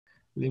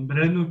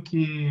Lembrando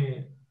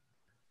que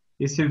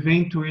esse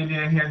evento ele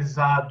é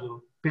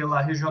realizado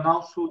pela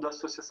Regional Sul da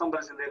Associação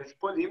Brasileira de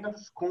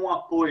Polímeros, com o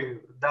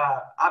apoio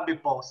da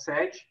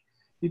ABPOL-SED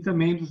e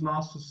também dos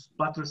nossos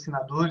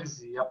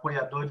patrocinadores e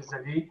apoiadores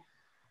ali,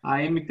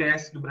 a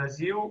MTS do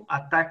Brasil, a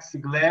Taxi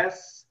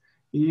Glass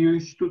e o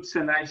Instituto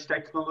Senai de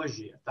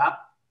Tecnologia,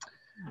 tá?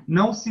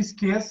 Não se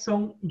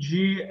esqueçam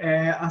de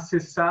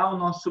acessar o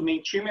nosso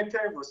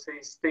Mentimeter,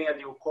 vocês têm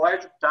ali o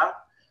código,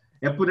 tá?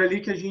 É por ali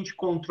que a gente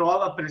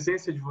controla a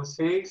presença de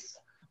vocês.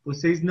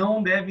 Vocês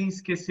não devem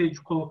esquecer de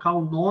colocar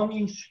o nome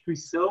e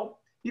instituição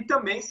e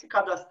também se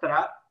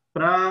cadastrar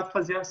para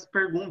fazer as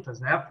perguntas,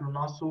 né, para o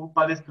nosso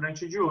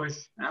palestrante de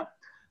hoje, né?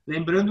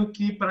 Lembrando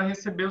que para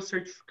receber o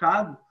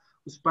certificado,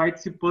 os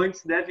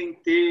participantes devem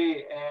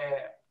ter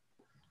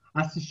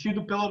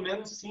assistido pelo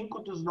menos 5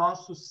 dos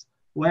nossos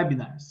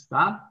webinars,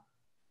 tá?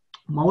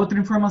 Uma outra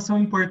informação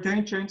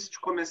importante antes de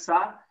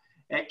começar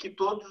é que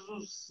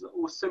todos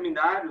os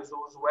seminários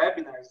ou os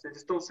webinars, eles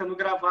estão sendo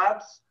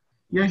gravados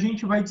e a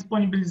gente vai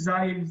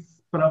disponibilizar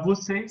eles para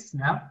vocês,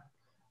 né,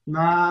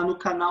 no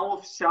canal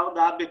oficial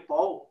da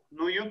ABPOL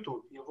no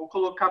YouTube. Eu vou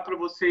colocar para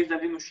vocês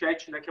ali no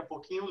chat daqui a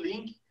pouquinho o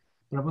link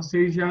para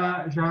vocês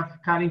já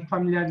ficarem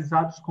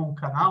familiarizados com o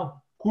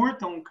canal,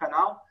 curtam o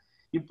canal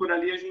e por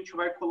ali a gente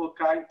vai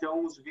colocar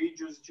então os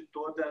vídeos de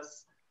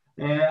todas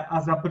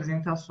as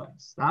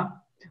apresentações,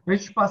 tá?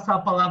 Antes de passar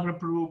a palavra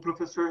para o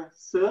professor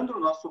Sandro,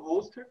 nosso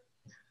hoster,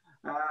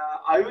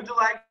 I would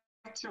like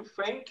to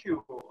thank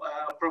you,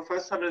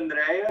 Professor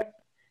Andrea,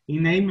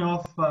 in name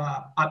of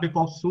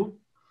ABPOL Sul,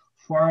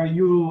 for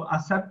you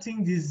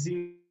accepting this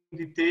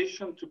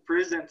invitation to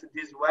present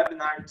this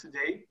webinar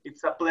today.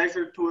 It's a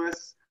pleasure to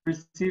us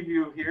receive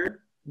you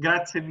here.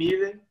 Grazie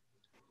mille.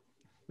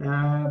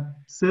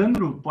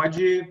 Sandro,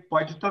 pode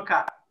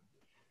tocar.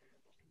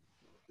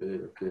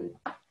 Okay.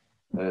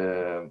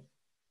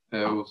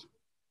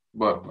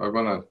 Well,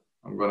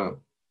 I'm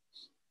gonna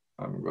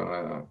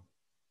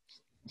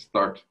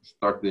start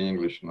the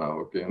English now,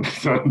 okay?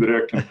 So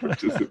Andrea can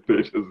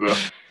participate as well.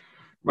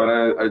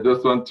 But I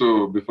just want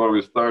to, before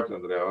we start,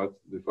 Andrea,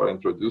 before I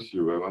introduce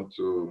you, I want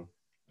to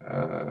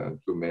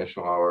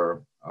mention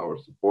our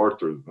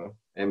supporters, né?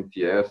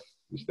 MTS,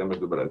 Sistemas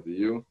do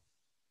Brasil,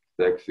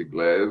 Taxi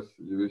Glass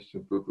e o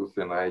Instituto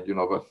Senai de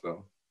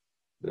Inovação.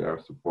 They are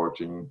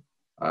supporting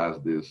us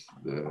these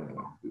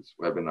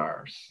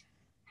webinars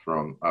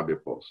from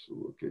ABPOL,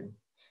 okay?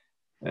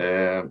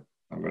 I'm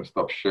going to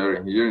stop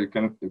sharing here. You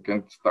can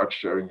start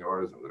sharing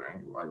yours,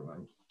 Andrea, while I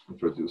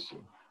introduce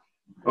you.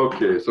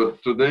 Okay, so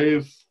today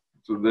is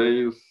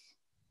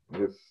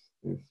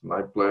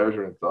my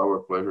pleasure. It's our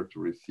pleasure to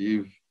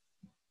receive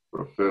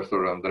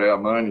Professor Andrea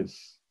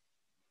Manis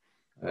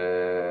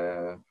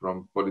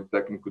from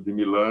Politecnico di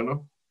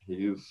Milano.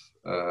 He's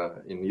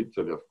in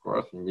Italy, of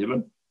course, in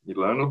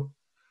Milano.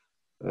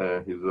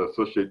 He's an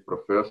associate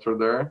professor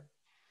there,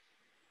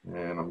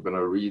 and I'm going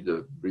to read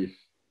a brief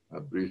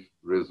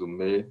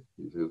resume.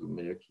 His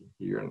resume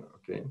here,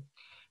 okay.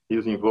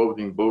 He's involved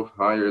in both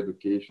higher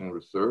education and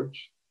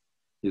research.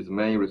 His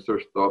main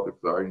research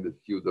topics are in the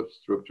field of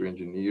structural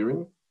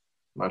engineering,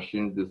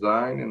 machine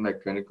design, and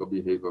mechanical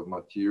behavior of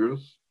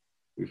materials,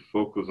 with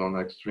focus on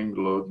extreme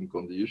loading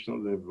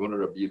conditions and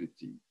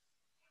vulnerability.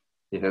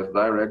 He has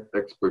direct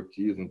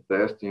expertise in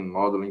testing and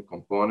modeling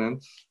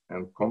components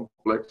and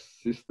complex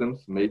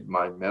systems made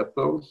by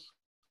metals,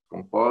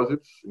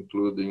 composites,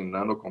 including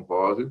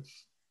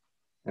nanocomposites,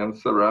 and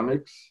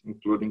ceramics,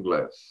 including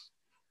glass.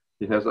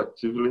 He has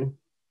actively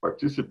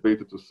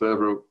participated to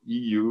several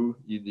EU,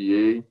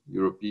 EDA,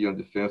 European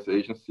Defense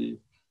Agency,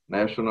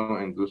 national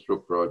and industrial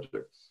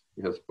projects.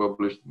 He has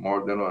published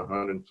more than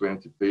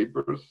 120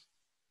 papers.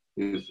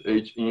 His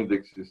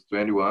H-index is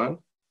 21,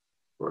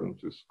 according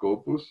to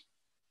Scopus,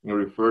 in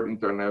referred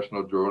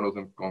international journals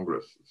and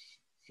congresses.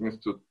 Since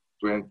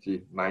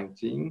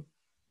 2019,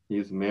 he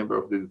is member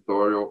of the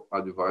editorial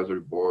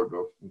advisory board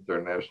of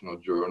International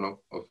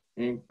Journal of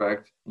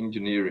Impact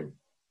Engineering.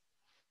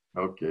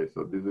 Okay,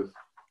 so this is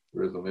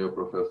resume of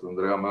Professor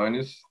Andrea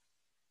Manis,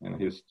 and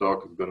his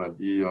talk is going to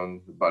be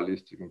on the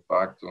ballistic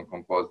impact on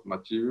composite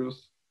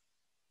materials,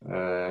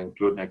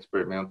 including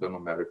experimental and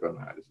numerical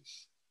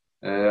analysis.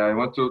 I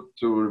want to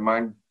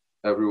remind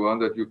everyone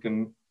that you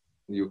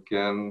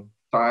can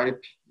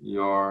type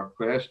your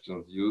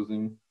questions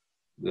using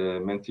the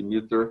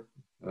Mentimeter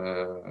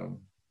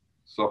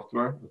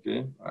software,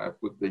 okay? I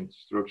put the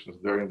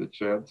instructions there in the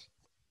chat,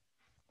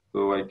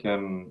 so I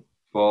can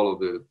follow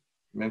the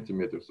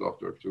Mentimeter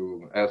software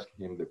to ask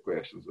him the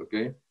questions,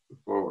 okay? To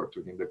forward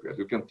to him the questions.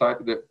 You can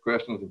type the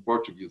questions in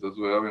Portuguese as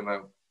well, and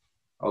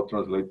I'll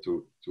translate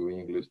to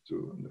English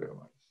to Andrea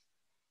Manis.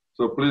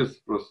 So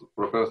please,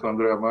 Professor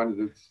Andrea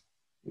Manis,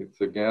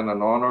 it's again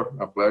an honor,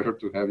 a pleasure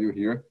to have you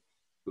here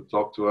to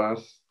talk to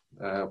us.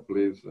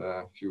 Please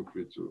feel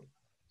free to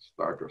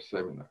start our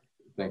seminar.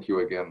 Thank you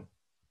again.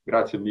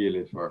 Grazie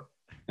mille for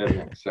having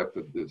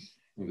accepted this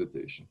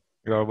invitation.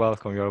 You're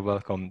welcome. You're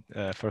welcome.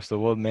 First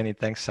of all, many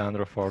thanks,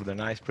 Sandro, for the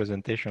nice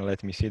presentation.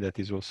 Let me say that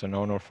it's also an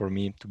honor for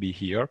me to be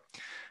here.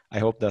 I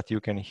hope that you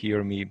can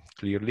hear me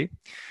clearly.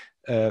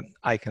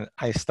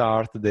 I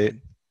start the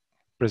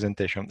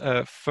presentation.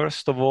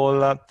 First of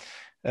all,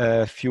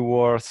 a few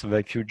words,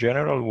 like few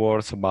general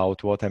words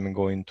about what I'm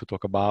going to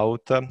talk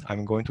about.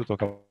 I'm going to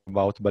talk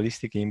about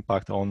ballistic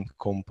impact on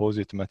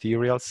composite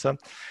materials.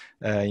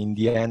 In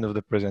the end of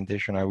the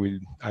presentation, I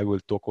will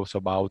talk also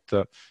about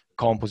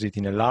composite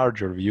in a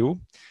larger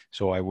view.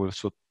 So I will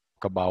also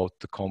talk about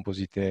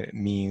composite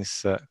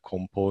means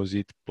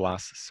composite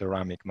plus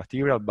ceramic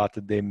material, but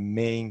the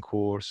main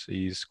course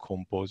is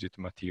composite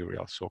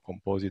material. So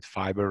composite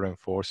fiber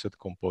reinforced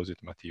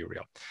composite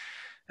material.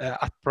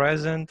 At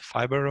present,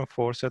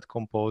 fiber-reinforced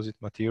composite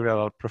material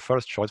are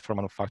preferred choice for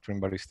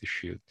manufacturing ballistic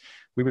shield.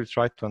 We will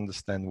try to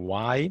understand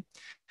why.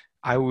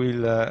 I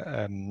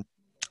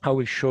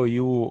will show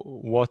you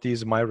what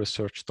is my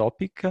research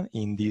topic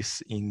in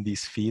this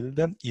field.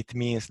 It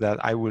means that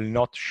I will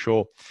not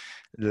show,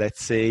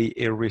 let's say,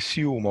 a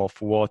resume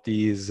of what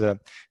is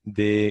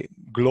the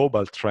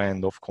global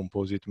trend of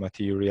composite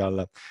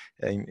material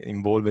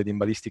involved in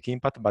ballistic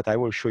impact, but I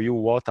will show you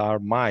what are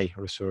my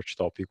research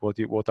topic,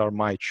 what are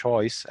my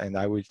choice, and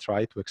I will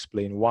try to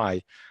explain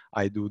why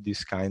I do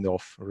this kind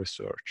of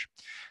research.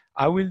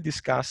 I will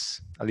discuss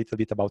a little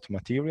bit about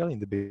material in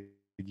the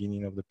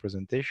beginning of the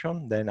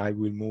presentation. Then I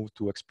will move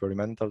to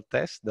experimental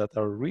tests that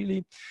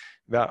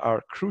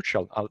are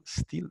crucial, are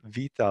still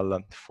vital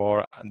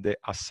for the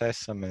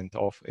assessment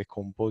of a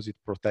composite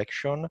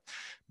protection.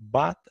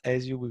 But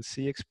as you will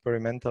see,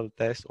 experimental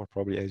tests, or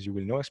probably as you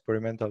will know,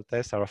 experimental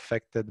tests are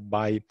affected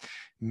by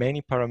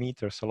many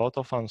parameters, a lot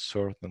of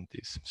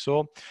uncertainties.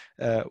 So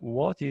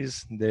what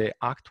is the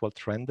actual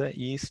trend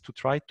is to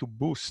try to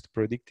boost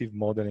predictive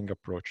modeling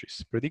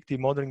approaches. Predictive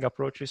modeling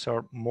approaches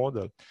are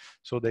model,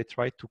 so they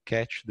try to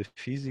catch the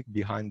physics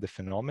behind the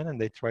phenomenon and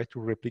they try to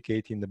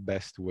replicate in the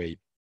best way.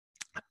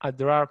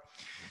 There are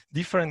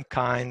different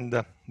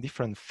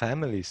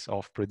families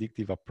of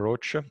predictive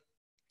approach.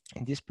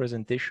 In this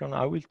presentation,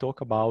 I will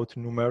talk about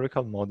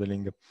numerical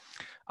modeling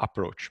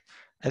approach.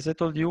 As I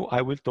told you,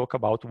 I will talk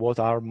about what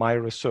are my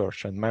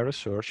research, and my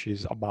research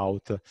is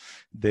about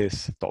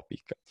this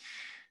topic.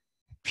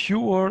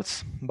 Few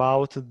words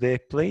about the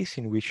place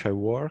in which I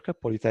work,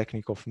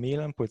 Politecnico of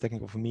Milan.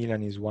 Politecnico of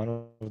Milan is one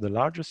of the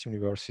largest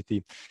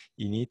university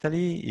in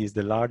Italy, is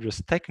the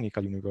largest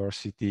technical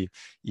university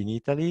in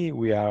Italy.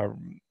 We are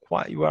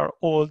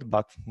old,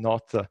 but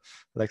not,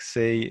 let's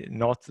say,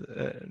 not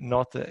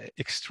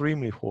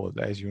extremely old.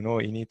 As you know,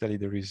 in Italy,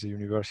 there is the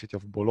University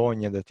of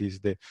Bologna that is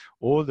the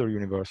older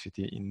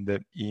university in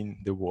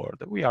the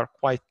world. We are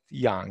quite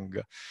young.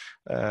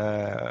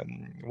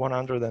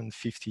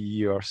 150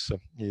 years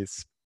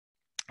is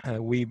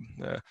we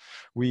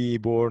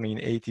born in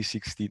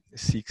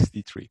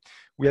 1863.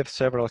 We have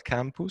several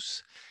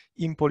campus.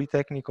 In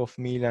Politecnico of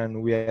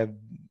Milan, we have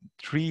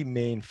three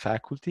main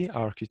faculty: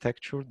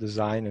 architecture,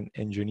 design, and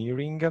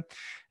engineering.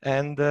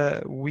 And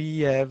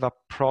we have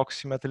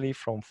approximately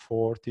from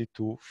 40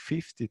 to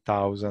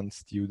 50,000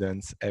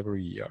 students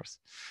every year.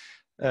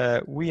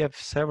 We have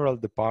several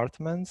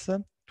departments,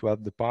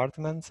 12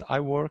 departments. I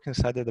work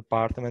inside the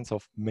departments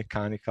of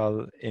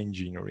mechanical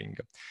engineering.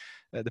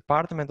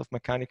 Department of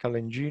Mechanical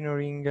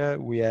Engineering,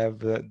 we have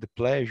the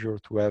pleasure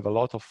to have a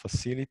lot of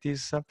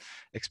facilities,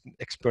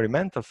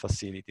 experimental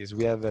facilities.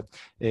 We have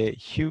a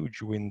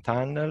huge wind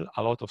tunnel,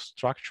 a lot of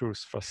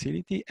structures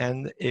facility,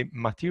 and a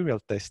material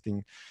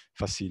testing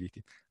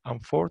facility.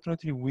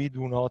 Unfortunately, we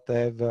do not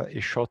have a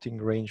shooting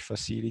range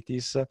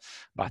facilities,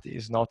 but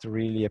it's not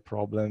really a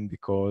problem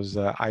because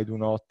I do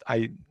not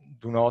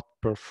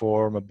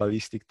perform a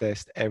ballistic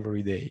test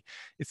every day.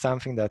 It's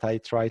something that I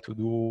try to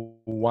do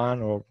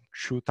 1 or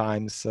 2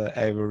 times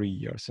every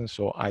year. And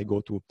so I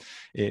go to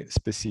a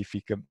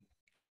specific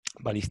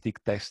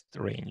ballistic test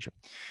range.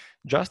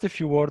 Just a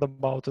few words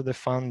about the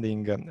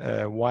funding,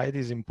 why it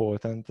is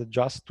important,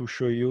 just to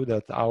show you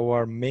that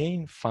our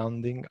main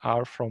funding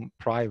are from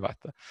private.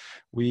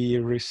 We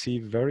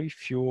receive very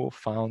few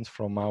funds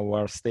from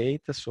our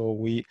state, so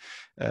we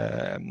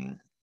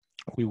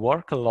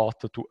work a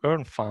lot to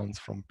earn funds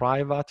from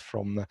private,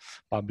 from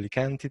public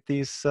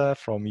entities,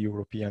 from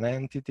European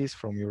entities,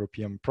 from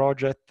European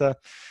projects.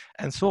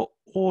 And so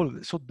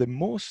the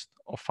most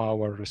of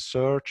our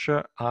research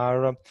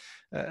are,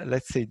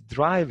 let's say,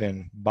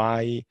 driven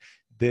by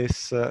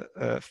this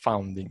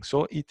funding.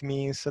 So it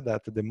means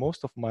that the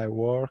most of my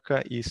work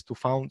is to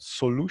find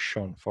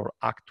solution for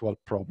actual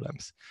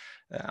problems.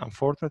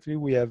 Unfortunately,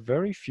 we have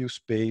very few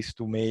space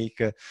to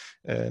make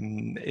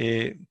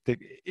a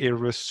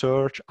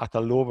research at a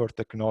lower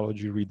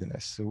technology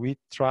readiness. We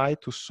try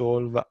to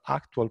solve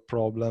actual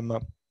problem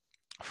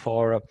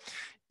for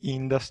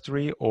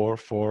industry or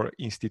for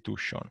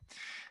institution.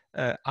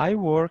 I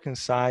work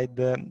inside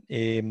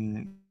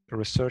a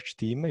research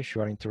team. If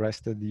you are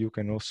interested, you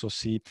can also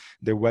see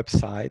the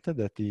website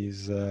that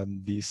is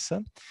this.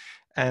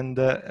 And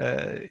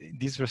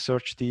this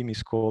research team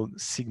is called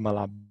Sigma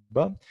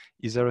Lab.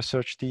 It's a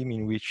research team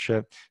in which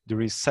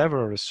there is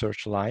several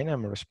research lines.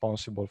 I'm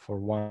responsible for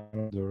one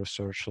of the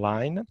research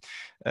line.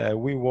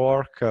 We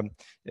work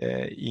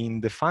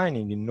in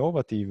defining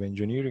innovative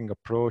engineering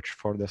approach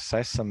for the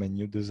assessment,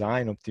 new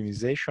design,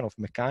 optimization of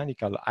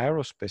mechanical,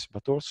 aerospace,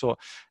 but also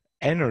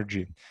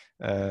energy.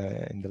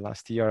 In the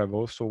last year, I've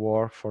also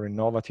worked for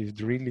innovative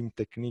drilling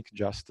technique,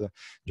 just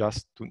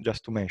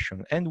to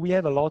mention. And we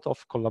have a lot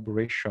of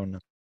collaboration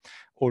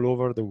all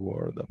over the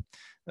world.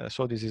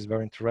 So this is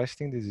very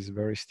interesting. This is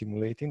very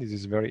stimulating. This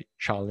is very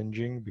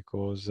challenging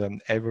because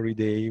every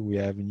day we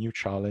have a new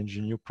challenge,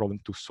 a new problem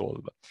to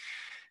solve.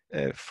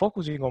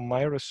 Focusing on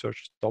my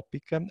research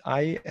topic,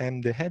 I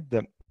am the head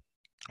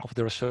of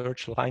the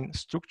research line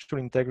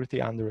Structural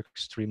Integrity Under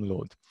Extreme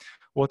Load.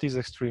 What is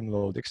extreme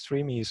load?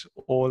 Extreme is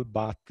all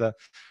but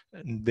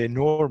the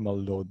normal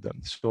load.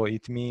 So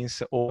it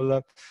means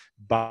all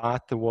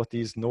but what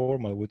is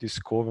normal, what is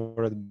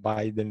covered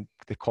by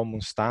the common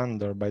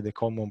standard, by the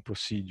common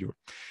procedure.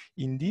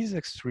 In this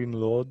extreme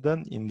load,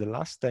 in the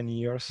last 10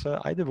 years,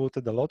 I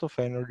devoted a lot of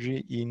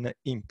energy in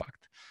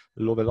impact,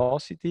 low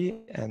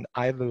velocity and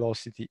high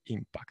velocity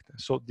impact.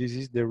 So this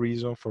is the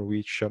reason for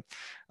which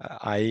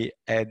I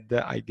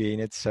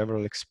gained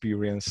several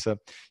experience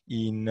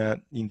in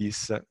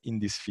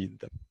this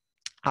field.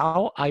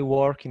 How I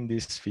work in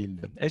this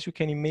field? As you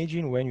can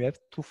imagine, when you have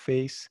to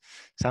face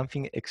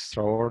something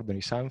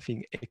extraordinary,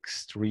 something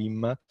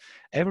extreme,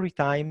 every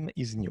time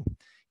is new.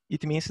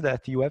 It means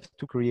that you have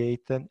to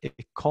create a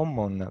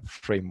common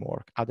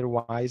framework.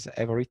 Otherwise,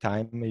 every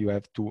time you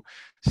have to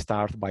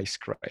start by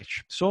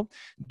scratch. So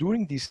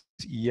during this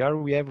year,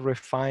 we have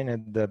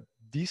refined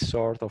this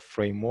sort of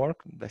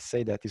framework. Let's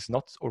say that is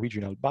not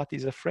original, but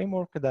is a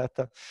framework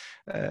that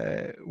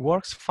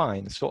works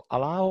fine. So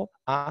allow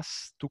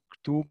us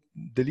to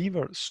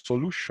deliver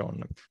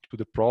solution to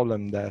the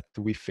problem that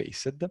we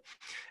faced.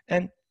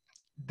 And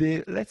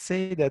let's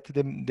say that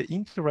the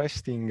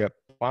interesting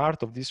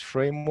part of this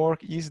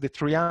framework is the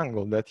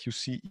triangle that you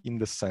see in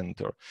the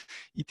center.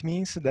 It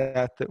means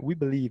that we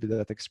believe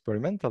that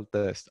experimental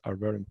tests are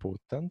very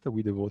important.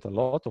 We devote a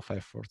lot of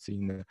efforts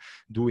in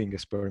doing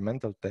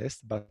experimental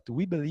tests, but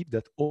we believe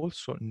that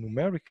also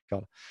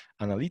numerical,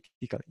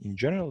 analytical, in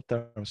general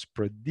terms,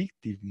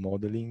 predictive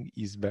modeling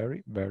is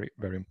very, very,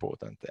 very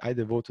important. I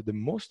devote the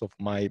most of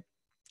my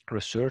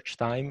research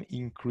time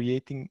in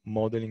creating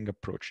modeling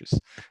approaches.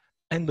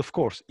 And of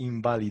course,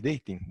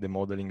 invalidating the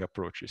modeling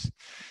approaches.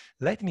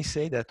 Let me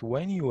say that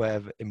when you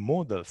have a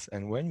models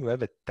and when you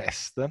have a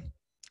test,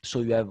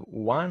 so you have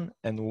 1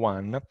 and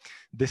 1,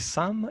 the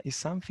sum is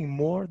something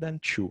more than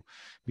 2,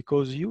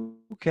 because you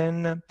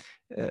can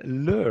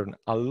learn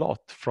a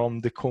lot from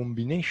the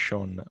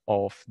combination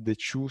of the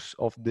choose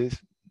of the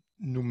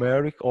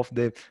numeric of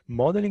the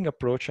modeling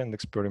approach and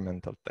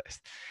experimental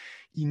test.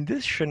 In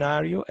this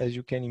scenario, as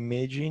you can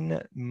imagine,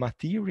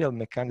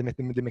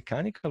 the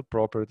mechanical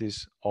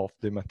properties of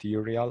the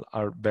material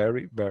are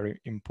very, very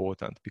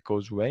important,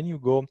 because when you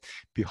go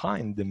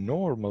behind the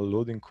normal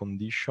loading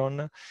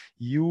condition,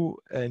 you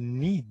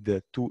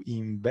need to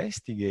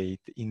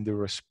investigate in the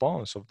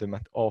response of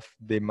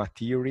the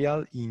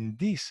material in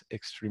this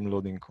extreme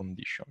loading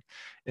condition.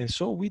 And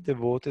so we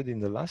devoted in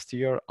the last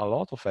year a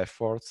lot of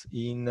efforts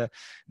in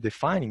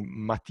defining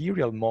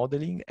material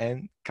modeling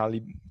and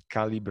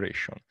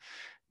calibration.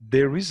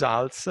 The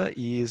results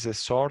is a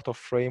sort of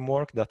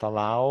framework that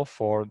allow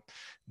for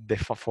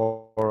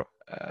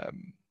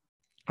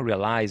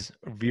realize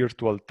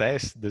virtual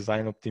tests,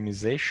 design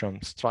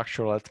optimization,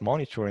 structural health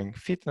monitoring,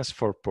 fitness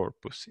for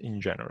purpose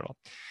in general.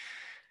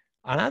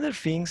 Another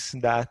things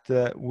that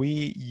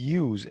we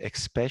use,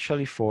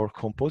 especially for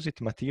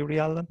composite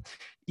material,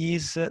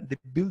 is the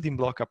building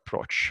block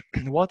approach.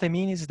 What I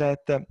mean is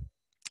that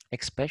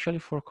especially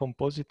for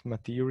composite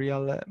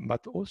material,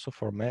 but also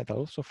for metal,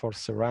 also for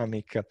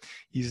ceramic,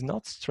 is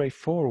not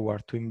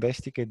straightforward to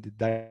investigate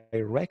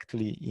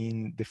directly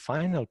in the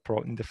final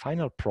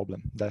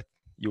problem that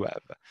you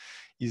have.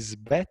 It's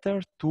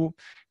better to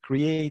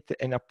create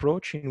an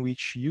approach in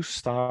which you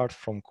start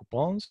from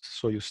coupons,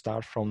 so you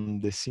start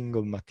from the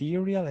single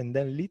material, and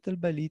then little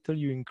by little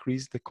you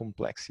increase the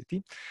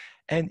complexity.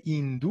 And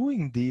in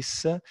doing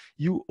this,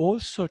 you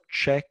also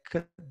check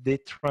the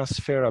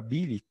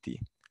transferability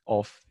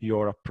of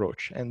your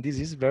approach. And this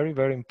is very,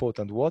 very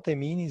important. What I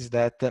mean is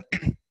that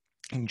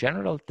in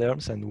general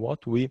terms, and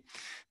what we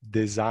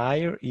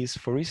desire is,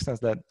 for instance,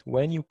 that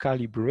when you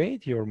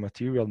calibrate your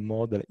material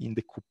model in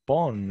the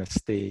coupon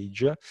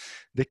stage,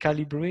 the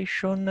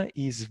calibration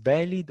is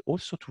valid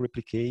also to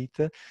replicate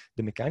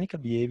the mechanical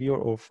behavior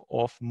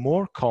of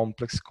more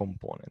complex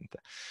component.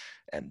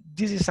 And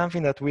this is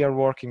something that we are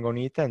working on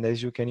it. And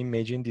as you can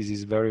imagine, this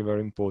is very,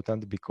 very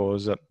important,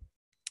 because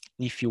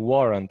if you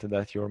warrant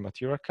that your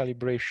material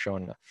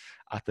calibration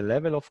at the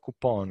level of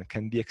coupon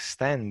can be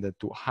extended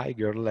to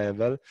higher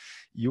level,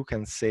 you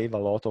can save a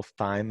lot of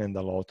time and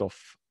a lot of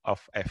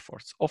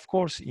efforts. Of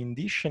course, in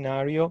this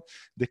scenario,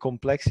 the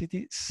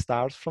complexity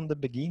starts from the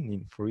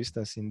beginning. For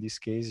instance, in this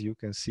case, you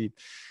can see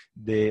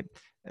the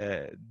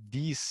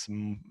this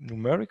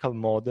numerical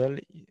model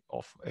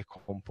of a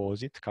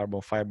composite,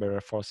 carbon fiber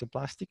reinforced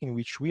plastic, in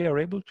which we are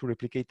able to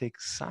replicate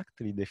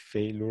exactly the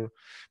failure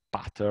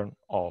pattern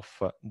of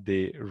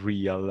the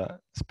real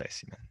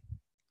specimen.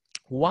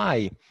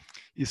 Why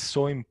is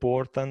so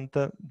important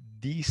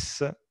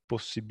this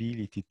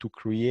possibility to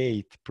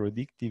create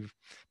predictive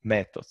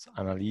methods,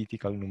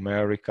 analytical,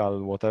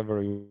 numerical,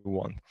 whatever you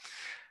want?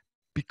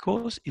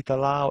 Because it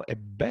allows a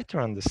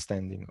better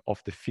understanding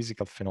of the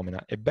physical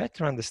phenomena, a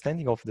better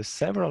understanding of the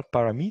several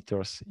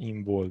parameters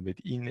involved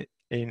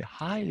in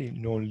highly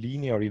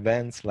nonlinear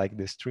events like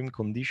the stream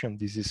condition.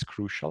 This is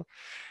crucial.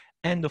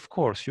 And of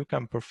course, you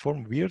can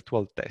perform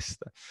virtual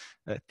tests.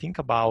 Think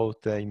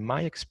about, in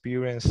my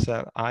experience,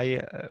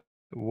 I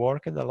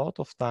worked a lot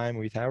of time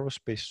with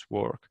aerospace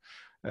work.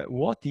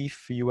 What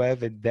if you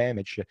have a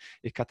damage,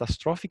 a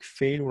catastrophic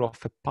failure of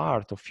a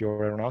part of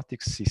your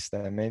aeronautics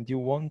system, and you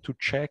want to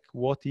check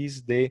what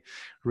is the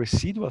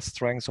residual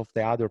strength of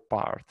the other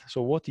part?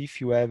 So what if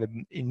you have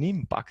an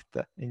impact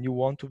and you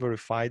want to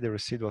verify the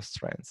residual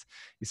strength?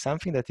 It's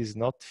something that is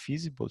not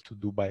feasible to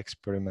do by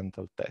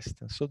experimental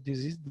tests. So this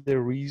is the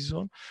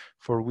reason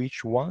for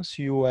which once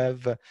you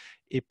have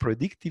a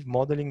predictive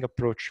modeling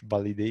approach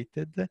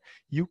validated,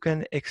 you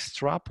can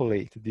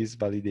extrapolate this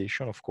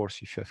validation, of course,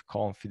 if you have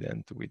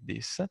confidence with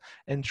this,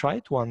 and try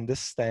to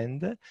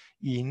understand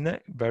in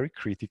very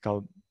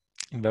critical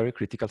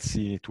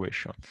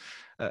situation.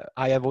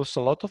 I have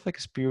also a lot of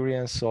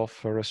experience of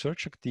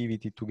research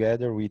activity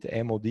together with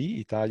MOD,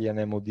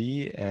 Italian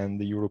MOD, and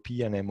the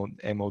European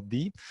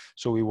MOD.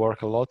 So we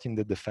work a lot in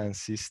the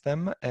defense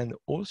system, and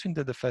also in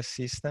the defense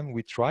system,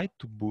 we try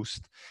to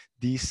boost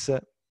this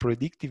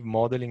predictive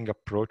modeling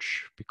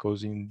approach,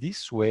 because in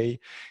this way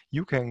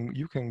you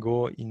can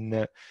go in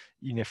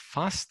a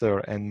faster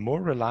and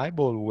more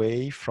reliable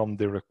way from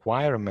the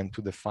requirement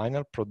to the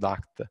final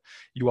product.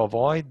 You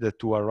avoid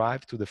to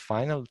arrive to the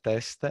final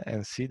test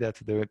and see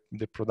that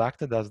the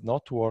product does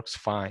not work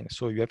fine.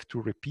 So you have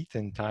to repeat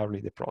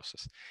entirely the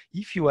process.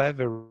 If you have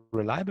a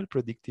reliable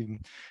predictive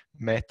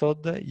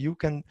method, you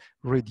can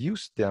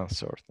reduce the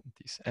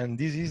uncertainties. And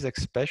this is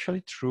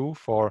especially true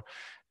for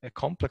a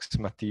complex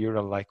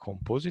material like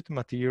composite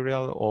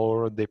material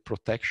or the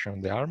protection,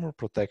 the armor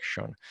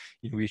protection,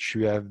 in which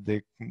you have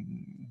the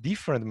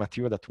different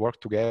material that work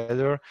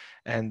together.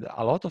 And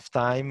a lot of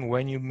time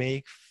when you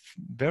make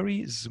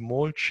very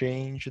small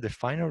change, the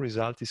final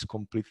result is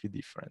completely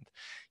different.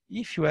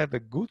 If you have a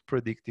good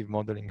predictive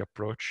modeling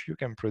approach, you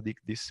can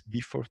predict this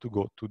before to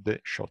go to the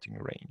shooting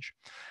range.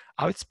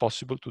 How it's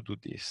possible to do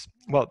this?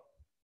 Well,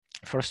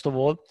 first of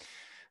all,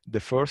 the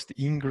first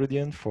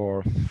ingredient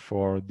for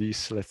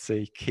this, let's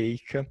say,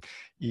 cake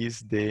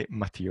is the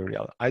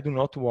material. I do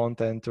not want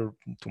to enter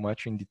too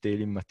much in detail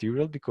in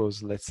material,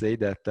 because let's say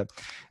that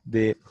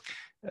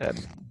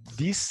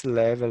this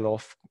level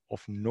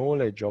of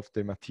knowledge of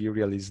the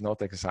material is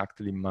not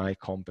exactly my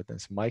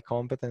competence. My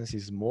competence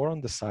is more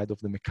on the side of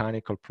the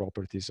mechanical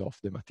properties of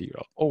the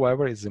material.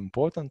 However, it's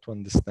important to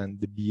understand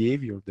the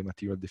behavior of the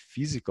material, the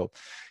physical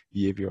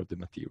behavior of the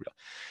material.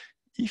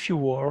 If you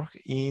work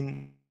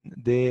in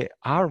the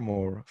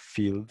armor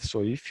field,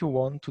 so if you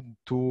want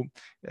to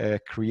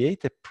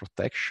create a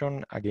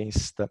protection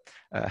against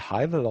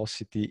high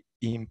velocity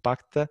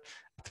impact,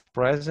 at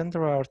present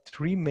there are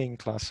three main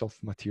classes of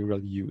material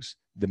used.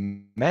 The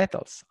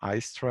metals, high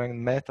strength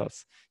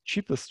metals,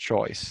 cheapest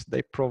choice.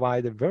 They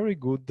provide a very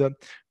good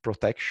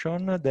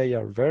protection. They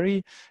are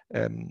very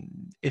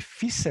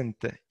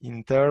efficient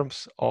in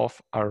terms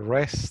of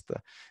arrest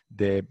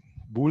the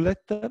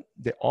bullet.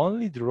 The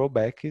only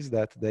drawback is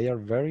that they are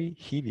very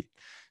heavy.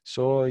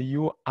 So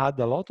you add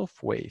a lot of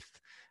weight.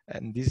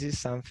 And this is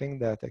something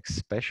that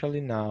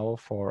especially now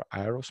for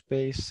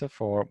aerospace,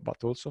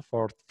 but also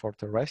for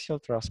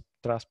terrestrial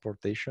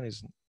transportation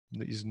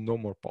is no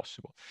more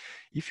possible.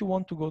 If you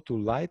want to go to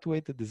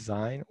lightweight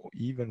design, or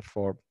even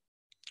for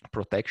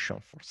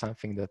protection, for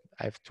something that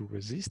I have to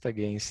resist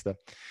against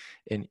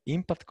an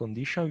impact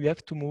condition, you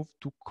have to move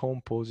to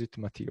composite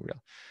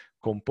material.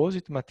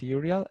 Composite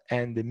material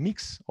and the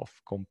mix of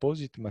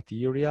composite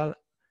material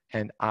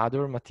and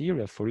other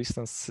material, for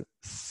instance,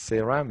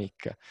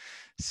 ceramic.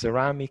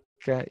 Ceramic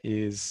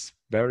is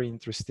very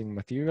interesting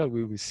material.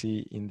 We will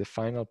see in the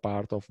final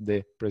part of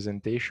the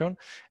presentation.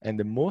 And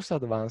the most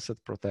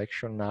advanced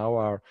protection now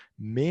are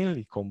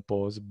mainly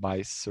composed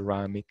by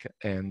ceramic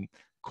and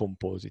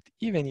composite,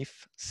 even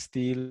if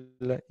still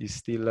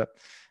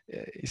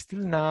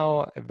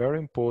now a very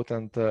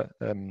important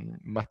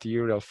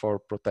material for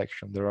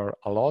protection. There are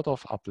a lot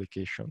of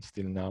applications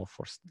still now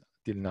for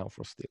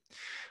steel.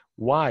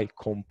 Why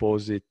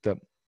composite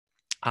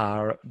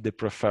are the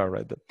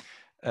preferred?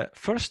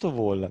 First of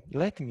all,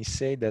 let me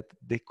say that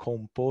the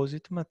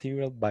composite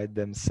material by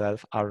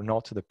themselves are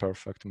not the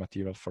perfect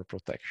material for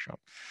protection.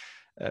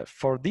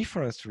 For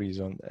different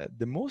reasons.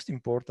 The most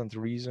important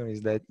reason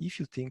is that if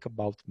you think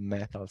about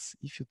metals,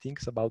 if you think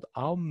about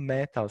how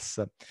metals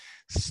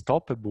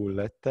stop a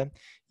bullet,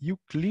 you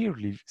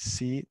clearly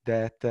see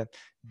that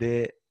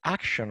the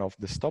action of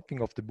the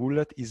stopping of the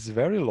bullet is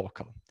very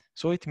local.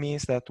 So it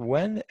means that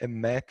when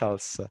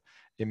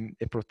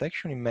a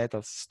protection in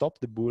metals stop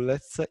the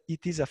bullets,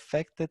 it is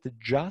affected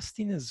just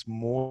in a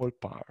small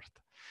part.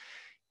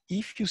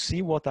 If you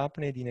see what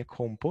happened in a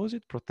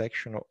composite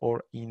protection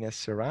or in a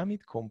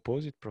ceramic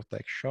composite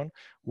protection,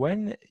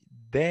 when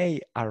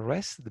they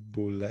arrest the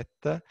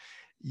bullet,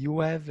 you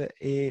have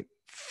a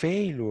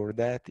failure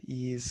that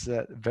is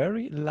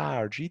very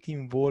large. It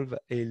involves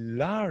a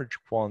large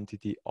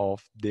quantity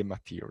of the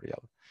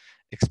material,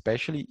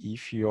 especially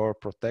if your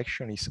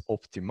protection is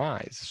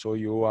optimized. So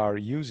you are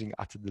using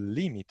at the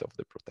limit of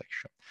the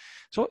protection.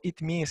 So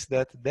it means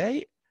that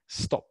they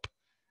stop,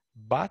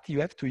 but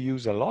you have to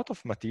use a lot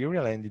of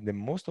material, and in the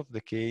most of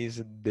the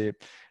case, the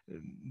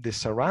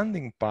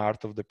surrounding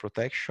part of the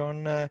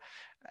protection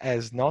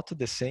has not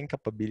the same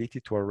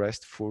capability to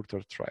arrest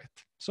further threat.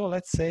 So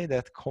let's say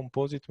that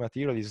composite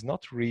material is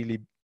not really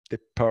the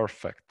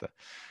perfect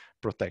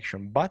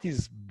protection, but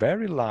is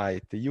very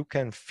light. You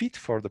can fit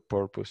for the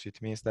purpose.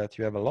 It means that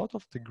you have a lot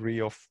of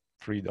degree of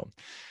freedom.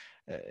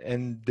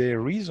 And the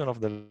reason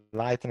of the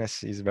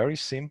lightness is very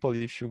simple.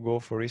 If you go,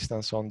 for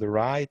instance, on the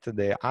right,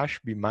 the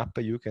Ashby map,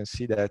 you can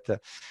see that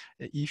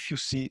if you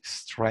see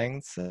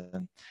strengths,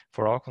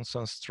 for our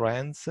concern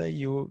strengths,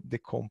 the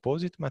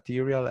composite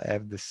material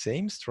have the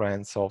same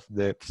strengths of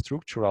the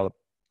structural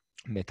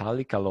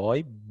metallic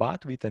alloy,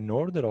 but with an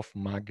order of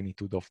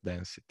magnitude of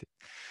density.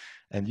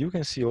 And you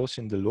can see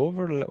also in the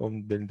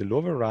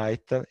lower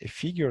right a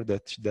figure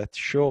that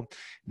show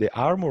the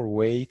armor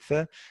weight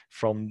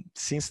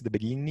since the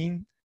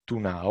beginning to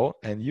now,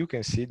 and you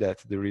can see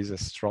that there is a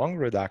strong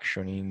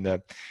reduction in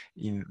the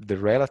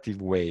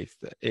relative weight.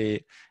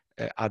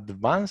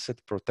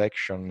 Advanced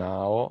protection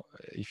now,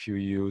 if you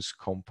use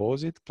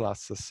composite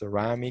plus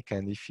ceramic,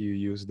 and if you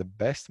use the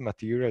best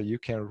material, you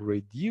can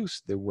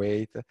reduce the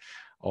weight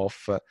of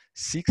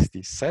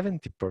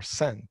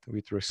 60–70%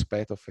 with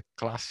respect of a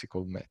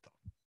classical metal.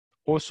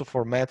 Also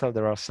for metal,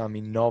 there are some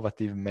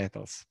innovative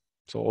metals.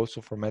 So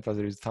also for metal,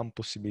 there is some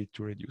possibility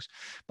to reduce.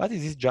 But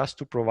it is just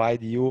to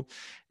provide you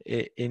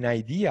an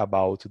idea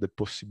about the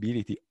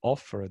possibility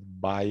offered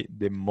by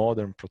the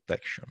modern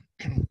protection.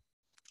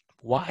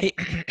 Why?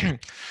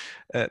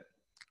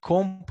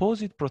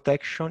 Composite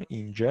protection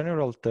in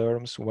general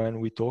terms, when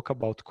we talk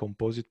about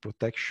composite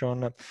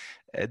protection,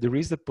 there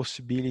is the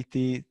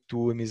possibility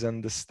to a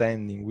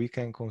misunderstanding. We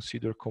can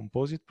consider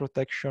composite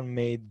protection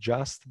made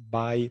just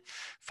by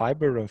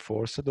fiber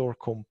reinforced or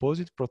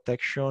composite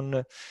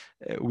protection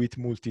with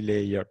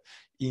multi-layer.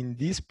 In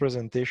this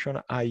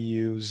presentation, I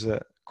use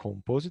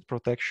composite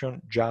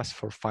protection just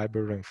for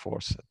fiber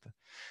reinforced.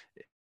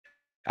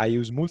 I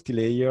use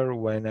multi-layer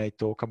when I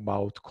talk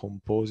about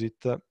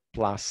composite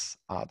plus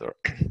other.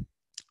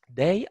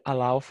 They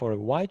allow for a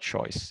wide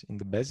choice in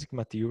the basic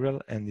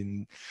material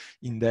and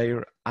in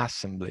their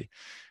assembly.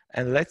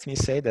 And let me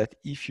say that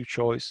if you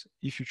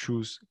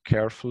choose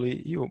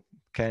carefully, you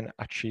can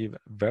achieve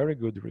very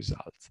good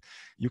results.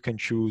 You can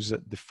choose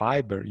the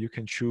fiber, you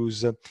can choose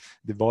the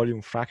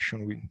volume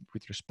fraction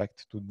with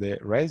respect to the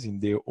resin,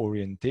 the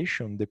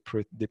orientation, the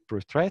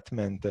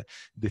pretreatment,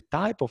 the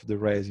type of the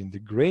resin, the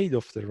grade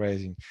of the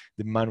resin,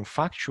 the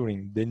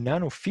manufacturing, the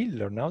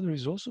nanofiller. Now there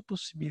is also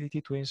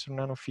possibility to insert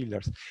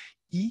nanofillers.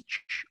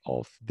 Each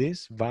of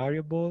these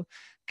variables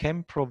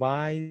can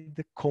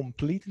provide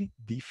completely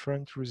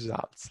different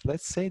results.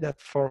 Let's say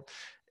that for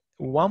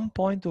one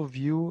point of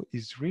view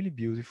is really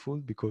beautiful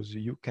because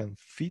you can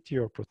fit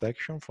your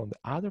protection. From the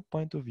other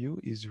point of view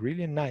is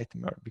really a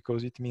nightmare,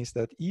 because it means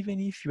that even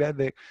if you have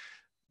a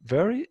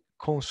very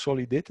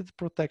consolidated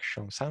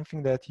protection,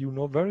 something that you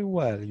know very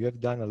well, you have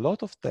done a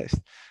lot of tests,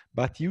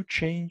 but you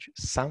change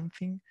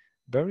something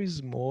very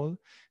small,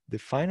 the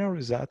final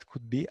result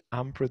could be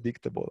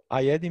unpredictable.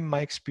 I had in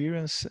my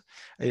experience,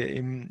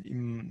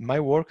 in my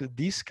work,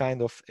 this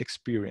kind of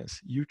experience.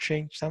 You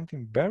change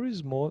something very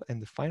small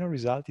and the final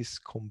result is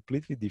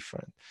completely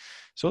different.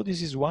 So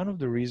this is one of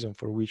the reasons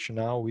for which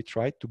now we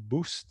try to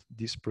boost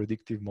this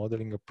predictive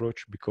modeling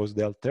approach, because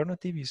the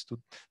alternative is to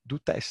do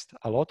tests,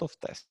 a lot of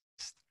tests.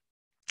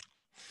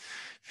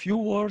 Few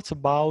words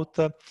about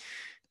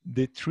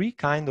the three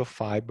kind of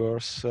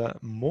fibers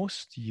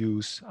most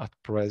used at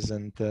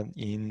present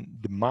in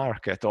the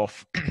market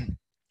of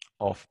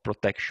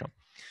protection.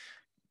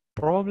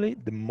 Probably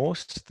the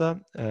most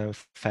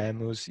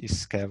famous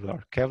is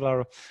Kevlar.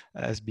 Kevlar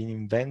has been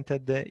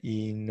invented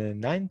in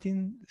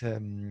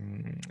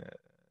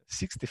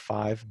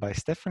 1965 by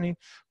Stephanie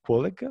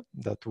Quolleg,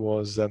 that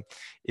was a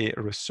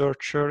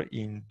researcher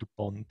in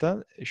DuPont.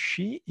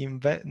 She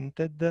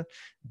invented the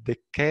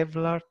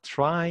Kevlar,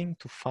 trying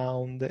to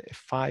find a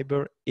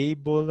fiber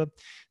able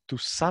to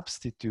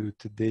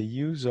substitute the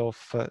use of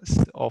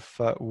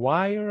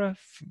wire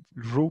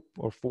rope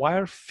or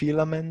wire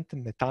filament,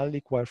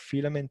 metallic wire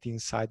filament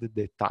inside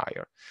the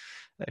tire.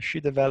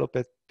 She developed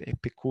a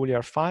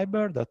peculiar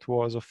fiber that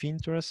was of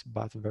interest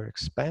but very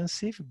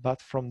expensive,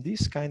 but from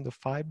this kind of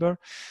fiber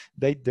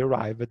they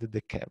derived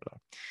the Kevlar.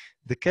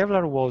 The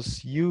Kevlar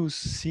was used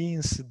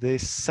since the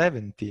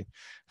 70s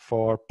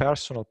for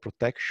personal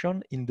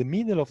protection. In the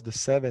middle of the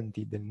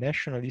 70s, the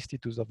National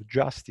Institute of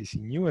Justice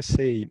in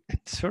USA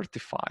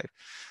certified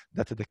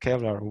that the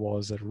Kevlar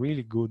was a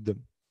really good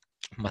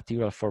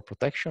material for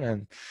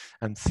protection,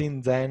 and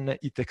since then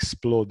it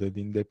exploded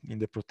in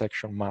the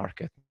protection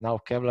market. Now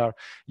Kevlar,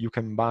 you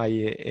can buy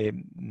a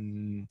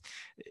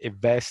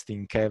vest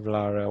in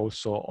Kevlar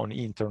also on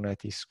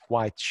internet, is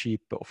quite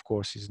cheap. Of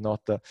course, is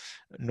not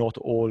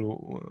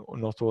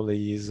all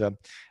is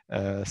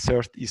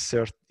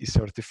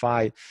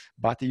certified,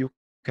 but you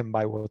can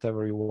buy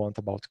whatever you want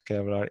about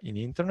Kevlar in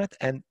internet.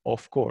 And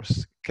of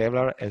course,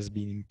 Kevlar has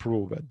been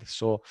improved.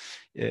 So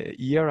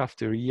year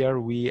after year,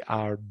 we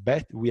have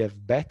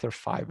better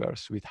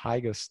fibers with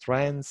higher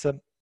strengths,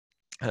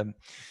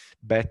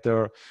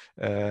 better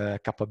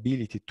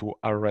capability to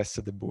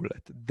arrest the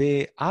bullet.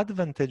 The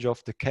advantage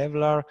of the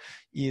Kevlar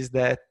is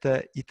that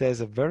it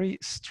has a very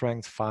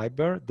strong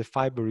fiber. The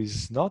fiber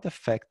is not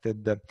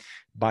affected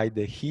by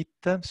the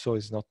heat, so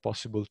it's not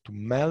possible to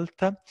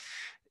melt.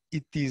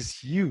 It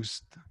is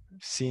used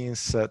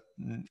since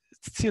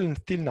till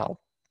now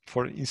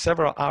in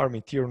several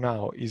army till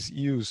now, is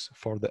used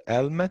for the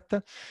helmet,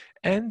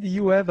 and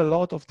you have a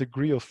lot of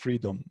degree of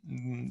freedom.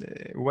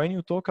 When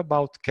you talk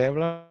about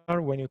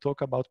Kevlar, when you talk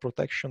about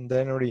protection,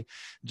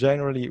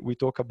 generally we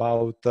talk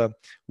about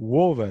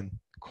woven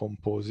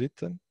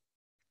composite,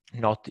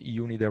 not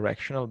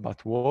unidirectional,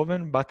 but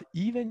woven. But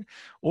even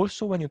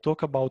also when you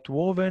talk about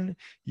woven,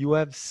 you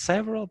have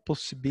several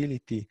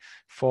possibilities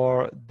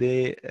for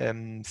the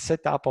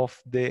setup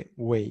of the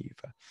wave.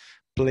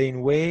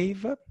 Plain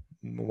wave,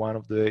 one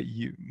of the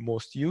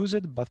most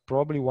used, but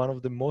probably one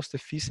of the most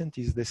efficient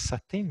is the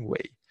satin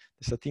wave.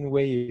 The satin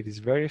wave is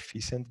very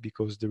efficient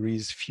because there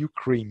is few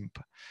crimp,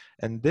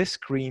 and this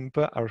crimp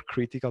are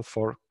critical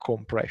for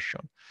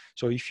compression.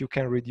 So if you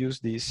can reduce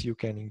this, you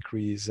can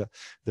increase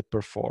the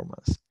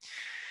performance.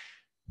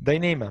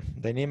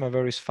 Dyneema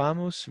very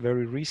famous,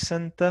 very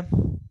recent,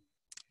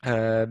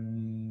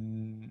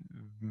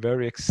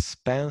 very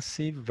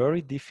expensive,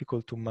 very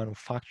difficult to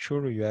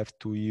manufacture. You have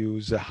to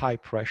use a high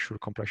pressure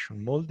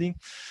compression molding.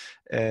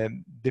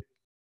 The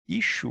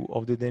issue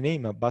of the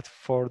Dyneema, but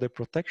for the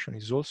protection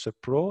is also a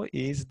pro,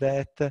 is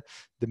that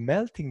the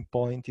melting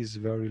point is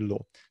very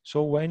low.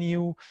 So when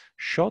you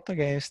shot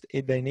against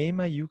a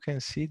Dyneema, you can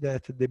see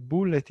that the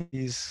bullet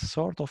is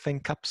sort of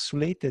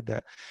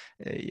encapsulated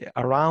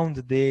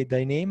around the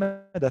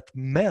Dyneema that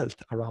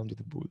melt around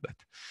the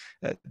bullet.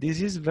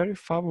 This is very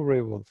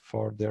favorable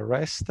for the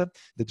rest.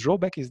 The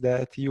drawback is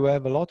that you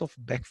have a lot of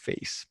back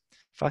face.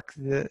 In fact,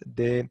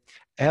 the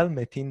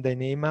helmet in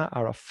Dyneema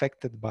are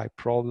affected by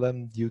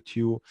problem due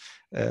to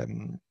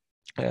an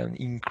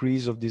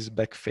increase of this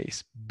back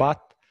face. But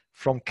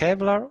from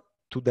Kevlar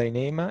to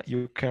Dyneema,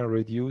 you can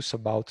reduce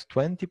about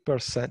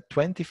 20%,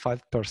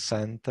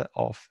 25%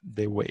 of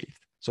the weight.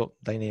 So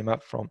Dyneema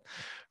from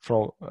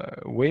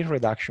weight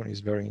reduction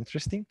is very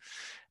interesting.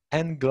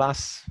 And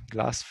glass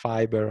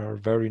fiber are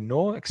very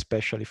known,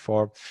 especially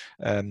for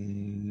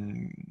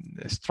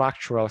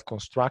structural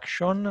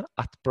construction.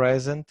 At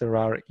present, there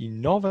are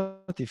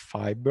innovative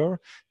fiber,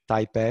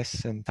 type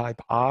S and type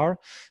R,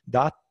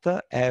 that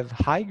have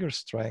higher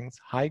strength,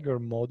 higher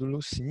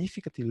modulus,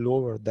 significantly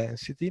lower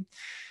density.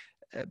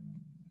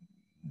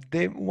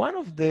 One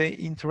of the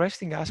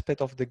interesting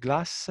aspects of the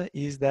glass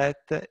is that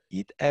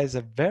it has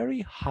a very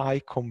high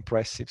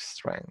compressive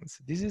strength.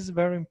 This is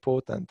very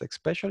important,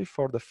 especially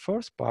for the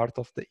first part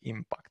of the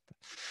impact.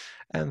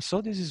 And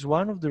so this is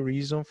one of the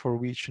reasons for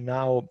which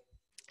now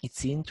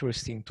it's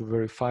interesting to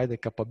verify the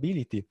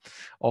capability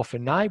of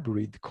an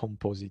hybrid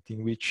composite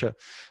in which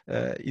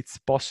it's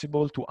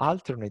possible to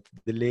alternate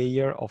the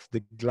layer of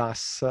the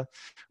glass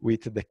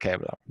with the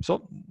Kevlar.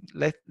 So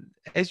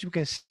as you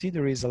can see,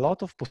 there is a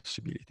lot of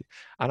possibility.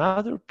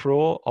 Another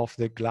pro of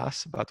the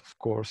glass, but of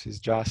course is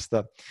just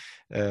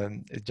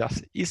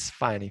is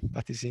funny,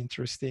 but is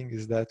interesting,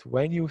 is that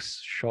when you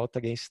shot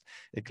against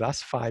a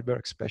glass fiber,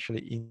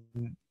 especially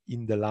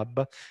in the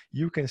lab,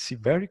 you can see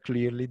very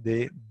clearly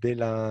the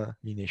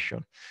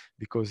delamination,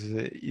 because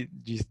it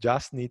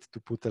just needs to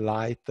put a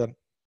light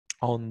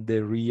on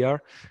the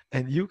rear,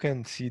 and you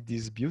can see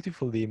this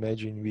beautiful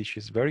image in which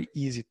it's very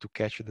easy to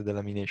catch the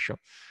delamination.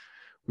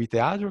 With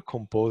the other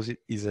composite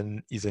is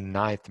a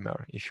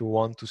nightmare. If you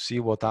want to see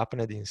what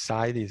happened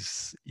inside,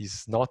 is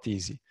not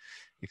easy.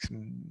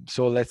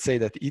 So let's say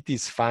that it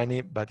is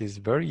funny, but it's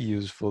very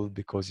useful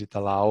because it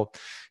allows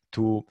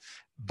to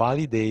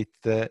validate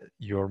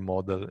your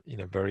model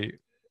in a very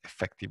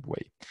effective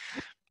way.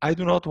 I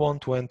do not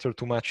want to enter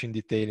too much in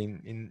detail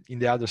in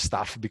the other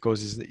stuff,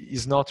 because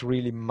it's not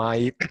really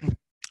my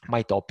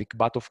my topic,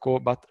 but of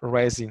course, but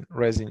resin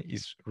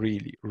is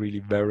really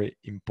very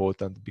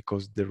important,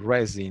 because the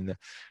resin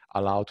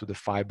allows to the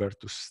fiber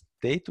to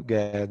stay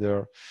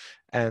together,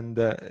 and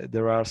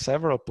there are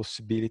several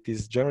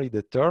possibilities. Generally,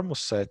 the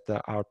thermoset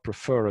are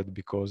preferred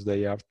because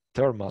they are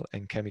thermal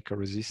and chemical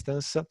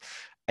resistance.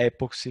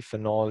 Epoxy,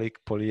 phenolic,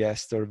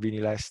 polyester,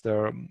 vinyl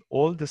ester,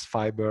 all this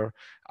fiber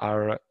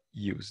are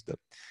used.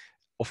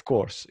 of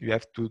course, you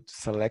have to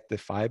select the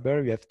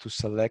fiber, you have to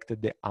select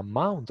the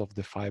amount of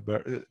the fiber,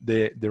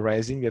 the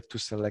resin, you have to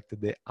select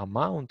the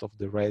amount of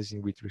the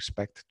resin with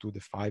respect to the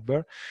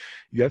fiber.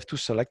 You have to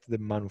select the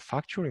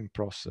manufacturing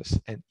process,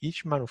 and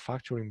each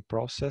manufacturing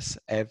process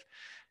have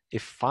a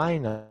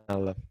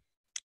final,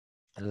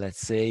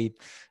 let's say,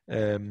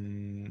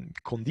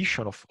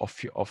 condition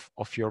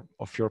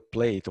of your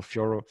plate, of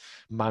your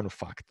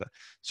manufacture.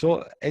 So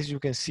as you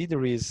can see,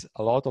 there is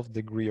a lot of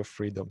degree of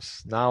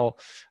freedoms. Now,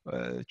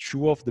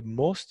 two of the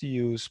most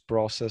used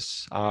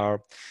process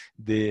are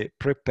the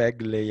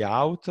pre-peg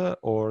layout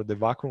or the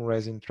vacuum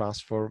resin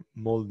transfer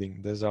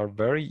molding. These are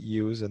very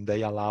used, and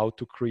they allow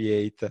to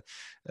create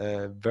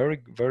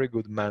very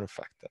good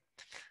manufacture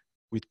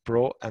with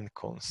pro and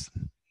cons.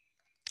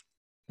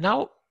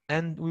 Now,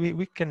 and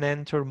we can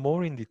enter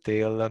more in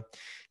detail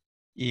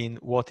in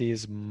what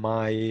is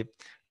my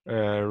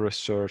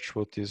research,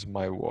 what is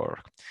my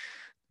work.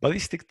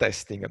 Ballistic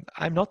testing.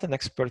 I'm not an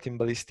expert in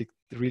ballistic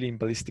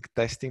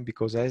testing,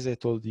 because as I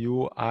told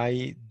you,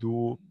 I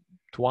do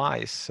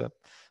twice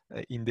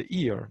in the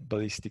year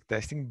ballistic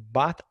testing,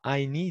 but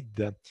I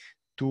need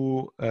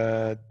to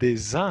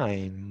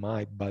design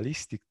my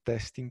ballistic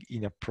testing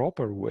in a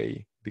proper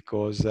way,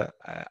 because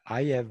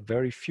I have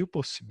very few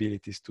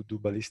possibilities to do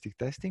ballistic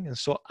testing, and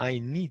so I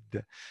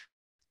need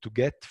to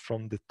get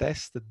from the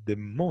test the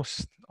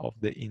most of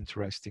the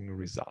interesting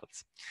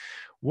results.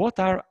 What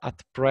are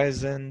at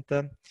present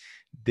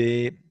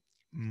the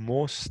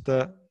most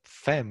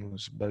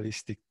famous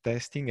ballistic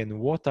testing, and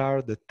what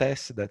are the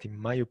tests that, in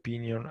my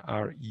opinion,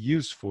 are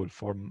useful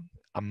for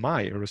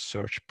my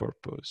research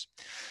purpose?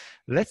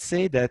 Let's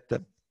say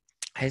that,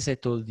 as I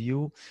told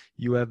you,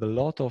 you have a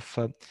lot of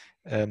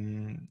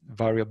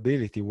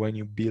variability when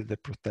you build a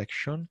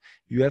protection.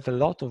 You have a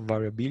lot of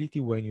variability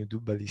when you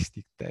do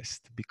ballistic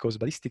test, because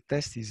ballistic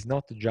test is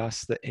not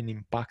just an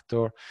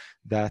impactor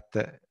that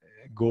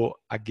go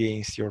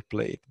against your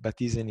plate, but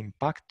is an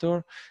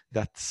impactor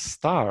that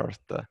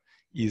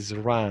is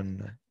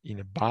run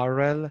in a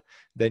barrel,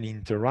 then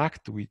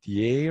interact with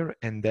the air,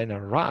 and then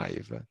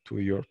arrive to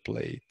your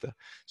plate.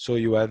 So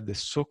you have the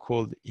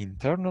so-called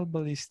internal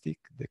ballistic,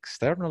 the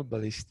external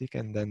ballistic,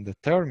 and then the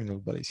terminal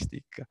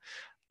ballistic.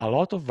 A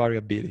lot of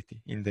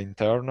variability in the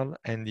internal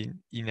and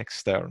in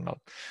external.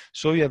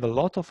 So you have a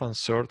lot of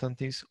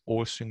uncertainties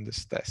also in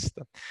this test.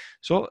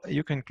 So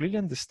you can clearly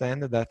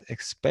understand that,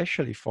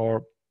 especially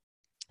for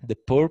the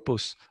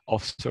purpose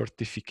of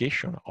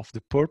certification, of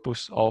the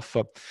purpose of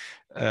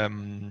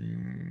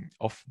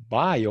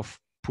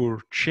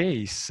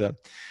purchase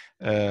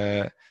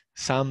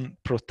some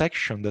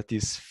protection that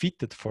is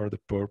fitted for the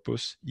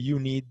purpose, you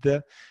need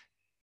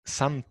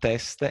some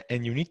test,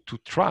 and you need to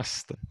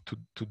trust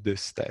to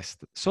this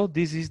test. So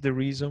this is the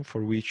reason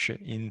for which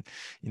in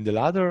the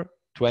latter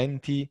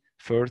 20,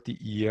 30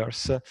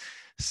 years,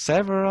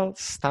 several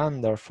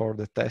standards for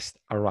the test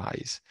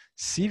arise: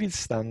 civil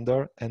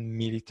standard and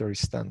military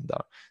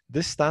standard.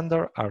 The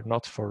standards are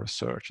not for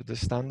research. The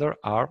standards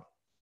are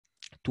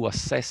to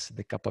assess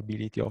the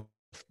capability of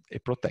a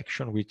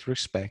protection with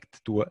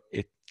respect to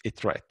a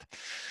threat.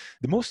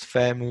 The most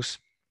famous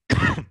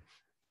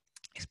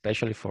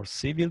especially for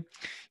civil,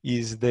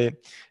 is the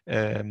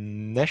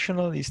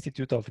National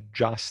Institute of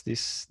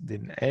Justice, the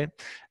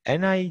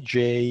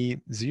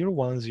NIJ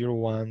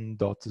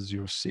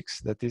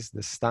 0101.06. That is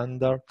the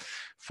standard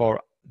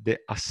for the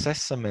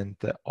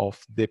assessment of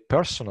the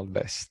personal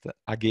vest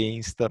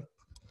against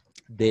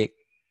the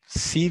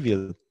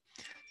civil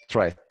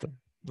threat.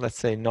 Let's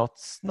say not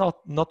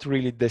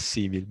really the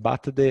civil,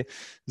 but the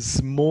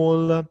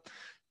small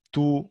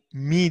to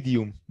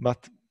medium,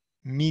 but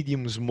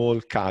medium small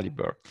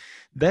caliber.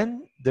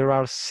 Then there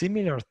are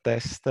similar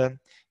tests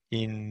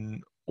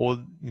in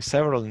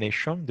several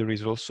nations. There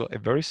is also a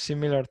very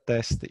similar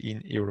test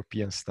in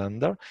European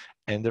standard,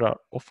 and there are,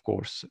 of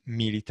course,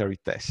 military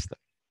tests.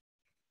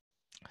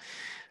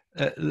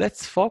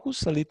 Let's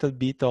focus a little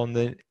bit on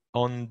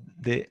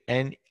the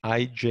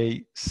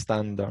NIJ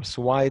standards.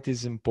 Why it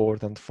is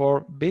important?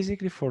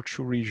 Basically for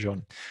two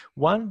reasons.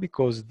 One,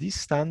 because this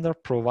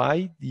standard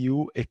provides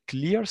you a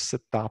clear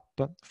setup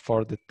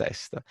for the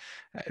test.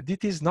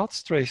 This is not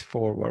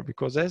straightforward,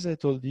 because as I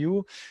told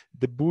you,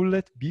 the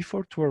bullet,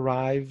 before to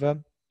arrive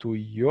to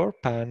your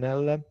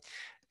panel,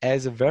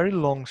 has a very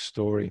long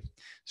story.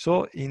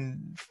 So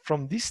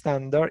from this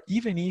standard,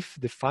 even if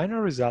the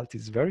final result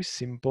is very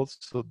simple,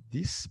 so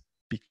this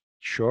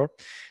picture,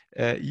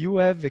 you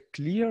have a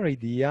clear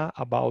idea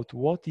about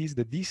what is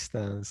the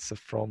distance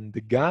from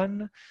the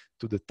gun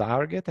to the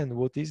target, and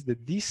what is the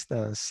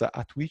distance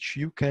at which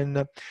you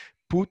can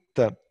put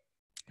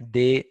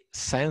the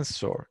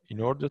sensor in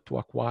order to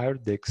acquire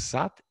the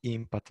exact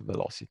impact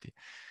velocity.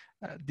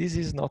 This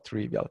is not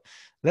trivial.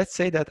 Let's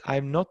say that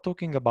I'm not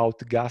talking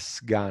about gas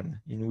gun,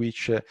 in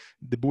which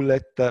the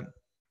bullet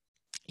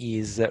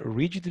is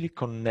rigidly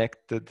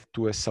connected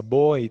to a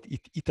sabot.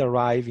 It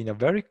arrives in a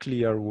very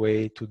clear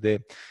way to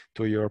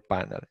your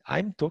panel.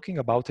 I'm talking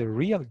about a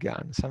real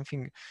gun,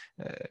 something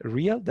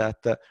real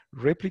that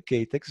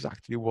replicates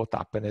exactly what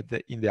happened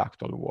in the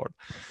actual world.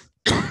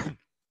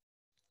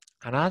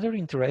 Another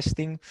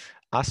interesting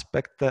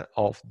aspect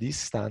of this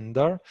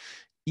standard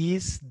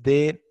is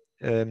the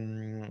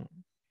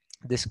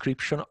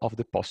description of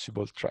the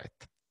possible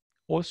threat.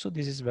 Also,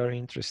 this is very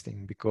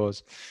interesting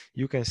because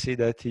you can see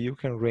that you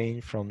can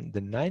range from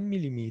the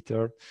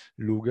 9mm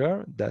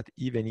Luger, that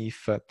even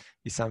if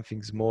it's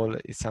something small,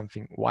 it's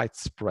something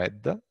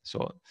widespread.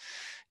 So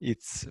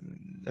it's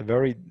a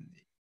very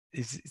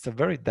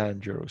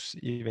dangerous,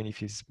 even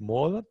if it's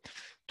small,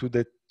 to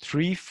the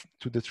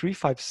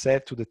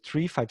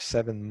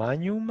 357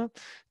 Magnum,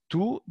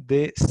 to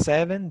the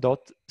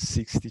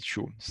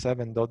 7.62.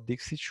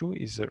 7.62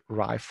 is a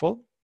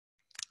rifle,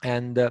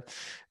 and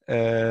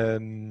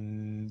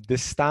the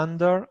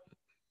standard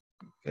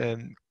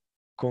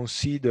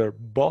consider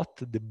both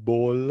the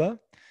ball,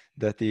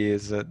 that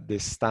is the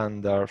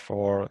standard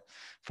for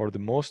the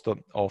most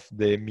of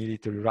the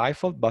military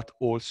rifle, but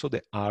also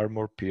the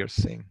armor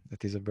piercing,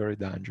 that is a very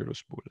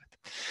dangerous bullet.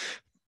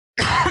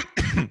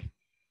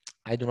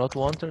 I do not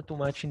want to enter too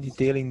much in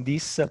detail in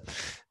this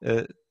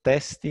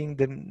testing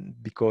them,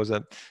 because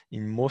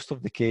in most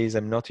of the case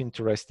I'm not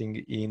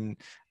interested in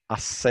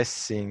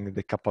assessing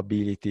the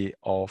capability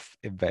of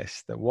a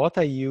vest. What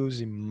I use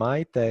in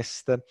my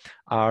test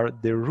are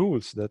the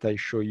rules that I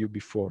showed you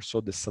before. So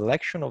the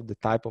selection of the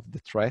type of the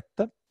threat,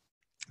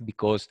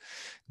 because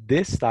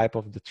this type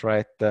of the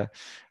threat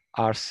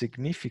are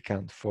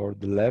significant for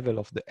the level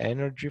of the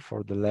energy,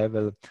 for the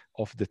level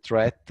of the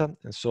threat.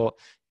 And so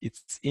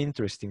it's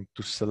interesting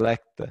to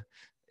select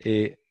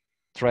a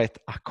threat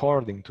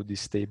according to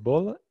this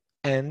table.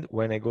 And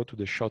when I go to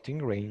the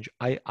shooting range,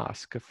 I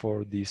ask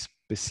for this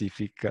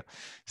specific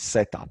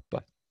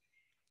setup.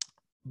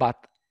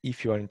 But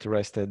if you are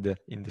interested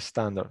in the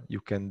standard,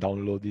 you can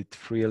download it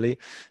freely.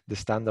 The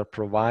standard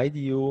provides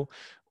you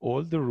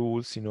all the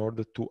rules in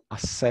order to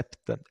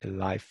accept a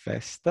live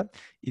vest.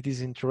 It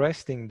is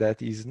interesting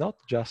that it's not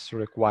just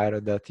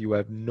required that you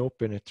have no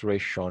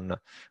penetration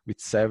with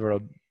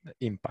several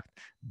impact,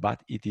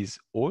 but it is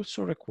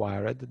also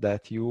required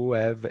that you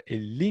have a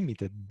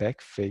limited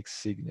backfake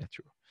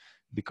signature,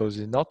 because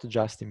it's not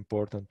just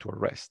important to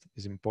arrest,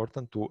 it's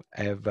important to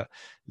have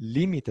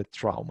limited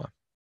trauma.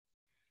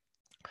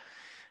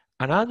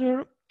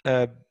 Another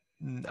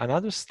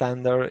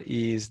standard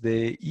is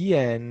the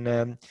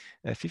EN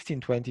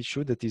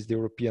 1522, that is the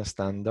European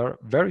standard,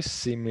 very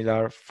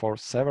similar for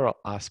several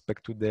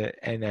aspects to the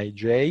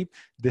NIJ.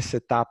 The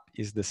setup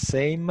is the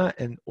same,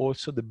 and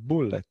also the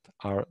bullet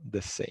are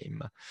the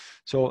same.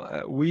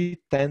 So we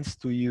tend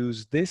to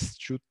use these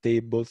two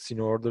tables in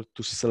order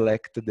to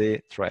select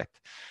the threat.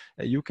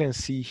 You can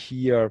see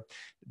here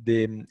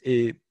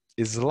a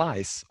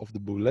slice of the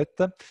bullet.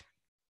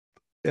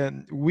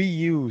 And we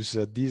use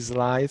these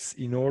slides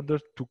in order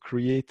to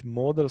create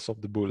models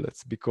of the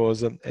bullets,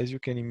 because as you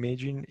can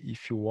imagine,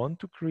 if you want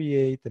to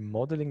create a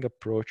modeling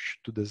approach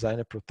to design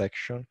a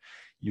protection,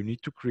 you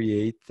need to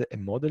create a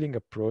modeling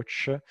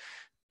approach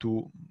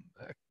to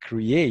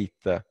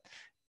create a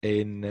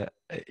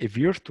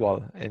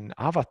virtual, an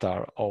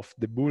avatar of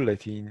the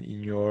bullet in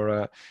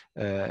your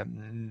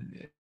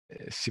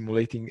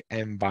simulating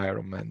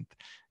environment.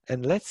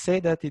 And let's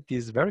say that it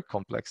is very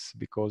complex,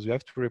 because you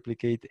have to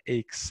replicate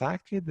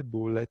exactly the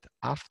bullet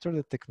after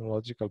the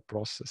technological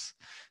process.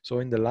 So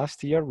in the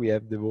last year, we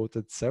have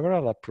devoted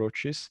several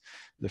approaches.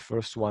 The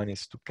first one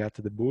is to cut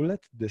the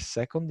bullet. The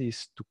second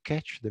is to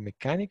catch the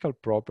mechanical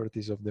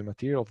properties of the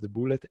material of the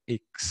bullet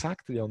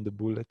exactly on the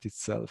bullet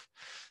itself.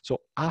 So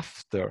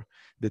after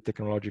the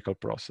technological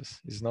process,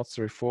 it's not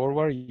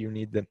straightforward. You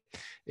need a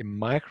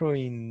micro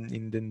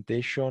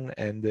indentation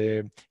and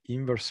the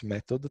inverse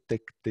method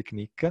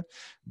technique.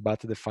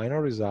 But the final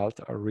results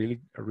are really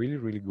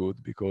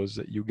good, because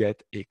you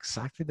get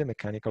exactly the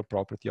mechanical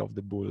property of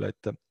the bullet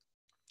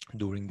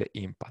during the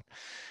impact.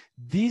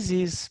 This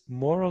is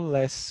more or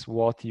less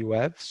what you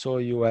have. So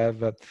you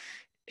have a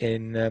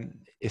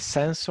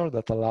sensor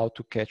that allows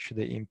to catch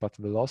the impact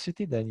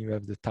velocity, then you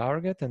have the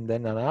target, and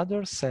then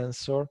another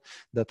sensor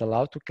that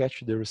allows to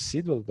catch the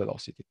residual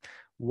velocity.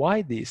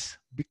 Why this?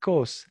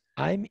 Because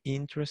I'm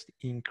interested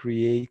in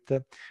create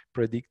a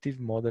predictive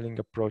modeling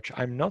approach.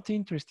 I'm not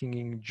interested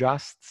in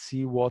just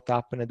see what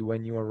happened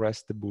when you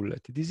arrest the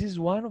bullet. This is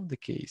one of the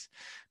case,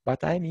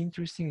 but I'm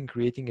interested in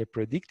creating a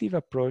predictive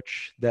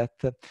approach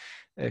that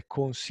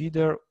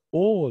consider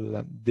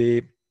all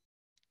the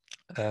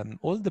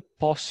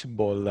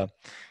possible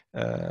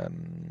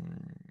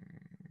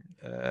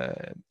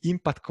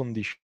impact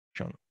condition,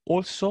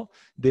 also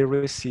the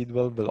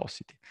residual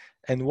velocity.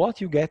 And what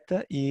you get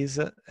is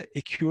a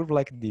curve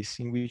like this,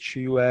 in which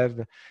you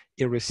have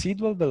a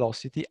residual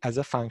velocity as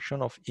a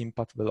function of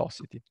impact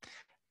velocity.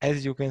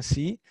 As you can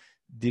see,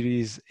 there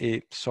is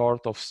a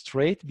sort of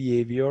straight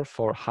behavior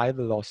for high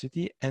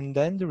velocity, and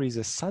then there is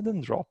a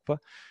sudden drop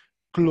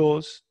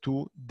close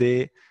to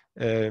the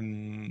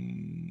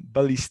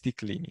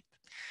ballistic limit.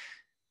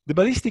 The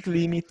ballistic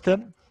limit,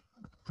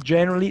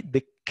 generally,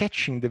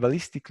 catching the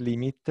ballistic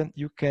limit,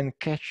 you can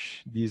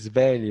catch this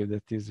value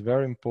that is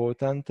very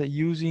important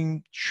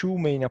using two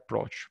main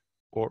approach,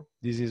 or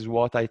this is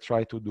what I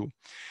try to do.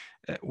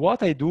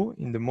 What I do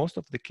in the most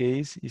of the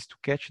case is to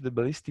catch the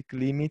ballistic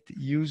limit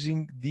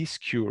using this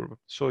curve.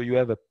 So you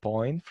have a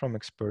point from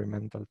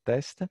experimental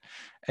test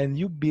and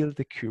you build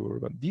a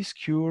curve. This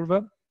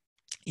curve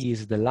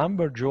is the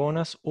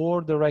Lambert-Jonas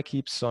or the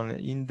Reich-Ipson.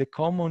 In the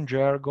common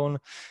jargon,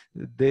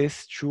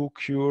 these two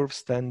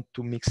curves tend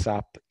to mix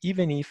up,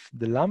 even if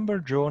the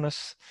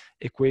Lambert-Jonas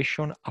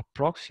equation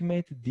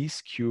approximates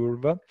this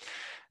curve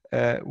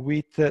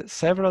with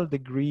several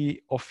degrees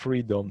of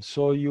freedom.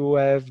 So you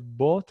have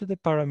both the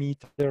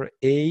parameter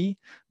A,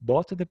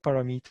 both the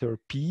parameter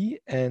P,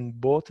 and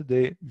both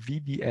the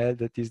VDL,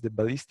 that is the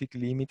ballistic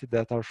limit,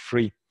 that are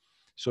free.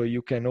 So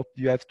you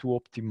have to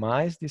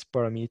optimize this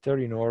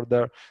parameter in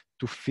order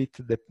to fit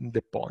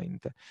the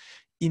point.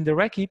 In the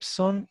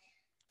Reich-Ipson,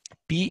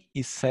 P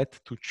is set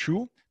to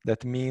 2.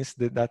 That means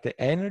that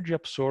the energy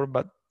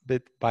absorbed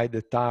by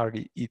the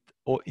target, it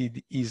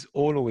is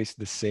always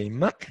the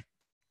same.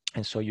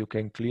 And so you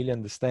can clearly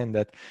understand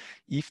that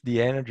if the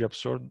energy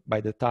absorbed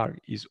by the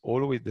target is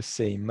always the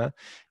same,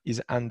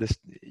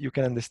 you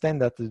can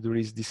understand that there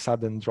is this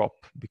sudden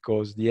drop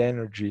because the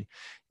energy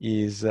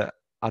is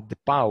at the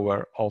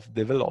power of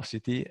the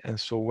velocity. And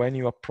so when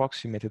you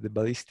approximate the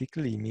ballistic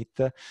limit,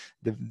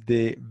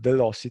 the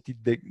velocity,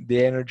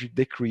 the energy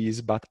decrease,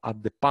 but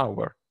at the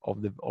power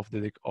of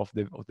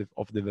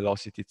the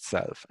velocity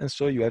itself. And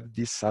so you have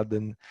this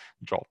sudden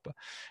drop.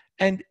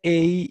 And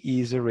A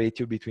is a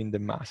ratio between the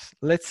mass.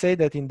 Let's say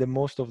that in the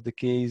most of the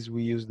case,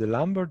 we use the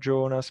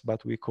Lambert-Jonas,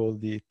 but we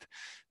called it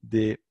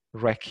the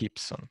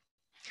Reich-Ipson.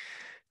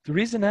 There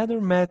is another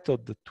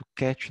method to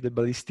catch the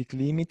ballistic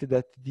limit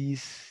that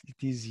it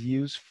is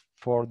used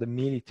for the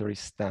military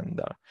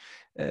standard.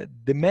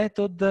 The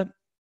method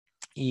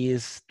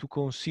is to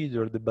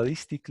consider the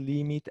ballistic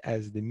limit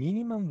as the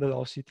minimum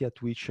velocity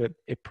at which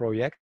a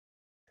projectile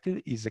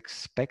is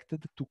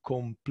expected to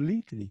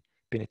completely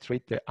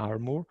penetrate the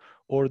armor,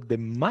 or the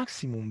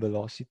maximum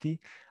velocity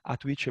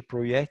at which a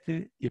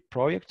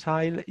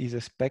projectile is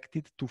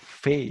expected to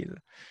fail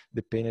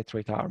the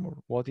penetrate armor.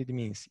 What it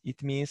means?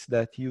 It means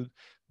that you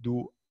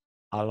do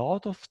a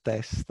lot of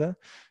tests,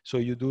 so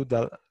you do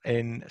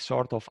a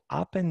sort of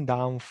up and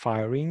down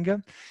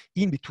firing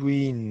in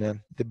between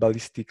the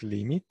ballistic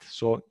limit.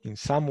 So in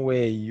some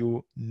way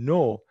you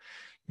know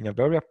in a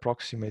very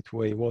approximate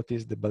way what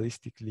is the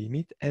ballistic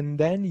limit, and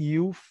then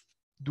you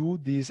do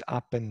this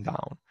up and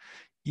down.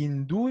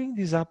 In doing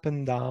this up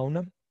and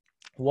down,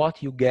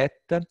 what you get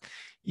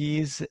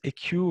is a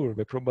curve,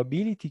 a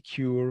probability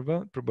curve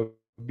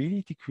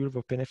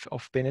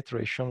of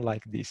penetration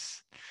like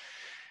this.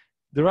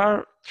 There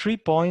are 3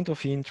 points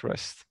of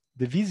interest.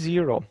 The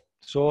V0,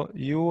 so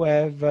you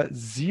have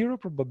 0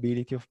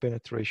 probability of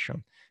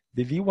penetration.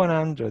 The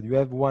V100, you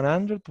have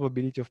 100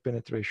 probability of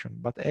penetration.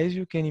 But as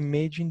you can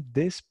imagine,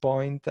 these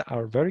points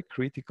are very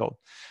critical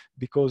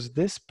because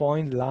this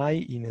point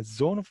lie in a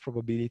zone of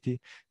probability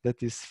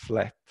that is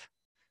flat.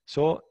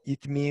 So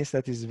it means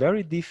that it's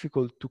very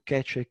difficult to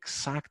catch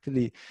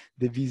exactly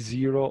the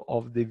V0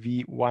 of the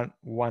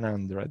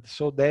V100.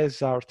 So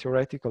there's our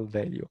theoretical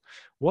value.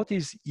 What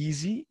is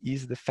easy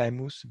is the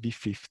famous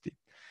V50.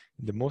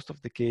 In the most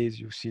of the case,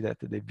 you see that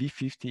the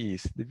V50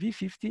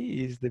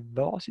 is the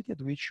velocity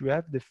at which you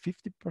have the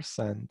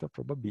 50% of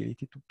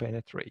probability to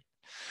penetrate.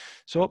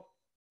 So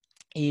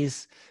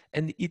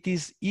it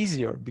is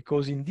easier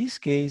because in this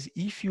case,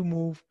 if you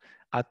move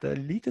at a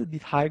little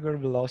bit higher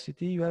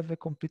velocity, you have a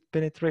complete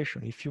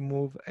penetration. If you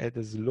move at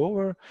a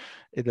lower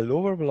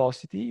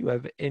velocity, you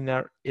have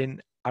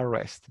an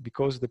arrest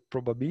because the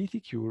probability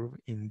curve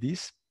in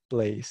this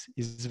place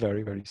is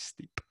very, very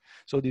steep.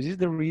 So this is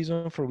the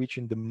reason for which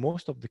in the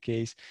most of the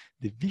case,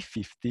 the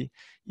V50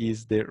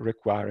 is the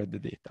required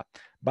data.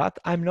 But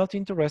I'm not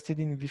interested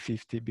in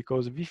V50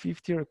 because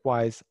V50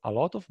 requires a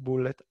lot of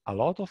bullet, a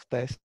lot of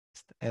tests,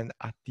 and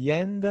at the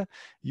end,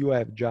 you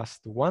have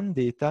just one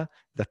data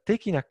that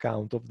take in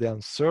account of the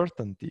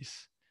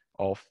uncertainties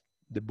of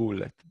the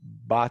bullet.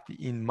 But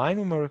in my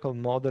numerical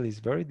model, it's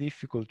very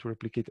difficult to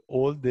replicate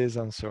all these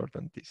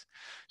uncertainties.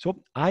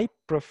 So I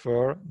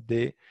prefer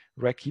the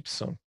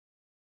Reich-Ipson.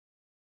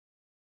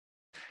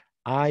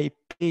 I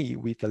play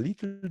with a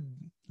little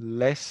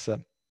less,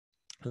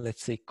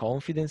 let's say,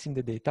 confidence in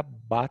the data,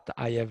 but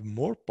I have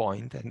more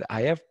point, and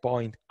I have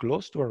point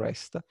close to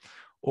arrest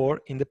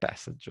or in the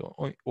passage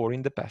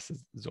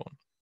zone.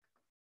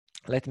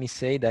 Let me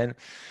say then,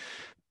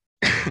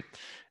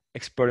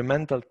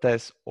 experimental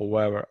tests,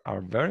 however,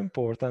 are very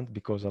important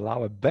because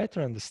allow a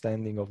better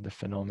understanding of the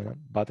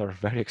phenomenon, but are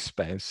very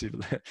expensive.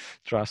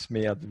 Trust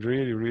me,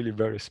 really, really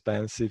very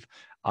expensive,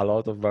 a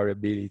lot of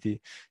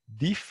variability,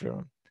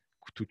 different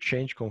to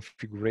change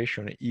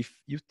configuration. If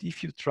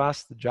you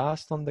trust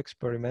just on the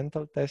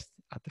experimental test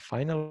at the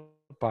final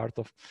part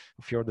of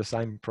your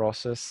design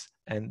process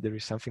and there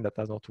is something that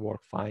does not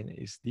work fine,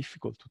 it's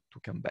difficult to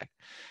come back.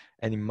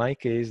 And in my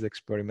case, the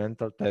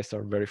experimental tests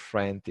are very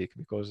frantic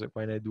because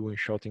when I do in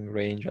shooting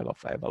range, I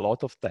have a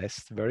lot of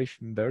tests, very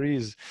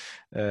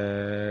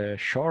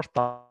short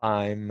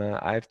time.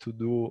 I have to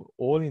do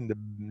all in the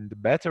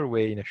better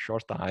way in a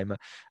short time,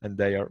 and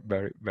they are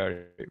very,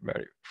 very,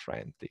 very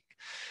frantic.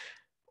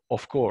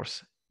 Of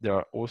course, there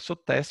are also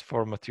tests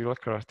for material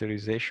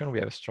characterization. We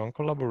have a strong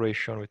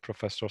collaboration with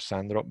Professor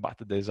Sandro, but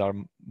these are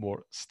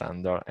more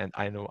standard, and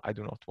I know I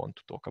do not want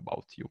to talk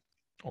about you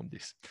on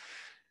this.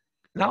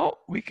 Now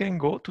we can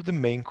go to the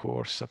main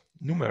course,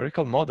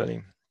 numerical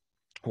modeling.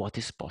 What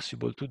is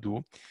possible to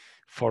do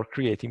for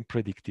creating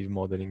predictive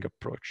modeling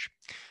approach?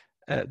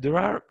 There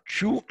are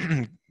two,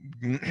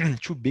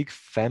 two big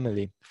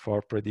family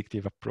for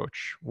predictive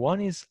approach.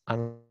 One is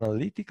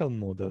analytical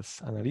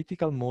models.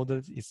 Analytical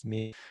models is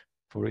made,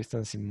 for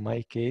instance, in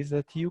my case,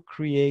 that you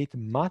create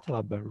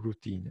MATLAB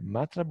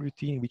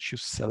routine which you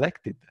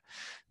selected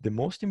the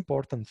most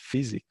important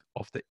physics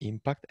of the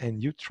impact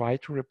and you try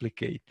to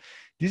replicate.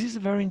 This is a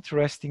very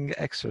interesting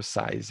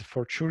exercise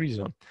for two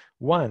reasons.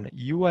 One,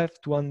 you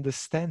have to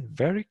understand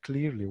very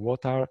clearly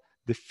what are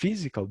the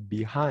physical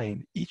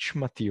behind each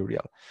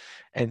material,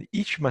 and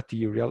each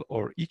material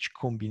or each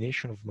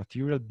combination of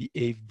material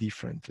behave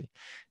differently.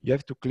 You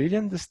have to clearly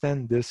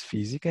understand this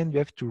physics and you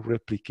have to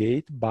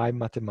replicate by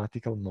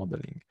mathematical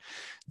modeling.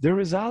 The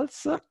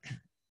results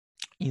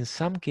in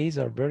some cases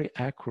are very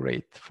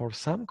accurate. For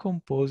some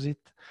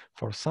composite,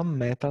 for some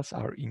metals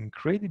are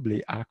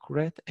incredibly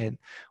accurate, and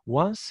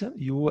once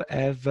you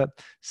have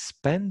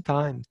spent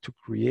time to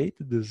create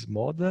this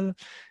model,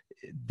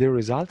 the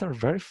results are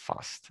very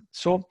fast.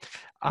 So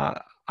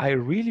I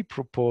really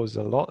propose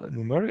a lot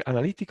numerical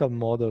analytical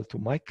model to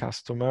my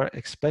customer,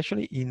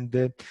 especially in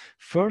the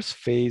first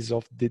phase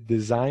of the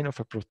design of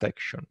a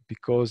protection,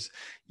 because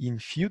in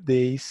few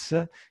days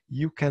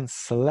you can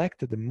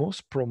select the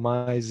most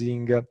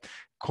promising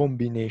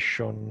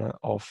combination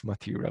of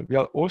material. We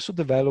are also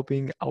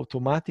developing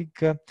automatic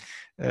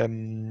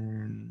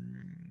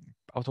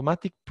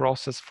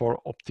process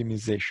for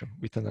optimization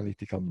with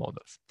analytical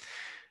models.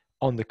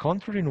 On the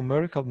contrary,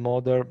 numerical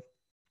models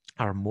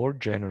are more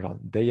general.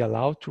 They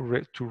allow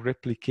to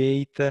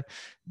replicate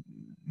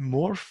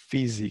more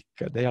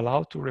physics. They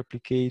allow to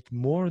replicate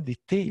more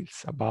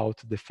details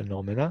about the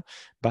phenomena,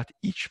 but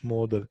each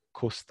model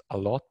costs a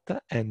lot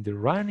and the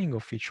running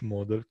of each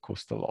model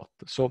costs a lot.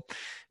 So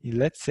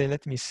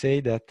let me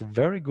say that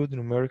very good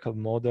numerical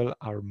models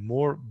are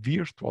more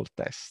virtual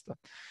tests.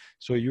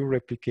 So you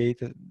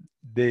replicate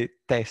the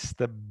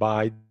test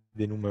by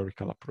the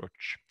numerical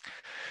approach.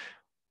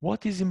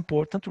 What is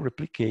important to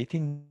replicate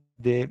in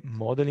the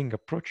modeling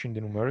approach, in the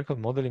numerical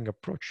modeling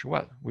approach?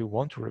 Well, we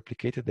want to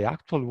replicate the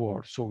actual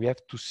world, so we have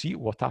to see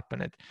what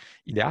happened.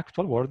 In the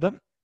actual world,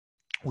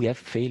 we have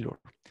failure.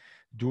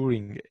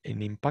 During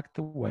an impact,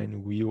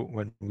 when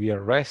we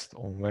arrest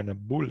or when a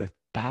bullet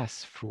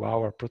passes through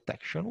our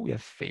protection, we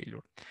have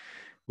failure.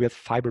 We have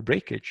fiber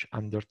breakage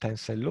under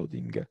tensile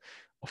loading.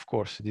 Of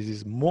course, this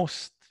is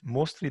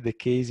mostly the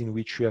case in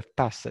which you have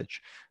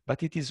passage,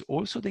 but it is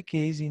also the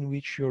case in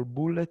which your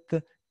bullet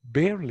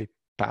barely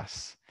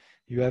pass.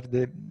 You have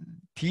the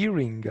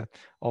tearing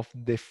of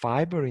the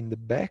fiber in the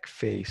back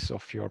face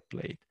of your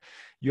plate.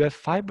 You have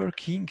fiber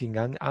kinking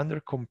and under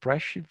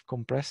compressive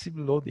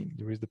loading.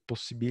 There is the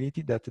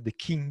possibility that the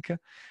kink,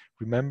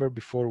 remember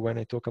before when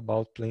I talk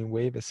about plane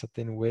wave, a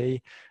certain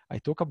way, I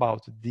talk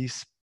about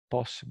this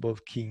possible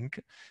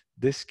kink.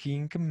 This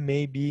kink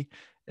may be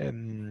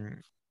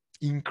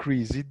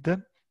increased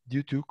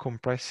due to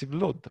compressive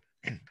load.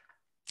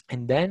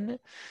 And then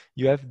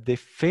you have the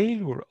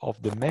failure of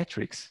the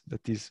matrix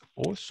that is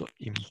also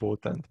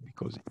important,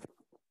 because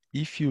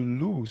if you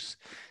lose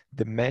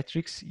the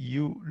matrix,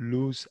 you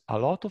lose a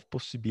lot of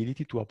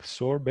possibility to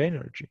absorb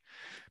energy,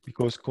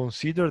 because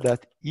consider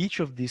that each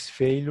of these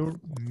failures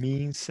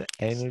means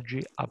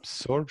energy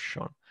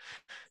absorption.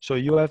 So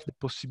you have the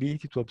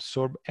possibility to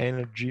absorb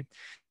energy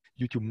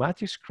due to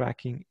matrix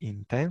cracking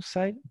in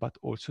tensile, but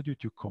also due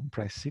to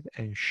compressive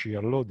and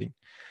shear loading.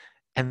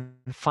 And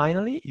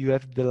finally, you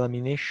have the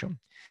lamination.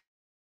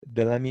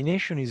 The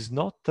lamination is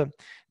not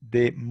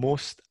the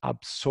most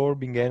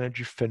absorbing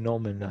energy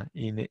phenomena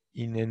in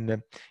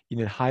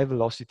a high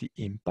velocity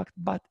impact,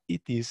 but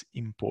it is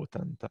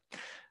important.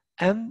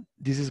 And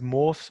this is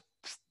more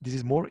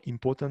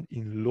important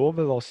in low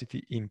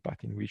velocity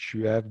impact, in which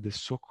you have the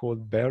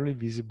so-called barely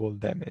visible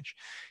damage.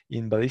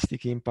 In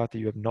ballistic impact,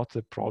 you have not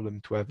a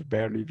problem to have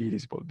barely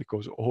visible,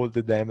 because all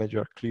the damage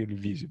are clearly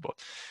visible.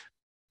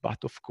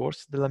 But of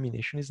course, the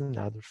lamination is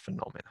another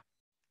phenomena.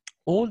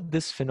 All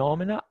these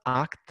phenomena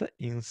act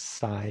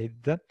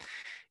inside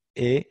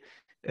a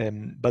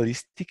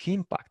ballistic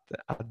impact.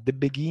 At the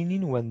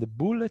beginning, when the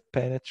bullet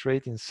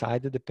penetrates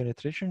inside the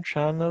penetration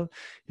channel,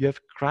 you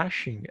have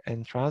crashing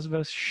and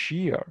transverse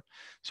shear.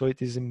 So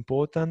it is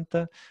important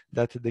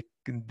that the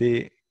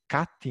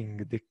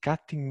cutting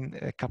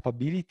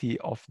capability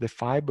of the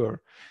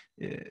fiber,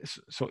 it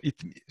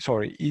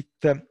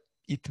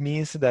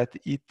means that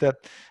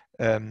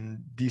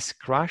this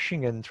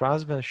crashing and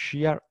transverse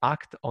shear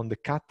act on the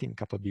cutting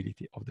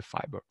capability of the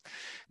fiber.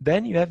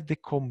 Then you have the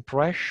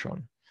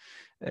compression.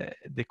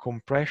 The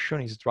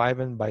compression is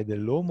driven by the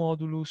low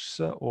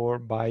modulus or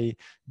by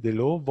the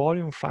low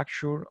volume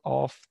factor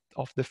of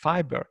the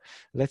fiber.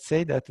 Let's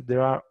say that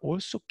there are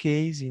also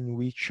cases in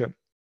which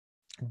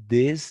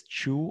these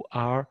two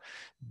are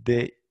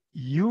the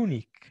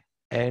unique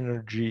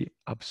energy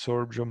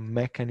absorption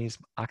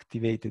mechanism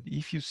activated.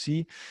 If you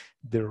see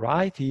the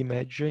right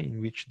image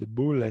in which the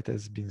bullet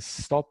has been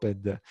stopped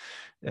in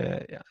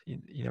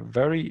a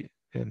very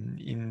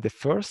in the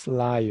first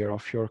layer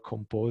of your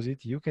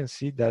composite, you can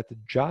see that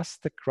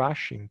just the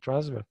crushing,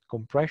 transfer,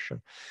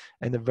 compression,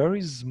 and a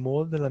very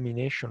small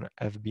delamination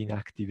have been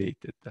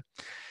activated.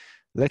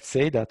 Let's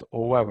say that,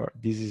 however,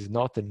 this is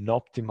not an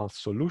optimal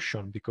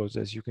solution because,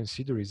 as you can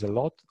see, there is a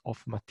lot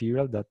of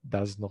material that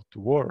does not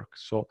work.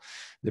 So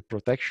the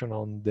protection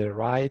on the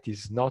right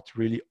is not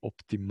really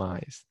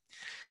optimized.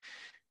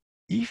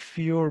 If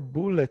your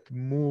bullet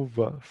move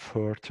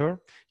further,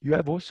 you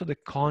have also the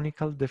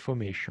conical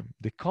deformation.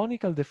 The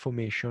conical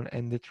deformation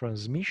and the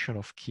transmission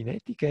of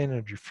kinetic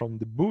energy from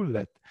the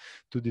bullet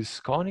to this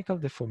conical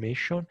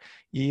deformation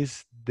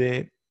is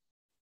the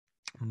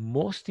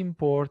most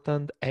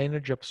important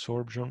energy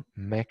absorption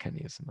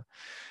mechanism.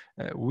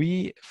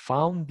 We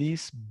found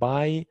this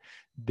by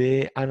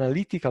the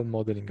analytical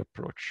modeling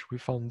approach. We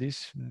found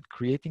this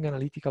creating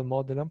analytical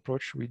model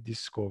approach, we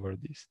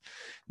discovered this.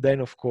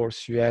 Then of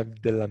course you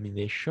have the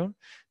lamination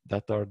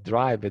that are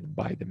driven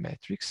by the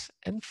matrix.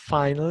 And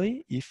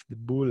finally, if the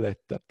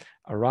bullet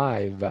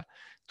arrive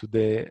to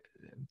the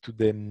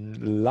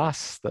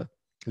last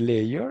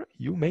layer,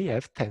 you may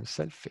have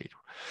tensile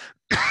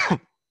failure.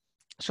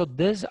 So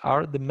these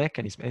are the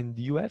mechanisms, and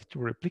you have to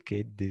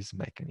replicate this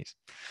mechanism.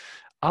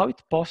 How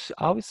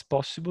it's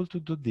possible to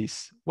do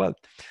this? Well,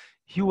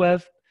 you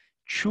have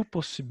two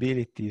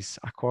possibilities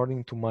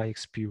according to my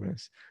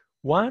experience.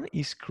 One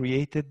is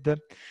created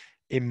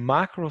a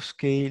macro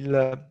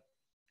scale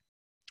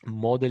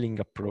modeling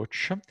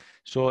approach.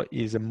 So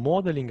is a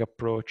modeling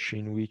approach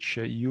in which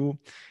you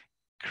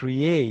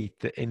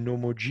create an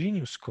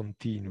homogeneous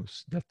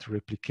continuous that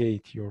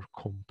replicate your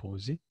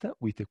composite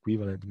with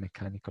equivalent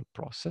mechanical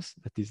process,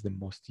 that is the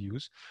most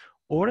used,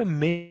 or a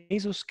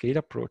mesoscale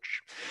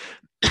approach.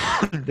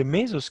 The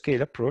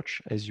mesoscale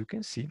approach, as you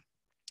can see,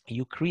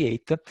 you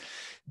create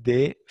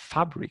the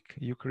fabric,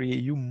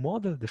 you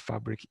model the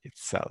fabric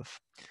itself.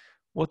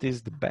 What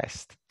is the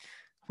best?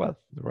 Well,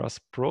 there are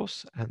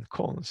pros and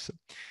cons.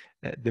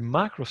 The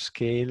macro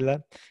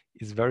scale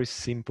is very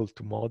simple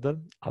to model,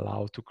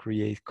 allow to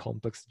create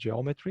complex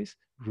geometries,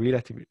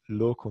 relatively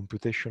low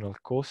computational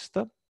cost,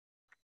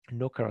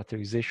 no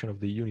characterization of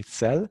the unit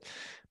cell,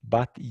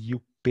 but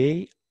you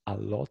pay a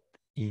lot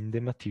in the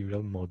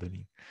material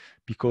modeling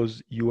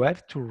because you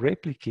have to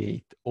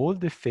replicate all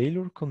the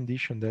failure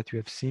conditions that you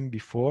have seen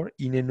before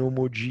in an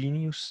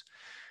homogeneous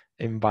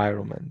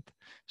environment.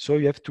 So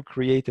you have to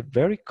create a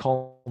very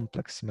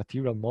complex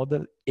material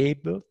model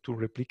able to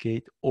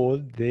replicate all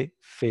the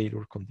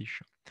failure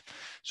conditions.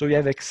 So you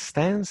have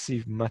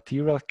extensive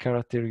material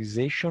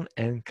characterization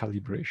and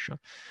calibration.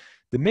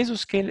 The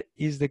mesoscale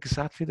is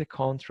exactly the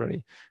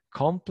contrary.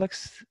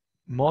 Complex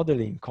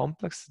modeling,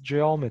 complex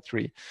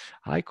geometry,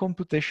 high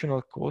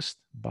computational cost,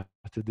 but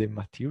the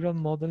material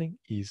modeling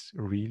is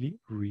really,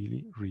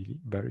 really, really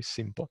very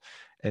simple.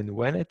 And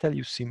when I tell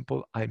you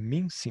simple, I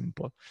mean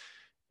simple.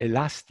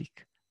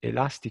 Elastic,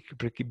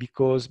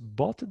 because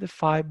both the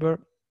fiber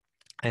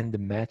and the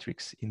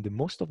matrix, in the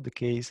most of the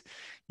case,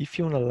 if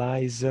you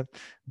analyze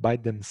by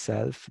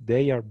themselves,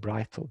 they are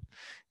brittle.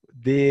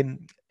 The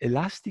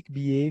elastic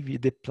behavior,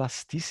 the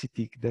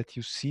plasticity that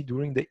you see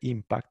during the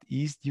impact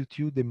is due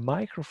to the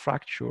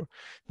microfracture,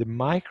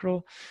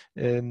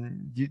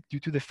 due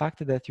to the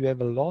fact that you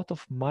have a lot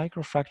of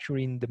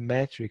microfracture in the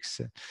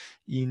matrix,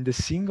 in the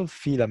single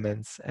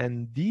filaments,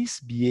 and this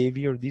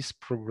behavior, this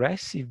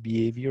progressive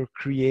behavior,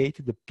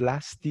 create the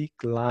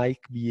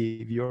plastic-like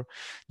behavior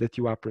that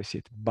you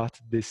appreciate. But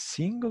the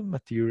single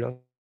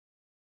material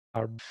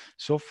are,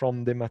 so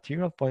from the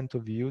material point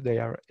of view, they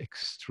are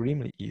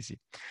extremely easy.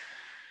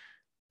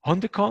 On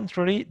the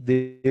contrary,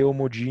 the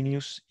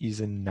homogeneous is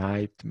a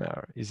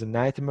nightmare. It's a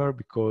nightmare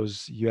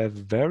because you have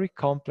very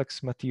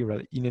complex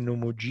material in an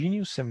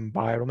homogeneous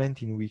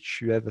environment in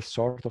which you have a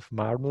sort of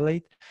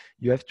marmalade.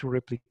 You have to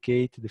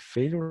replicate the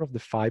failure of the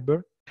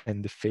fiber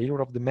and the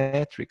failure of the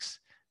matrix,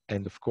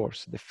 and of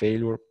course, the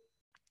failure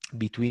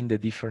between the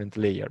different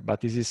layers.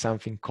 But this is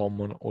something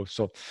common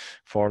also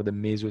for the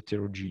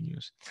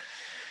meso-heterogeneous.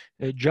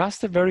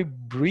 Just a very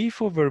brief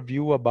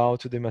overview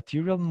about the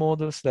material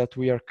models that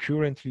we are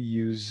currently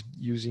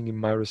using in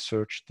my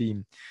research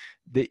team.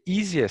 The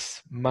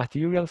easiest,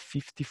 material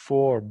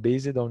 54,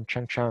 based on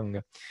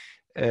Chang.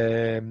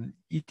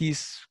 It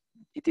is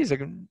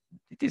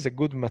a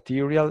good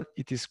material.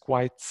 It is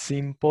quite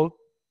simple.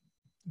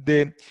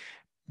 The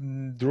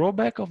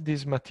drawback of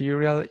this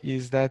material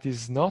is that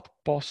it's not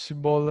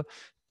possible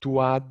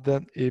to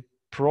add a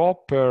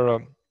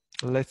proper,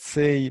 let's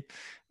say,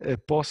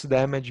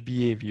 post-damage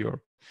behavior.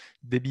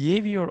 The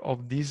behavior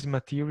of this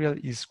material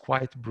is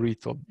quite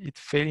brittle. It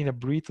fell in a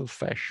brittle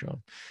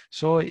fashion.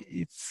 So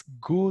it's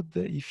good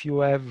if you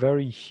have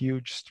very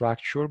huge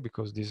structure,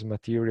 because this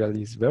material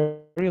is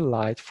very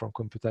light from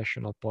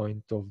computational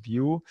point of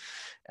view,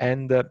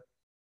 and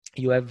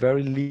you have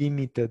very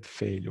limited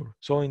failure.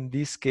 So in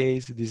this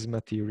case, this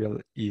material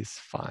is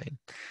fine.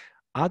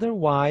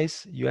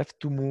 Otherwise, you have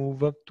to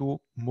move to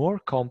more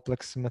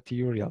complex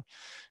material.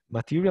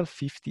 Material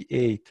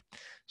 58.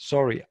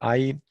 Sorry,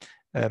 I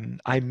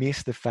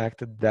missed the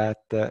fact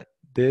that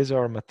these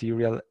are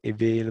material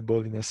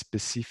available in a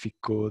specific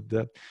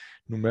code,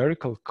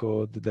 numerical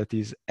code that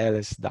is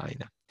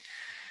LS-DYNA.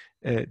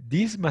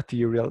 This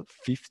material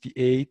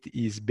 58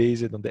 is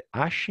based on the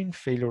Ashin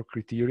failure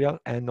criteria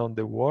and on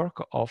the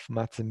work of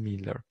Matz and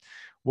Miller.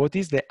 What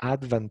is the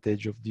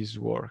advantage of this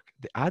work?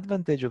 The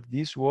advantage of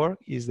this work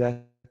is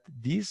that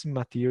this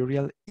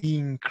material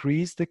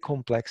increase the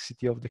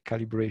complexity of the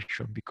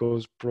calibration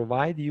because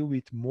provide you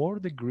with more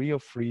degree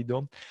of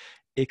freedom,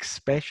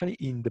 especially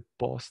in the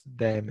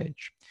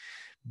post-damage.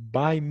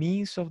 By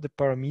means of the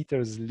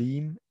parameters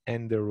lim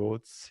and the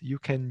rods, you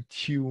can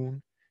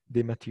tune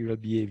the material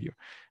behavior.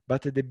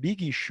 But the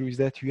big issue is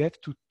that you have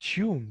to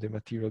tune the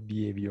material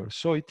behavior.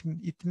 So it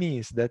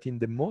means that in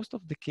the most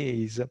of the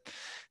case,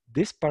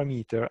 these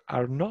parameters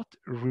are not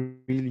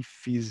really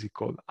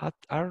physical,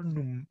 are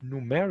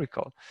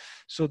numerical.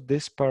 So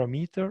this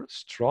parameter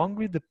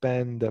strongly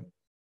depend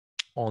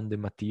on the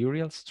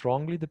material,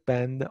 strongly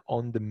depend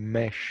on the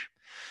mesh.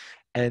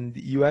 And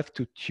you have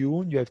to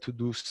tune, you have to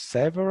do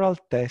several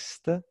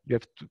tests, you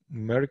have to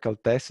numerical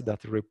tests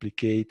that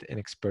replicate an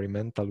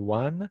experimental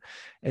one,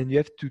 and you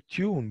have to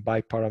tune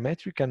by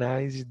parametric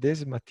analysis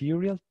this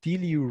material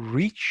till you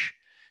reach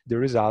the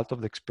result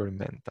of the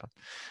experimental.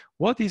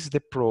 What is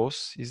the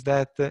pros is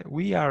that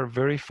we are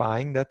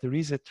verifying that there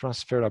is a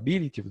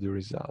transferability of the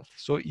result.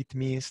 So it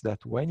means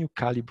that when you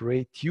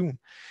calibrate, tune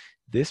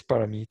this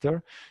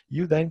parameter,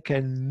 you then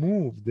can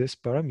move this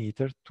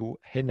parameter to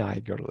an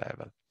higher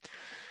level.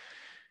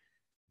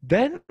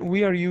 Then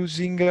we are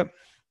using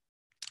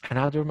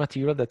another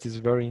material that is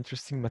very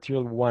interesting,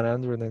 material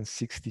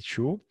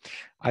 162.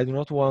 I do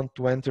not want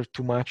to enter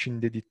too much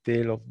in the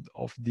detail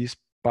of this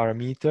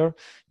parameter.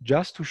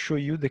 Just to show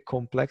you the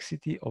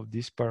complexity of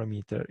this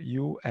parameter,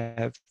 you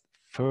have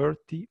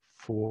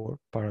 34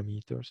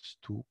 parameters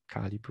to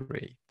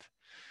calibrate.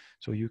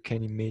 So you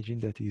can imagine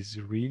that is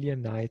really a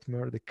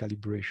nightmare, the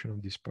calibration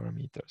of these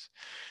parameters.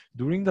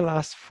 During the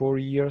last 4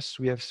 years,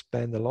 we have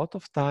spent a lot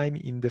of time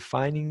in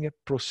defining a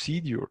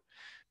procedure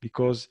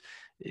because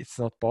it's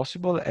not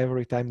possible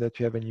every time that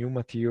you have a new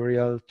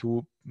material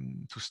to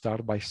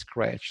start by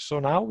scratch. So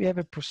now we have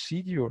a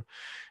procedure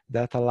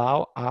that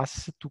allow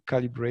us to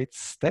calibrate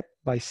step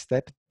by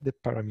step the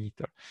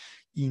parameter.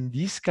 In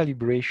this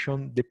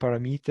calibration, the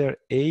parameter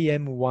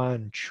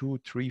AM1, 2,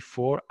 3,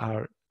 4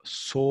 are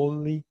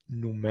solely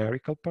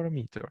numerical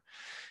parameter.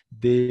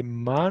 The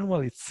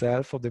manual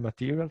itself of the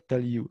material tell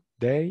you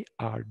they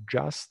are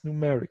just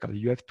numerical.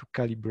 You have to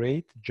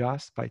calibrate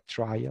just by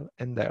trial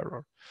and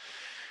error.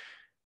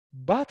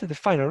 But the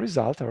final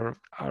results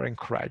are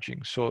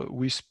encouraging. So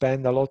we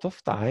spend a lot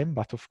of time,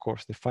 but of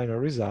course the final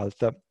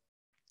results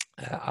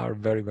are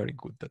very, very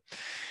good.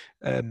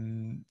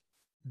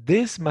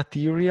 These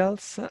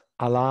materials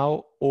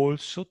allow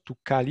also to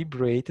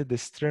calibrate the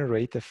strain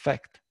rate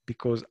effect,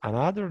 because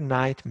another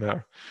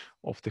nightmare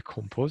of the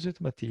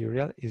composite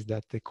material is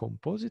that the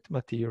composite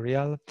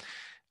material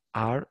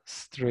are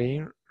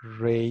strain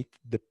rate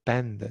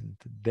dependent.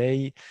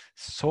 They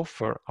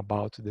suffer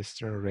about the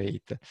strain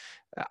rate.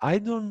 I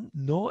don't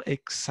know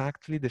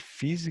exactly the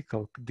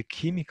physical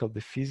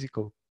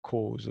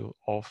cause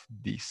of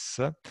this,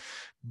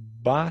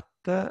 but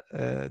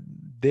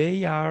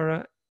they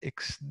are,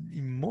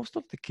 in most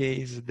of the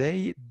case,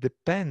 they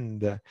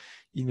depend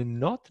in a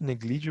not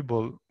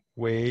negligible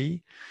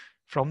way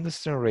from the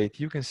strain rate.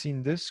 You can see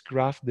in this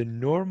graph the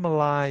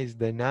normalized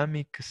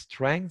dynamic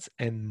strength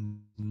and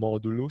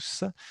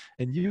modulus,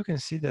 and you can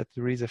see that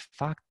there is a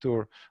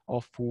factor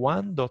of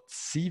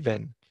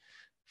 1.7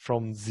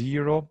 from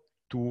 0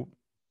 to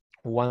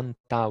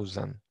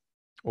 1000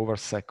 over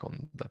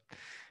second.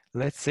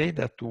 Let's say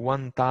that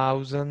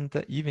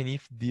 1000, even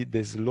if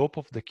the slope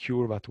of the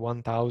curve at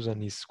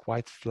 1000 is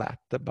quite flat,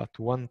 but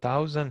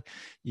 1000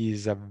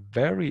 is a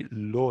very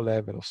low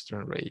level of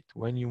strain rate.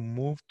 When you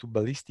move to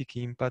ballistic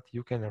impact,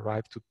 you can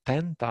arrive to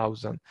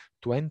 10,000,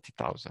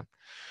 20,000.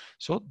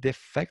 So the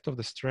effect of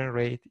the strain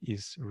rate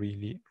is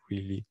really,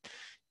 really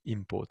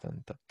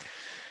important.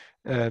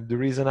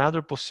 There is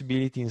another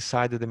possibility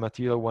inside the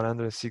material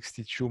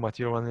 162.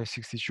 Material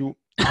 162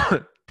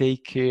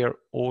 take care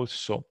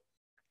also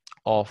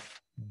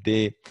of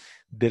the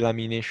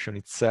delamination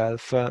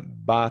itself,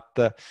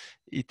 but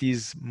it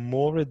is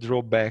more a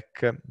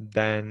drawback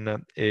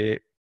than a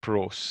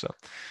pros.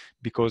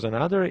 Because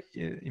another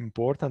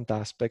important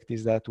aspect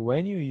is that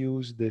when you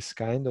use this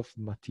kind of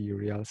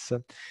materials,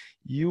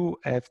 you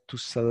have to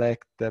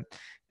select a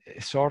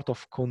sort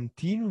of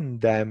continuum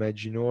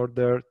damage in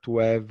order to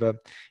have a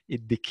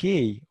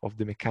decay of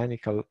the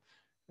mechanical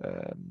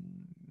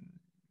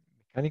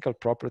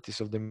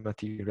properties of the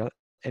material.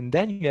 And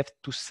then you have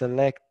to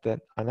select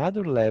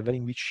another level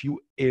in which you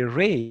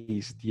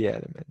erase the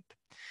element.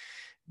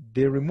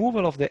 The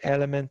removal of the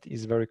element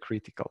is very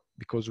critical,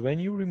 because when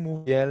you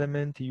remove the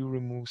element, you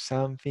remove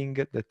something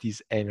that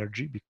is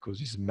energy, because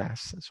it's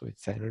mass, so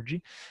it's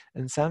energy,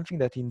 and something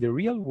that in the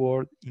real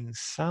world, in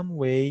some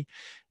way,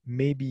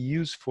 may be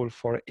useful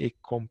for a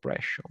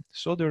compression.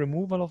 So the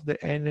removal of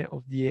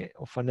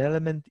an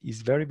element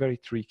is very, very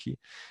tricky,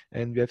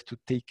 and you have to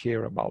take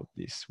care about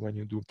this when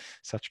you do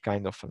such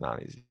kind of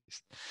analysis.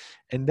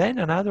 And then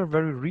another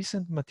very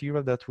recent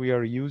material that we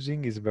are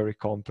using is very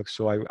complex,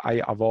 so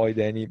I avoid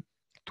any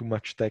too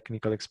much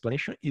technical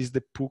explanation, is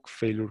the Puck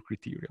failure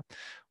criteria.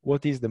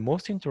 What is the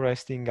most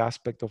interesting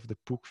aspect of the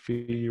Puck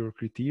failure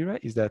criteria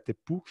is that the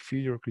Puck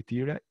failure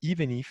criteria,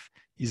 even if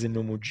is an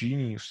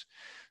homogeneous,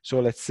 so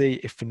let's say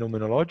a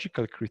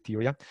phenomenological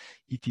criteria,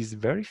 it is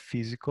very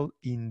physical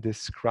in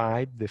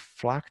describe the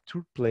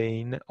fracture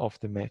plane of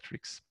the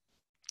matrix.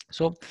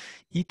 So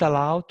it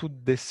allows to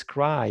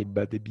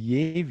describe the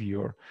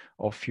behavior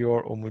of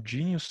your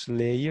homogeneous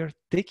layer,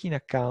 taking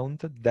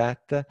account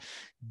that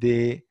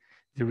there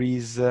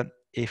is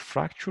a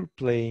fracture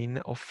plane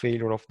of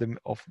failure of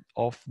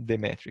the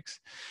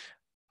matrix.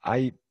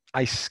 I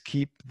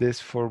skip this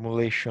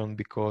formulation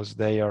because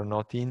they are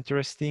not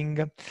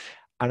interesting.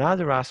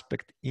 Another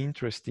aspect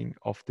interesting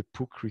of the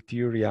Puck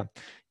criteria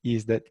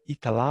is that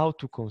it allows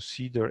to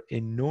consider a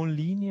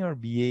nonlinear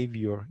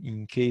behavior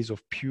in case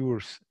of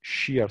pure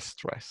shear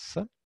stress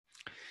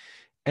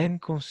and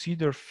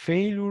consider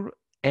failure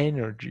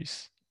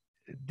energies.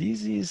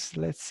 This is,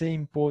 let's say,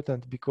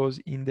 important because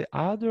in the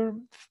other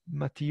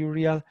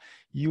material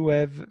you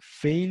have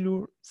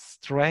failure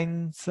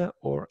strengths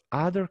or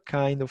other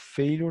kind of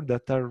failure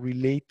that are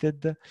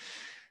related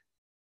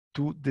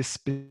to the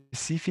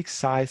specific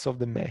size of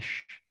the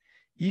mesh.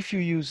 If you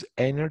use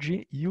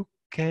energy, you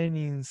can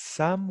in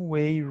some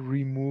way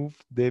remove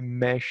the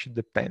mesh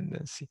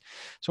dependency.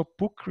 So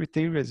Puck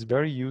criteria is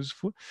very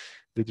useful.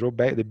 The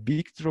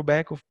big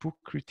drawback of Puck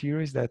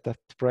criteria is that at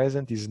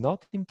present is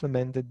not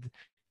implemented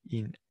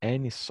in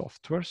any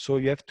software. So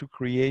you have to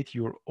create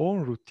your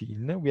own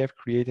routine. We have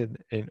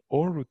created an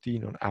own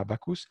routine on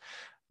Abacus.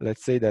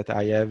 Let's say that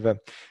I have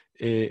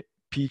a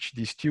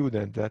PhD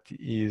student that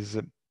is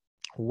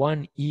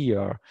 1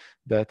 year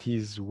that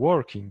is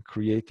working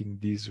creating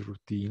this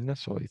routine,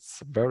 so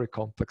it's a very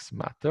complex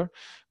matter,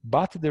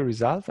 but the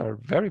results are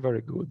very,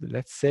 very good.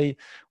 Let's say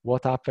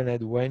what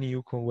happened when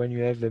you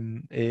have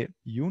a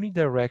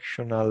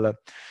unidirectional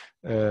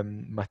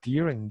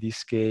material, in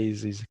this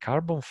case is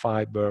carbon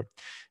fiber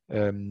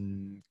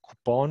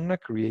coupon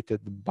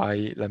created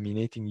by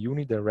laminating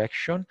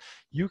unidirection.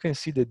 You can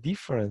see the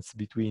difference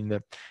between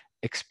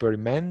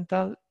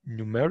experimental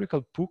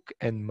numerical Puck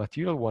and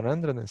material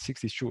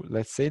 162.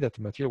 Let's say that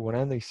material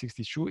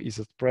 162 is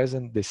at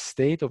present the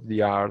state of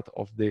the art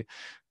of the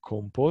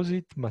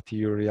composite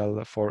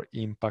material for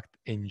impact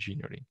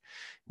engineering.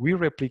 We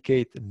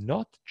replicate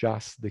not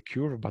just the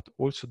curve, but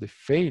also the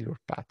failure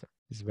pattern.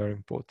 It's very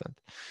important.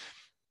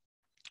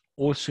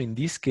 Also in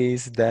this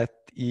case, that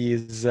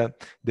is the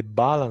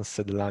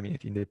balanced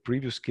laminate. In the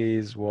previous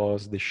case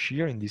was the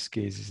shear, in this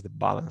case is the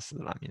balanced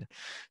laminate.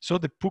 So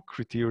the Puck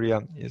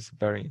criteria is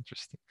very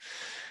interesting.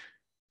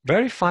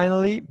 Very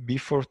finally,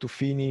 before to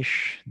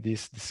finish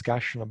this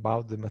discussion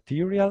about the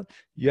material,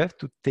 you have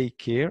to take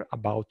care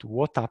about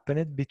what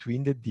happened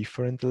between the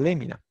different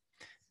lamina,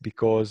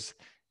 because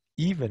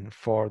even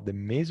for the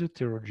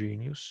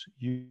mesoheterogeneous,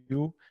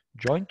 you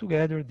join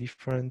together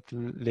different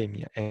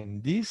lamina,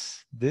 and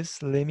these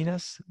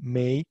laminas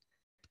may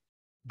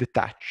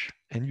detach,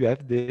 and you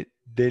have the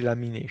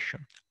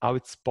delamination. How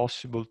it's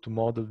possible to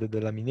model the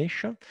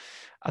delamination?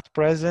 At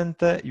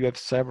present, you have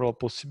several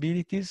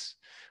possibilities.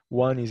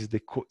 One is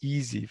the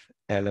cohesive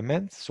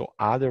elements, so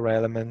other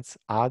elements,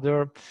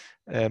 other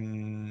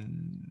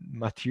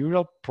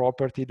material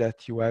property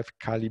that you have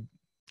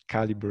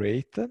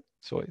calibrate.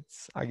 So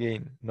it's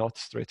again not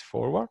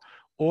straightforward,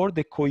 or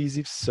the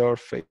cohesive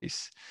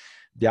surface.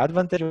 The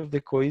advantage of the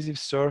cohesive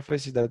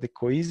surface is that the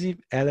cohesive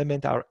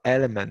element are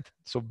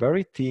so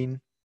very thin,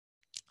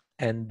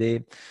 and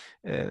the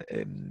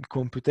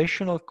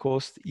computational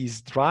cost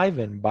is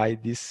driven by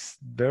this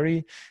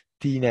very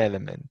thin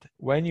element.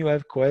 When you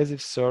have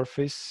cohesive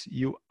surface,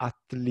 you at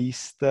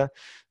least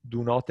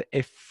do not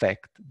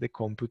affect the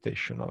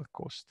computational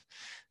cost.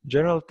 In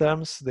general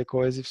terms, the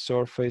cohesive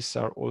surface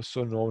are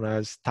also known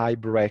as tie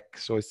break,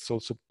 so it's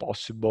also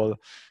possible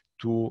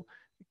to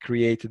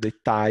create the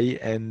tie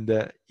and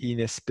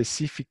in a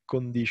specific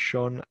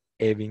condition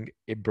having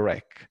a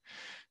break.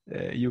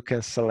 You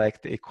can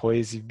select a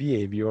cohesive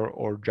behavior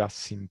or just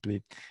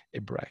simply a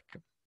break.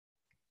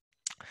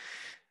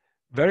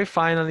 Very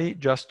finally,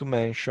 just to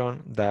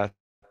mention that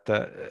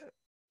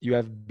you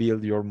have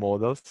built your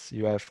models,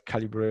 you have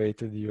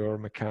calibrated your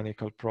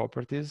mechanical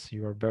properties,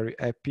 you are very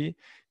happy,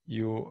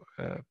 you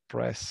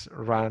press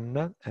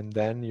run, and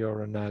then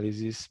your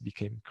analysis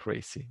became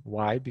crazy.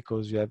 Why?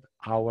 Because you have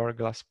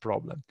hourglass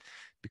problem.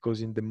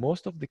 Because in the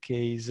most of the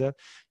case,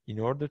 in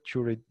order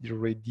to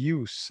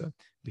reduce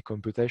the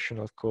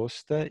computational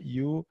cost,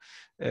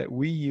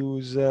 we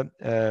use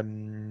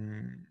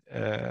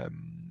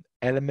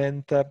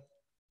element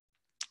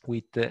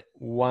with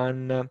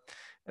one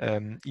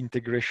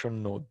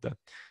integration node.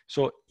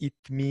 So it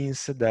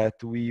means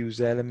that we use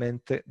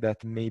elements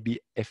that may be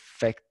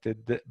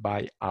affected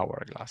by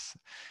hourglass.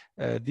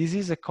 This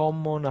is a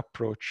common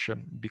approach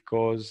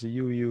because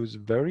you use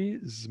very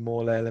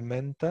small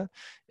element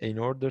in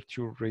order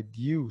to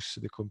reduce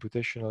the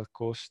computational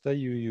cost.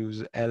 You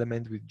use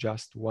element with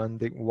just one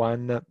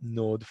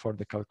node for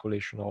the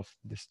calculation of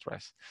the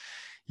stress.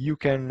 You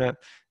can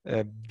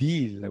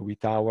deal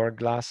with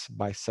hourglass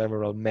by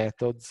several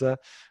methods.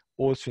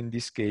 Also in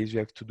this case, you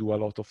have to do a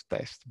lot of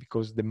tests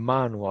because the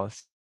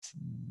manuals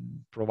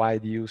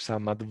provide you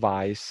some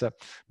advice,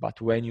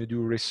 but when you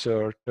do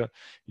research,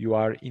 you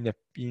are in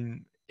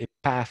a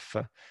path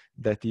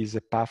that is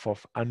a path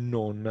of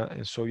unknown,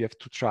 and so you have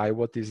to try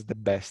what is the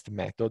best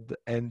method,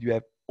 and you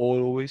have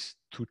always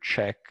to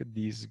check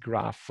this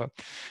graph,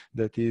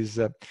 that is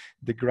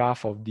the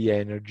graph of the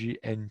energy,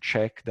 and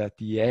check that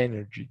the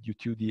energy due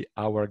to the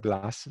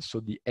hourglass, so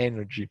the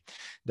energy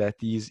that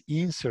is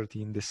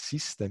inserted in the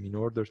system in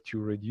order to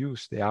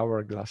reduce the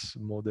hourglass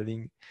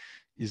modeling,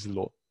 is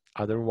low.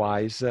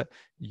 Otherwise,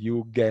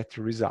 you get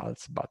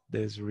results, but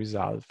these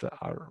results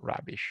are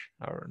rubbish,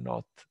 are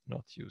not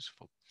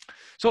useful.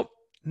 So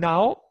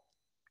now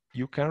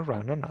you can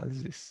run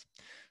analysis.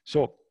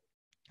 So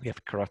you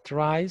have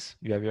characterize,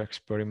 you have your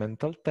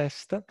experimental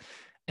test,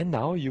 and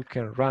now you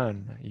can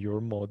run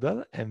your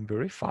model and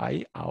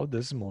verify how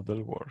this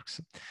model works.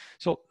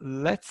 So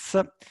let's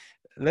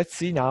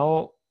see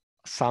now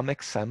some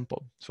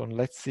example. So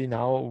let's see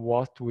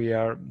now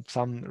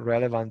some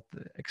relevant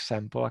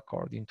example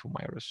according to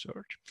my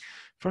research.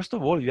 First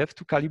of all, you have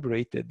to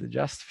calibrate it.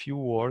 Just few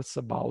words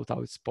about how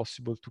it's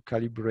possible to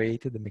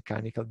calibrate the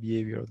mechanical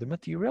behavior of the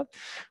material.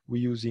 We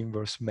use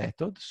inverse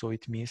method. So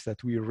it means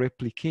that we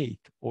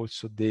replicate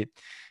also the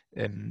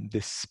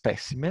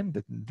specimen,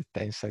 the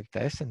tensile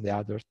test and the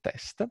other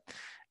test.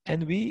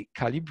 And we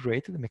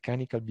calibrate the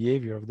mechanical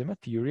behavior of the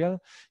material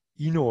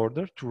in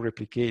order to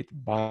replicate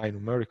by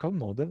numerical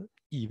model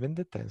even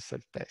the tensile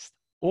test.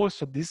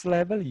 Also at this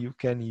level, you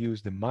can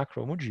use the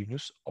macro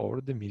homogeneous or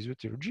the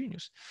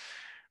meso-heterogeneous.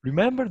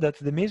 Remember that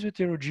the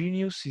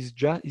meso-heterogeneous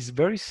is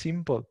very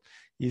simple.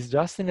 It's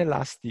just an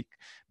elastic.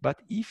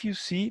 But if you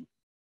see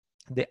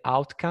the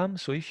outcome,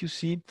 so if you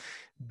see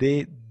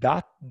the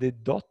dot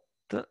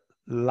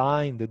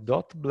line, the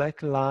dot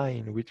black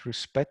line with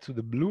respect to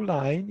the blue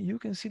line, you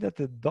can see that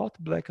the dot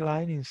black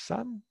line in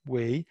some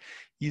way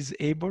is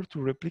able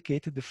to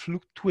replicate the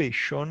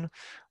fluctuation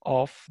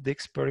of the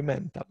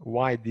experimental.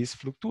 Why this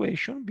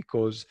fluctuation?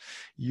 Because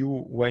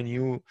when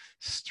you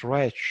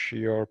stretch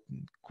your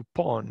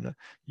coupon,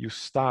 you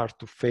start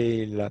to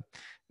fail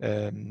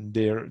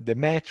the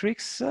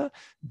matrix,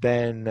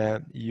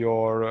 then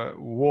your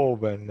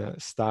woven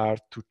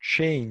start to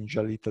change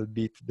a little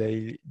bit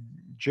the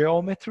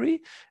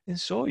geometry, and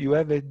so you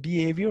have a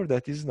behavior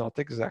that is not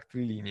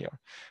exactly linear.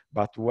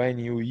 But when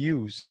you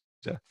use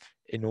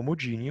an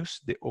homogeneous,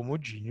 the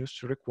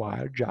homogeneous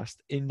require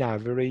just an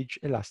average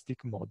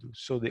elastic module.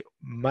 So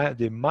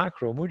the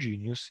macro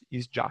homogeneous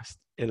is just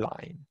a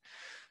line.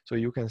 So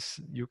you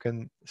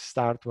can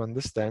start to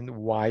understand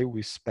why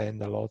we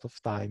spend a lot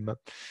of time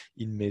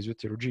in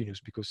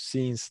meso-heterogeneous, because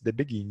since the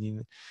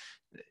beginning,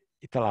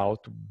 it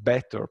allowed to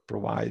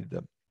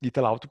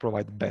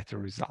provide better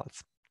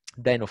results.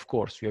 Then, of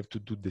course, you have to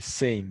do the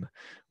same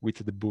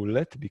with the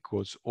bullet,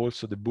 because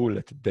also the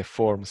bullet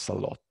deforms a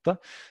lot.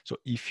 So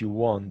if you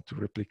want to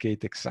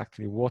replicate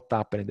exactly what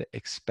happened,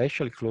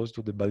 especially close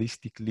to the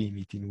ballistic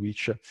limit, in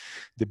which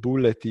the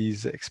bullet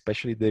is,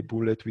 especially the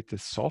bullet with a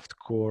soft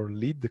core,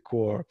 lead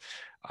core,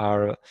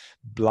 are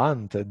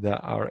blunted,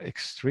 are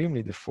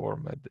extremely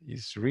deformed,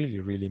 is really,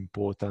 really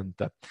important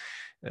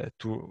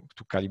to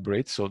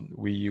calibrate. So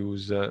we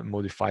use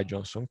modified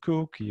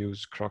Johnson-Cook,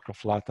 use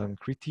Crocker-Flatten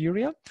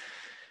criteria.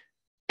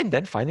 And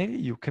then finally,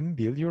 you can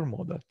build your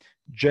model.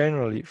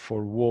 Generally,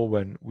 for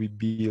woven, we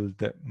build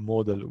the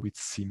model with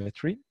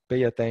symmetry.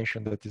 Pay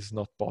attention that it's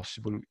not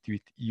possible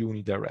with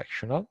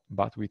unidirectional,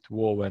 but with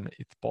woven,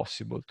 it's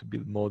possible to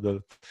build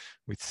model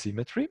with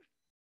symmetry.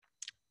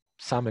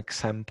 Some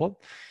example.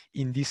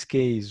 In this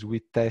case, we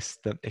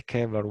test a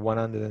Kevlar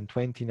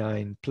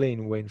 129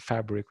 plain woven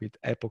fabric with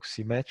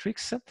epoxy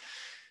matrix,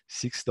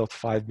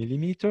 6.5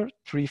 millimeter,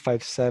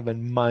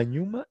 357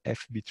 Magnum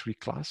FB3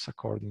 class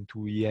according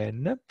to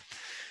EN.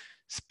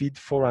 Speed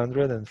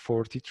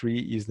 443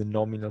 is the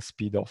nominal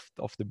speed of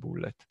the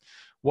bullet.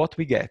 What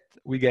we get?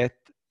 We get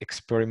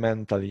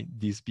experimentally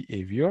this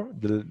behavior.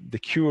 The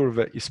curve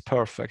is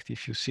perfect.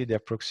 If you see the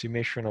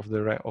approximation of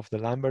the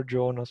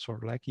Lambert-Jonas or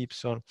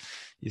Lake-Ipson,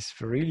 is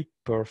really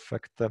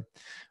perfect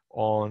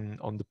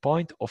on the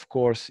point. Of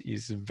course,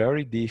 it's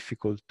very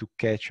difficult to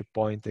catch a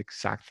point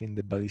exactly in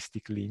the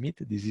ballistic limit.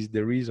 This is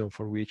the reason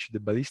for which the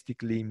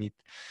ballistic limit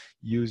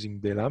using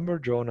the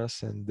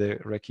Lambert-Jonas and the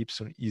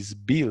Lake-Ipson is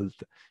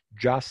built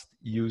just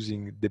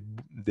using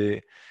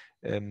the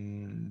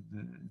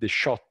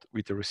shot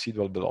with a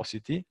residual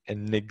velocity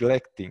and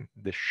neglecting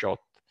the shot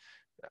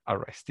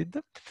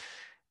arrested.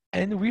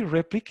 And we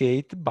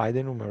replicate by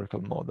the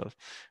numerical model.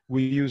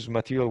 We use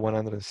material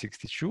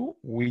 162.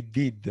 We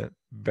did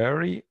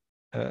very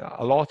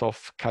a lot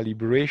of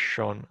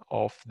calibration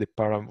of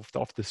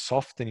the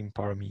softening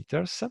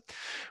parameters.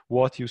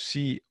 What you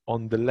see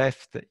on the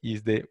left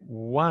is the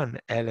one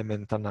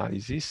element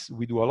analysis.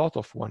 We do a lot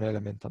of one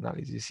element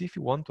analysis. If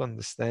you want to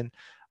understand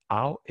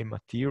how a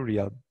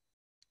material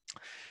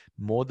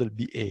model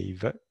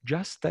behave,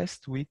 just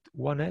test with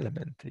one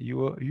element.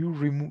 You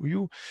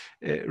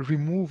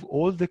remove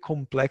all the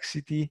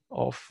complexity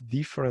of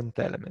different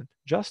elements.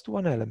 Just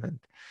one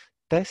element.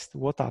 Test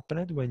what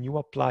happened when you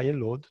apply a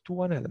load to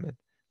one element,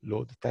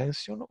 load,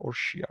 tension, or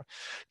shear.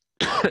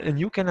 And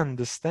you can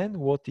understand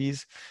what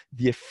is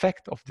the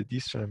effect of the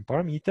different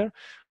parameter.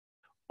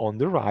 On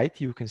the right,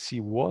 you can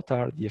see what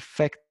are the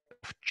effects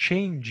of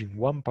changing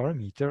one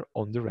parameter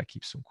on the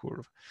Rake-Gibson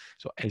curve.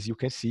 So as you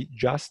can see,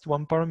 just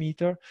one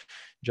parameter,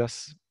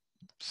 just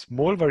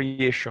small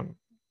variation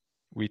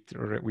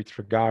with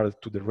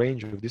regard to the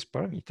range of this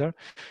parameter,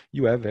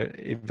 you have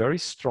a very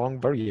strong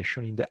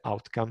variation in the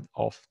outcome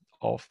of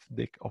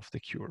the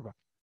curve.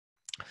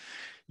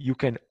 You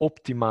can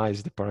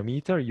optimize the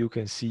parameter. You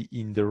can see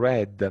in the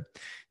red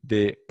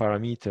the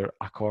parameter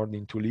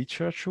according to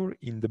literature,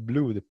 in the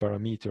blue the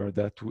parameter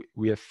that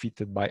we have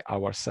fitted by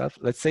ourselves.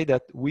 Let's say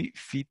that we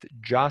fit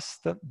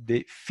just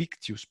the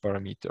fictitious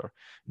parameter,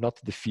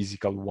 not the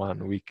physical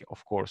one.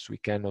 Of course, we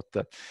cannot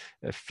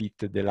fit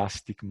the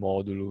elastic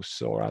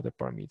modulus or other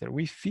parameter.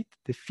 We fit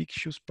the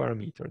fictitious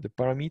parameter, the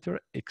parameter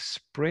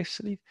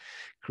expressly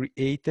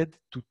created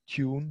to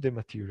tune the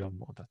material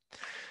model.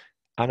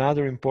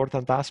 Another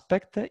important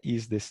aspect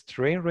is the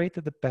strain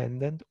rate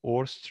dependent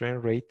or strain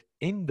rate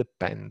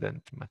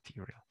independent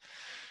material.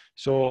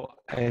 So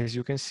as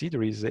you can see,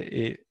 there is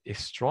a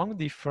strong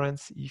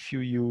difference if you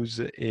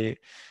use a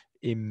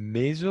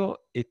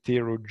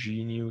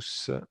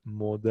meso-heterogeneous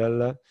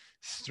model.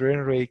 Strain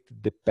rate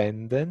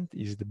dependent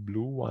is the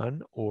blue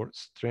one, or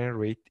strain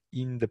rate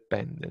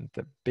independent.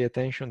 Pay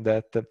attention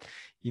that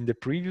in the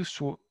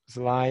previous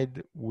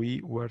slide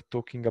we were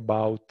talking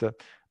about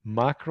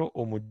macro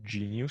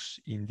homogeneous.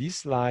 In this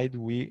slide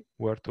we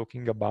were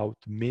talking about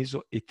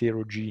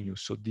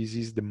meso-heterogeneous. So this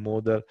is the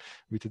model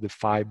with the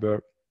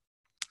fiber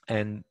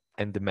and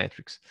the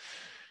matrix.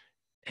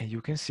 And you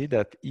can see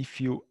that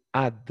if you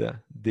add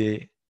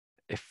the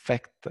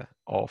effect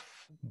of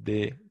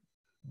the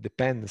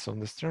dependence on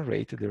the strain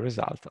rate, the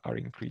results are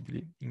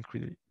incredibly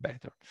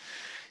better.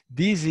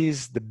 This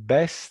is the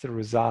best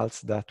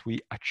results that we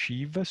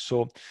achieve.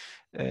 So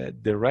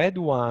the red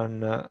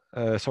one,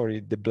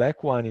 the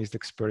black one is the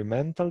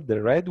experimental,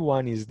 the red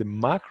one is the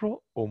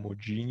macro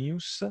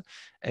homogeneous,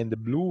 and the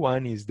blue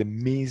one is the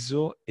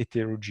meso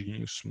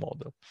heterogeneous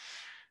model.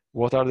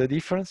 What are the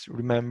differences?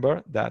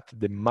 Remember that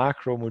the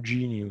macro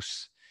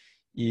homogeneous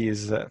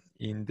is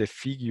in the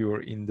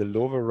figure in the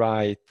lower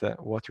right,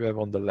 what you have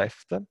on the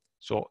left.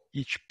 So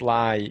each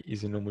ply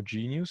is an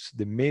homogeneous.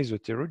 The meso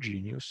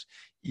heterogeneous,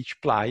 each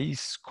ply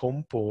is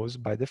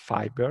composed by the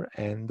fiber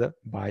and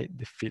by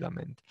the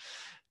filament.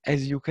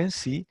 As you can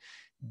see,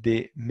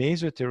 the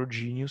meso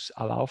heterogeneous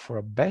allow for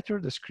a better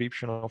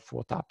description of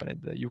what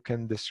happened. You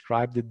can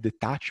describe the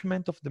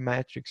detachment of the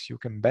matrix. You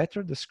can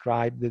better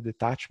describe the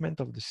detachment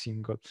of the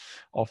single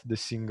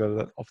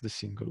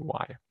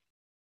wire.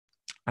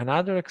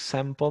 Another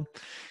example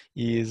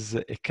is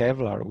a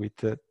Kevlar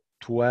with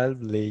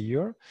 12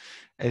 layer.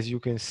 As you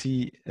can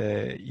see,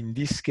 in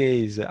this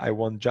case, I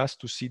want just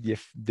to see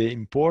the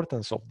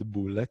importance of the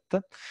bullet.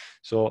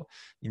 So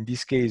in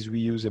this case,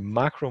 we use a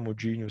macro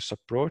homogeneous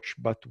approach,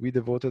 but we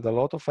devoted a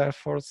lot of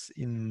efforts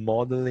in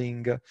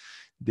modeling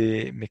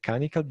the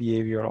mechanical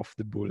behavior of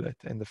the bullet,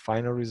 and the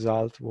final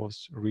result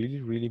was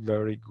really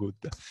very good.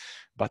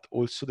 But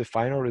also the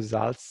final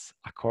results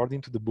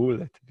according to the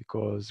bullet,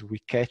 because we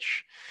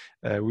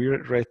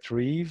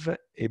retrieve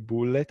a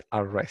bullet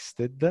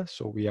arrested,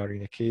 so we are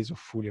in a case of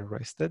fully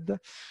arrested,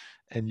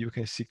 and you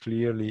can see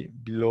clearly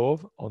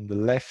below on the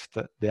left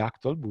the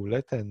actual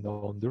bullet, and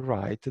on the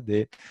right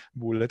the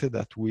bullet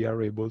that we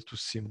are able to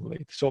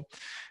simulate. So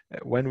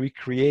when we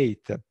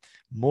create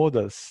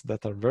models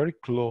that are very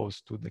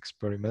close to the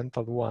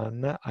experimental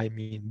one, I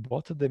mean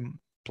both the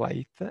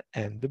plate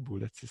and the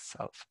bullets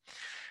itself.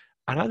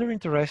 Another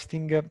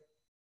interesting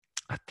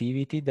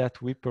activity that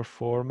we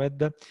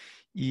performed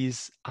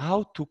is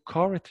how to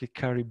correctly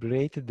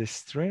calibrate the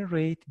strain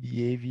rate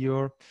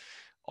behavior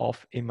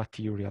of a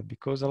material,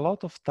 because a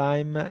lot of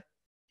time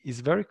is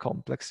very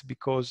complex,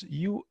 because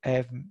you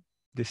have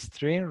the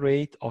strain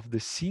rate of the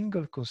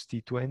single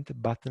constituent,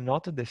 but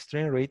not the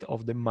strain rate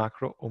of the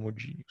macro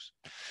homogeneous.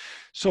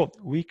 So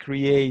we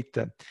create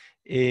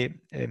a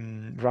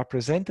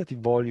representative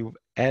volume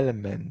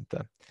element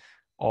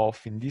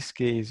of, in this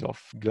case, of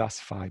glass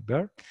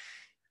fiber.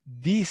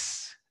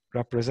 This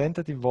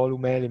representative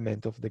volume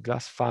element of the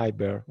glass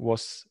fiber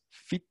was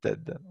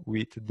fitted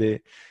with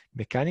the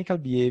mechanical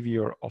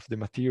behavior of the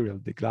material,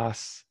 the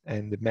glass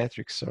and the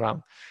matrix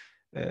around,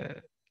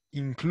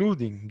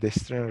 including the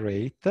strain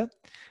rate.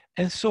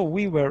 And so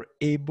we were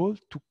able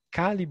to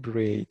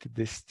calibrate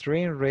the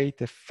strain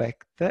rate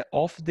effect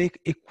of the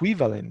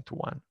equivalent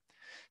one.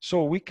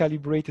 So we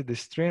calibrated the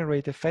strain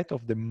rate effect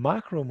of the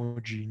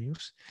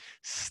macro-homogeneous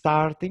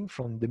starting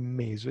from the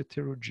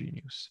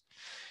meso-heterogeneous.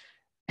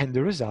 And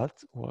the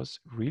result was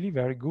really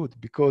very good,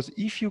 because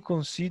if you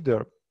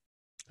consider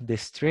the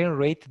strain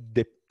rate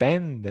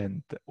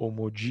dependent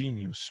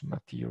homogeneous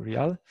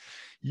material,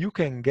 you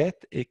can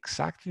get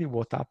exactly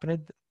what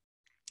happened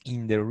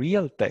in the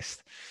real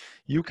test.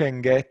 You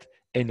can get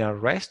an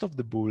arrest of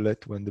the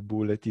bullet when the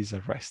bullet is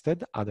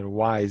arrested.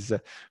 Otherwise,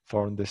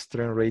 for the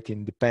strain rate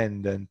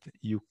independent,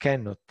 you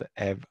cannot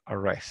have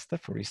arrest.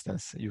 For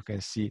instance, you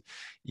can see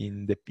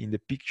in the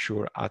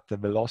picture at the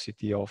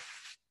velocity of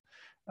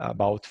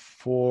about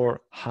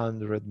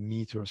 400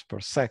 meters per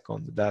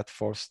second that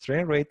for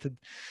strain rate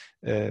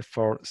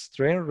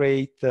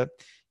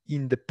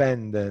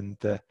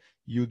independent,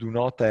 you do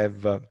not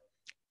have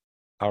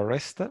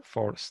arrest.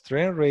 For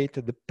strain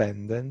rate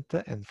dependent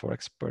and for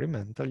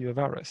experimental, you have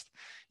arrest.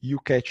 You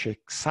catch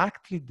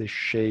exactly the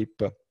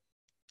shape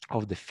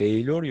of the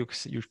failure, you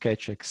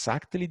catch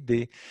exactly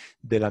the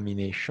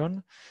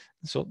delamination.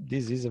 So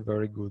this is a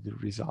very good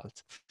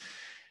result.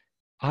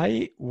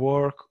 I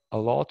work a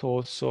lot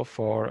also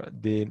for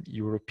the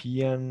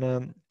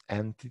European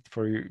entity,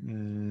 for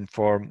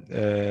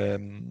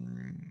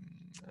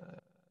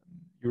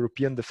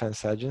European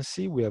Defense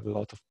Agency. We have a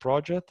lot of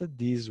projects.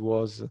 This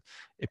was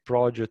a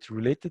project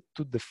related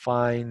to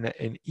define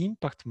an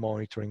impact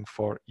monitoring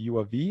for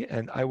UAV,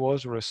 and I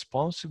was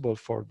responsible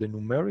for the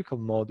numerical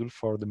module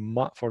for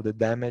the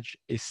damage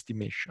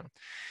estimation.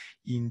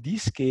 In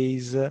this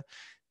case,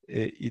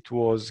 it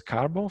was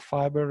carbon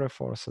fiber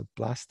reinforced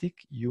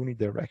plastic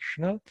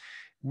unidirectional.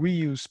 We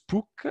use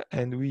POC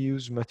and we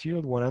use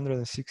material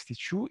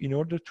 162 in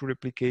order to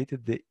replicate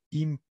the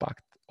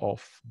impact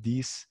of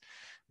this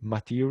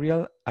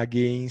material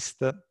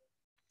against a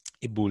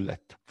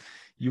bullet.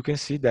 You can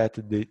see that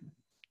in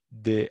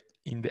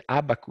the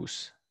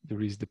abacus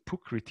there is the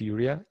POC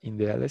criteria, in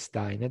the LS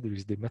Dyna there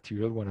is the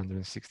material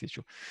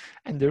 162.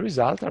 And the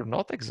results are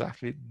not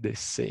exactly the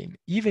same.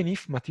 Even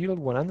if material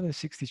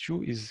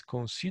 162 is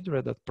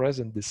considered at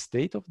present the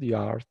state of the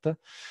art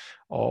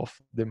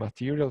of the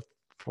material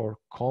for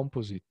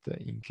composite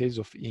in case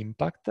of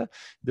impact,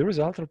 the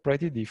results are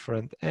pretty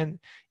different. And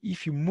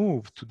if you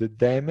move to the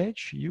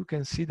damage, you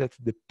can see that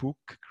the POC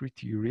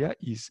criteria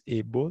is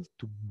able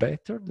to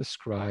better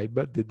describe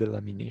the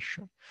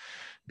delamination,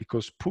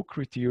 because POC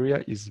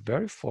criteria is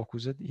very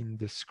focused in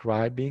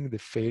describing the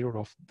failure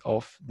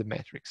of the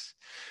matrix.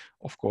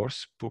 Of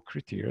course, POC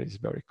criteria is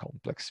very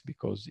complex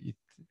because it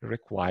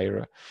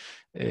requires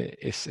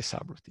a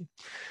subroutine.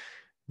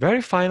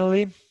 Very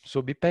finally,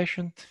 so be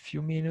patient,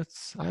 few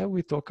minutes, I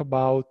will talk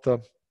about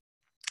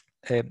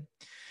a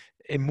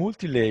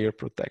multi-layer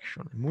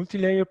protection.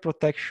 Multi-layer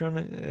protection,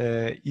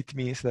 it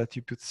means that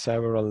you put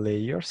several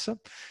layers.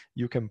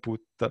 You can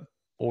put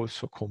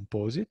also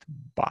composite,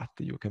 but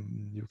you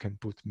can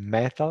put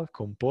metal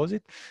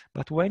composite.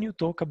 But when you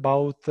talk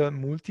about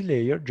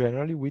multi-layer,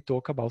 generally we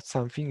talk about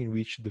something in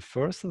which the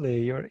first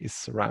layer is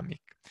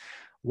ceramic.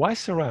 Why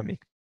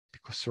ceramic?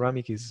 Because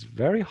ceramic is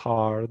very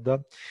hard.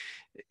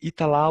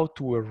 It allows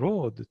to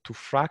erode, to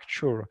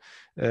fracture,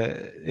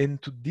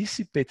 and to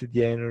dissipate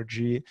the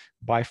energy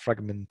by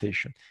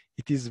fragmentation.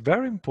 It is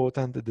very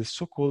important that the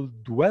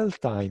so-called dwell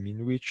time,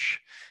 in which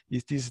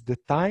it is the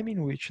time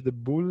in which the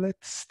bullet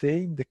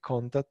stays in the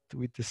contact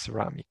with the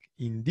ceramic.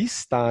 In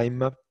this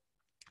time,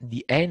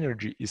 the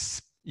energy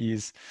is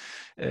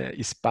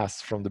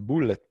passed from the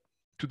bullet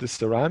to the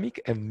ceramic,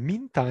 and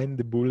meantime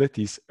the bullet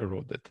is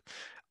eroded.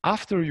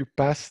 After you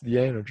pass the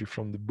energy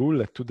from the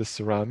bullet to the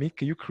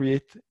ceramic, you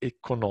create a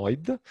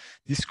conoid.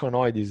 This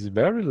conoid is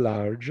very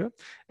large,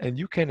 and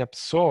you can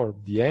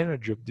absorb the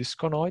energy of this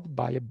conoid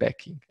by a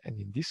backing. And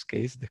in this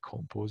case, the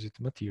composite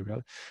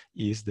material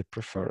is the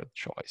preferred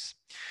choice.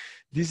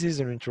 This is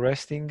an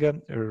interesting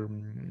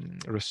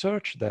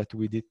research that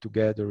we did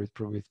together with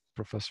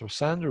Professor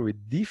Sandro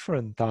with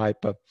different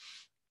type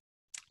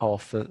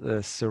of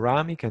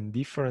ceramic and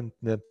different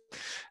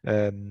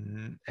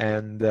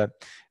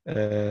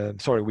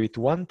with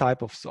one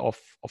type of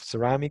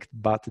ceramic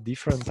but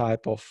different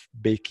type of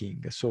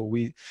baking. So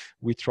we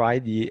try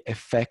the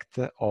effect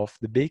of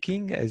the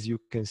baking, as you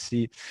can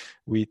see,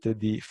 with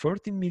the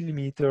 13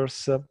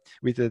 millimeters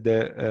with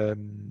the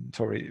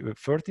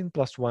 13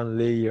 plus 1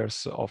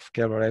 layers of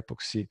Kevlar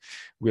epoxy,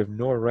 we have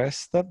no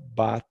arrest,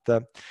 but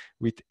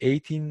with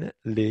 18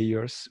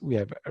 layers we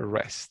have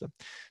arrest.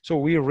 So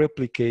we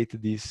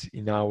replicate this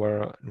in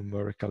our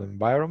numerical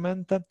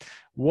environment.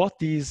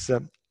 What is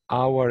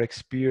our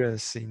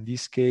experience in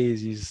this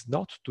case is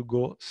not to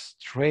go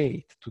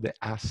straight to the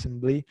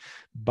assembly,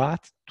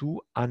 but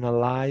to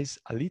analyze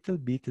a little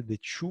bit the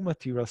two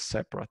materials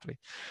separately.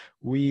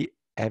 We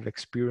have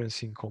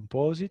experience in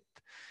composite,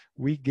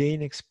 we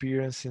gain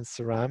experience in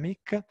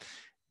ceramic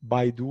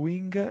by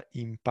doing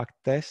impact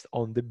tests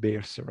on the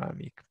bare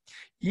ceramic.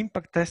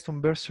 Impact tests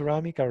on bare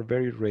ceramic are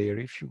very rare.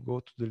 If you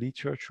go to the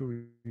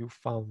literature, you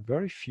found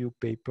very few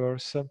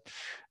papers,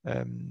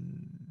 and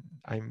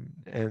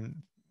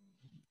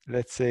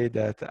let's say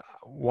that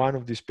one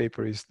of these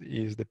papers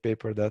is the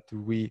paper that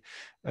we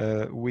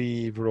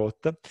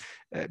wrote,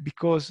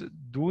 because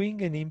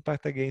doing an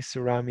impact against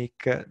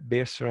ceramic,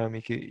 bare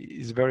ceramic,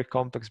 is very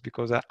complex,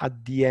 because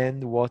at the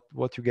end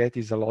what you get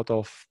is a lot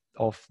of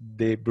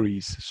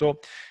debris. So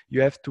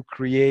you have to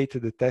create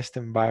the test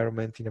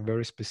environment in a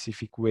very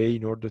specific way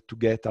in order to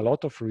get a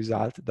lot of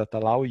results that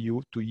allow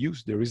you to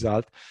use the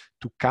result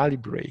to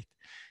calibrate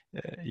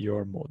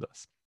your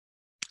models.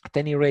 At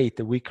any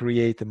rate, we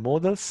create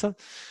models.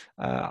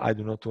 I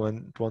do not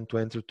want to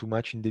enter too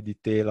much in the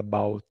detail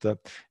about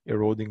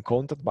eroding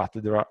contact, but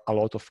there are a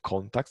lot of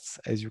contacts.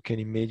 As you can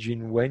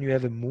imagine, when you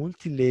have a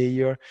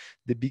multi-layer,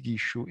 the big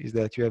issue is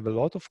that you have a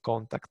lot of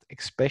contact,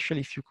 especially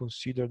if you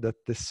consider that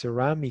the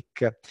ceramic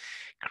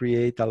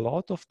create a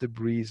lot of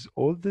debris.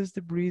 All this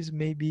debris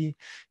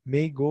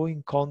may go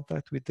in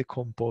contact with the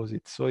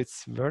composite. So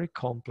it's very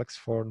complex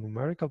for a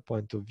numerical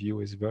point of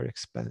view. It's very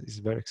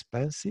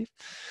expensive.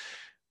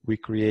 We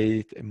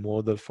create a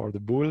model for the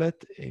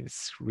bullet.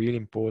 It's really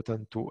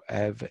important to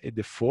have a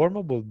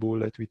deformable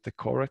bullet with the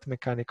correct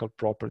mechanical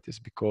properties,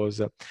 because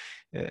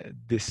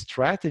the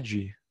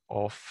strategy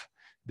of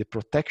the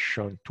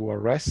protection to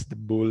arrest the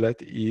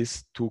bullet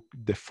is to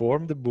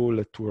deform the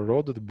bullet, to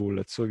erode the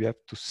bullet. So we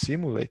have to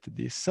simulate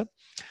this.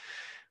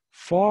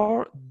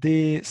 For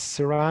the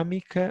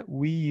ceramic,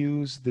 we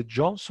use the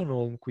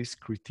Johnson-Holmquist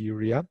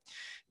criteria.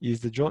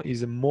 Is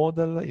a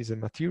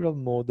material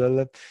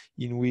model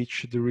in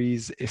which there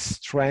is a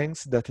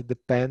strength that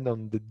depends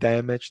on the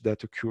damage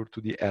that occurred to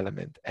the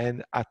element,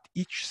 and at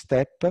each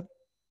step,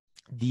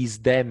 this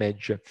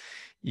damage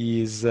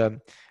is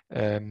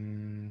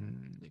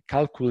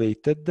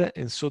calculated,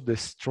 and so the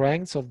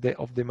strength of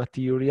the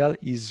material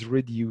is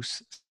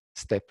reduced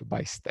step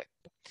by step.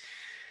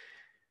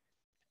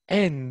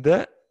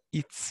 And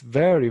it's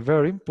very,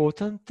 very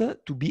important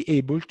to be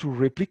able to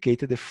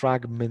replicate the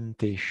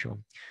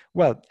fragmentation.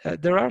 Well,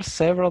 there are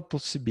several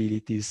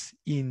possibilities.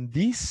 In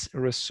this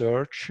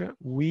research,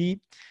 we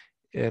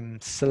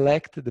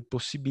select the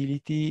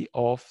possibility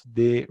of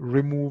the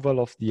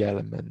removal of the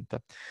element.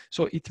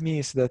 So it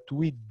means that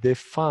we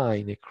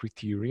define a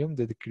criterion,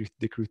 that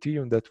the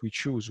criterion that we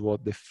choose was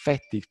the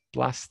fatty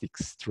plastic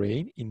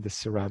strain in the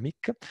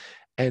ceramic.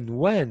 And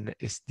when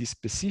this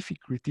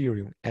specific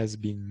criterion has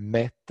been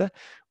met,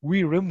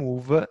 we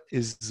remove a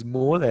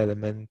small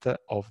element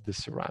of the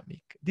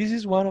ceramic. This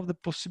is one of the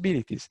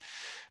possibilities,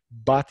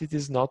 but it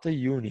is not a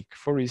unique.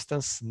 For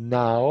instance,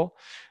 now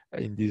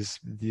in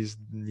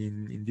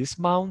these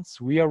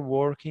mounts, we are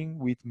working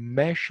with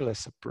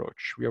meshless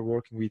approach. We are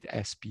working with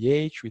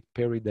SPH, with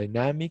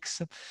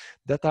peridynamics,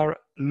 that are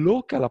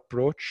local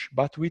approach,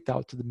 but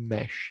without the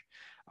mesh.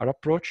 Our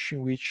approach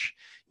in which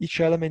each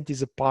element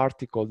is a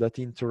particle that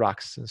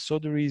interacts, and so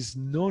there is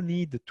no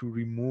need to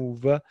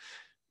remove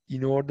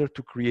in order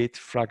to create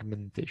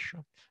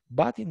fragmentation.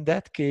 But in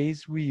that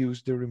case, we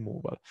use the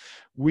removal.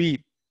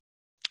 We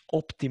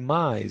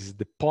optimize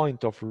the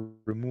point of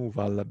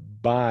removal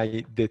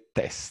by the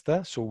test.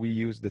 So we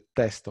use the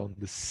test on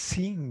the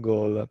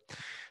single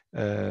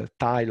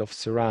tile of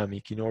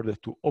ceramic in order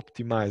to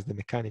optimize the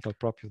mechanical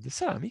property of the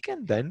ceramic,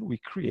 and then we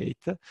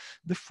create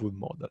the full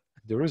model.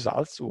 The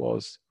results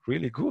was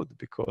really good,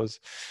 because,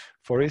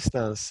 for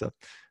instance,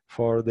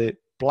 for the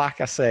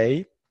Placa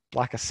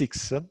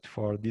 6,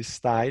 for these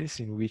tiles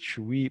in which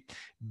we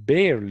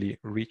barely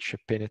reach a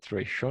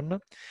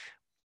penetration,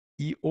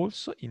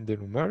 also in the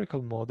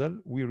numerical model,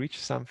 we reach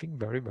something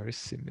very, very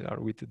similar,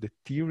 with the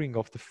tearing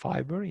of the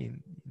fiber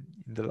in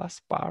the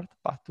last part,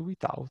 but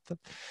without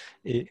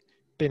a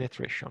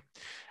penetration.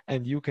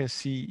 And you can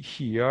see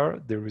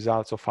here the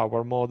results of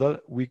our model.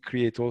 We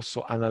create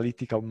also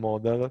analytical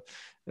model.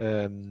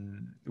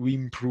 We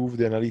improve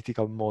the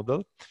analytical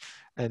model.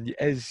 And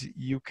as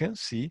you can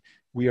see,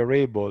 we are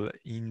able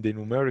in the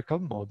numerical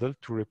model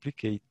to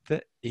replicate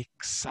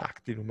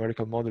exactly. The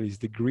numerical model is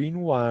the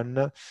green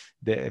one,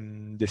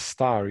 the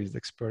star is the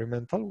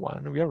experimental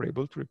one. We are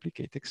able to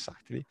replicate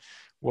exactly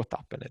what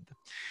happened.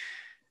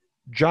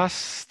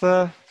 Just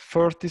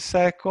 30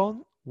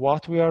 seconds,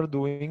 what we are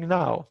doing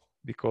now,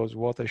 because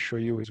what I show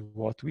you is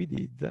what we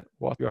did.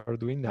 What we are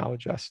doing now,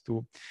 just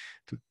to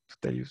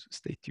tell you,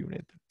 stay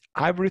tuned.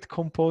 Hybrid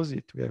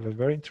composite, we have a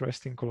very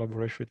interesting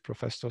collaboration with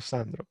Professor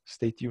Sandro.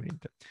 Stay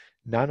tuned.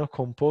 Nano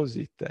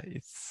composite,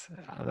 it's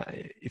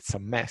a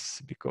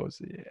mess,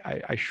 because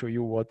I show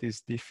you what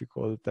is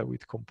difficult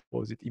with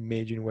composite.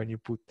 Imagine when you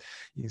put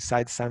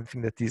inside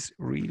something that is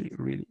really,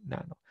 really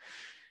nano.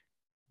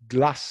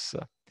 Glass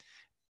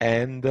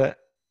and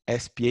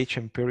SPH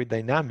and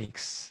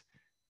peridynamics,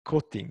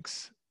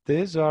 coatings.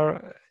 These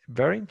are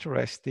very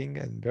interesting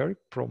and very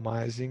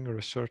promising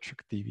research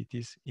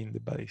activities in the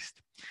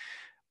ballistic.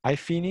 I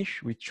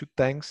finish with two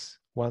thanks,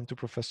 one to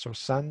Professor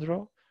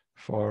Sandro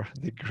for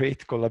the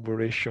great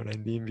collaboration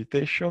and the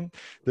invitation.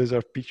 Those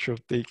are pictures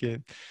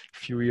taken a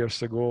few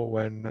years ago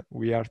when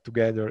we are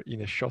together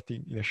in a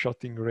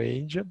shooting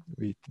range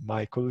with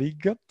my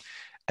colleague.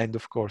 And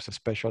of course, a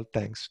special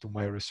thanks to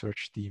my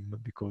research team,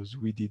 because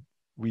we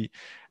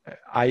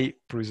I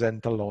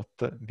present a lot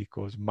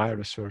because my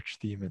research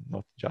team and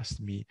not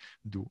just me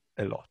do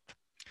a lot.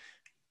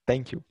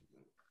 Thank you.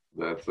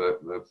 That's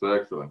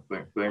excellent.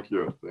 Thank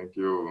you,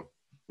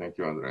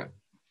 Andrea.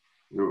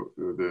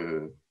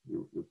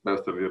 You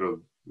passed a little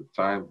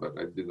time, but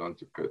I didn't want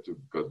to cut you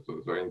because it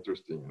was very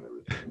interesting and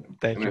everything.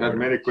 Thank you. And I have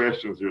many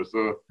questions here,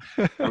 so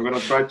I'm going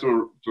to try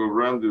to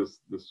run these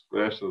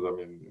questions. I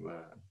mean, in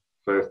a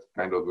fast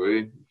kind of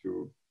way.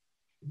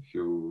 If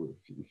you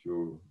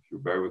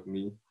bear with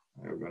me,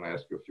 I'm going to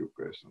ask you a few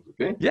questions.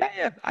 Okay?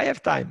 Yeah. I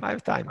have time.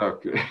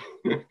 Okay.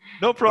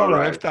 No problem.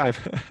 Right. I have time.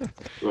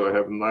 So I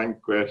have 9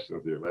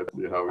 questions here. Let's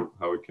see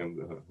how we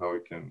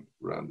can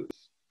run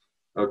this.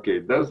 Okay,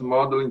 does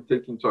modeling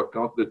take into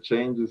account the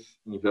changes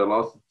in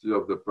velocity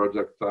of the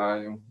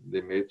projectile,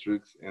 the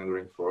matrix, and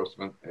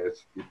reinforcement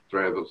as it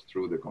travels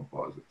through the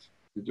composite?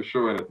 Did you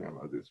show anything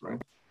about this,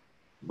 right?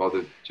 About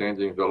the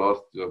changing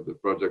velocity of the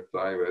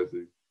projectile as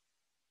it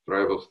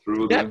travels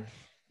through the...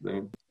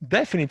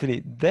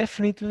 Definitely.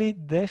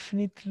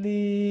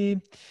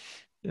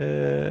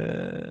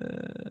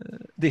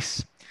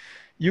 This.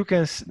 You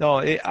can,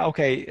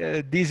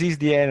 this is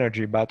the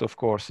energy, but of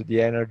course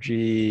the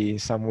energy in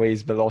some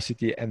ways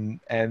velocity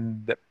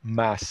and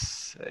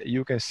mass.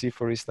 You can see,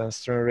 for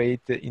instance, turn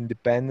rate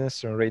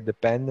independence, turn rate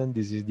dependent.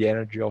 This is the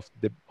energy of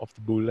the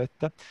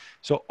bullet.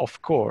 So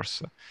of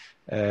course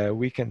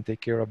we can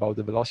take care about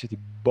the velocity,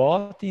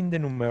 both in the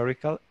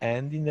numerical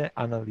and in the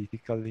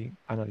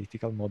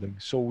analytical modeling.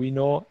 So we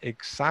know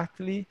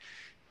exactly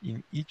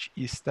in each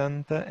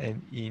instant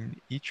and in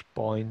each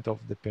point of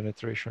the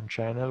penetration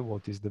channel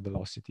what is the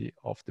velocity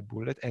of the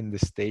bullet and the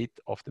state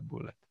of the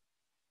bullet.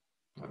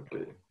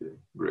 Okay,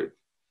 great.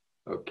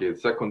 Okay, the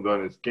second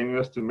one is, can you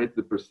estimate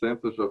the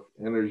percentage of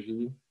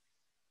energy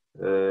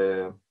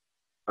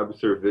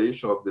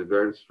observation of the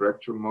various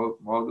fracture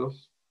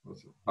models?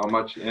 How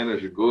much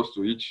energy goes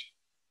to each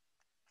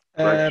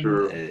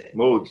fracture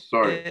modes?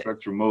 Sorry,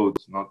 fracture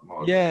modes, not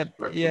models.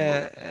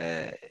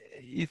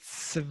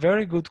 It's a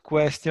very good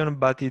question,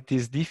 but it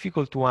is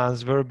difficult to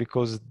answer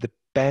because it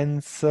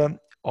depends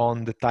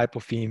on the type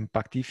of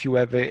impact. If you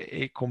have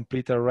a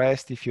complete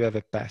arrest, if you have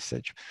a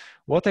passage.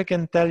 What I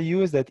can tell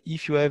you is that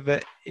if you have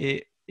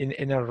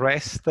an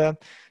arrest,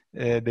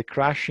 the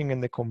crashing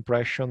and the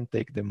compression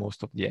take the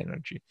most of the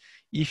energy.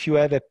 If you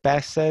have a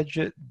passage,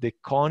 the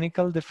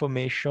conical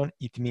deformation,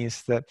 it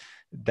means that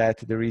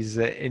there is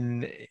a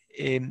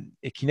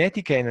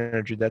kinetic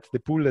energy that the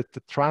bullet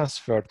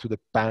transfer to the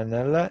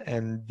panel,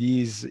 and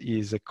this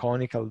is a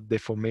conical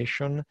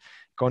deformation,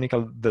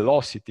 conical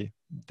velocity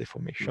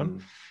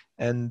deformation,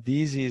 and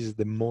this is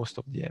the most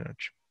of the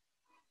energy.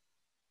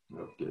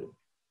 Okay,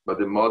 but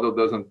the model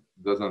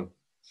doesn't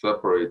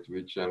separate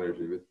which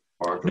energy with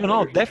part.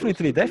 No,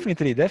 definitely.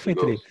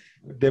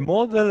 The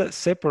model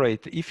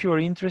separate. If you're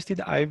interested,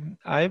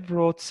 I've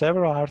wrote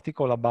several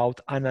articles about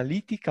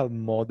analytical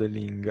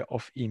modeling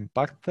of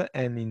impact,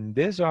 and in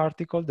this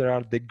article there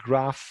are the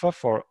graph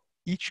for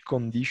each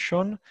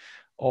condition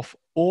of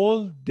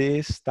all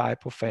this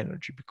type of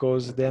energy,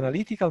 because the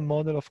analytical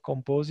model of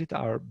composite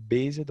are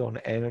based on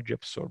energy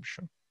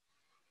absorption.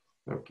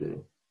 Okay,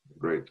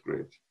 great.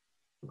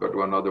 I've got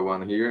another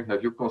one here.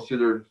 Have you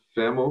considered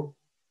FEMO,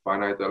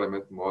 finite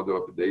element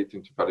model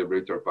updating to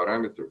calibrate your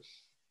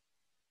parameters?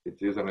 It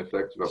is an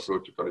effective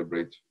approach to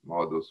calibrate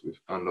models with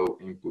unknown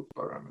input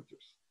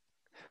parameters.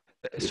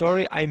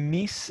 Sorry, I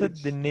missed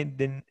the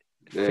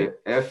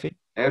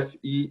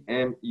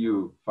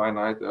FEMU,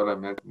 finite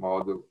element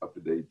model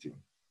updating.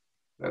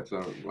 That's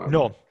one.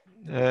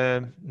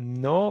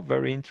 No,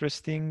 very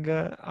interesting.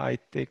 I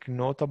take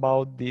note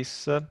about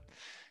this.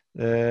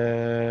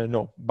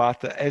 No,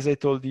 but as I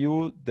told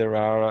you, there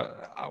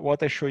are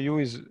what I show you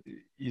is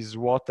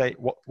what I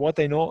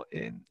know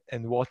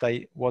and what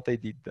I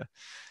did.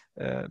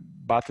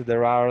 But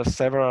there are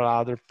several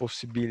other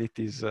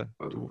possibilities to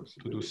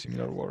do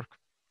similar work.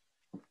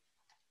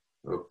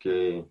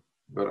 Okay,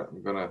 but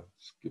I'm gonna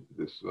skip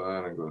this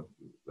one and go to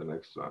the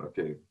next one.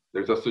 Okay,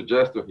 there's a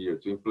suggestion here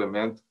to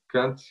implement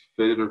Kant's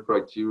failure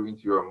criteria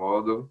into your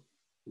model.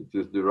 It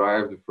is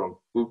derived from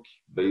POC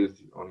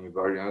based on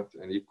invariant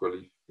and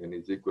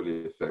is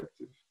equally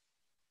effective,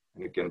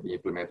 and it can be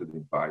implemented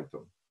in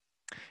Python.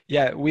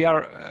 Yeah, we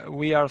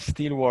are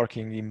still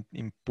working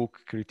in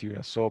POC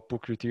criteria. So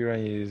POC criteria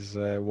is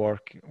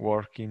work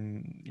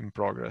in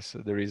progress.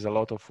 There is a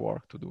lot of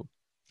work to do.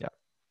 Yeah.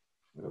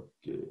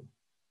 Okay.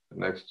 The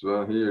next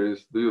one here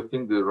is, do you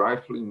think the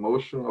rifling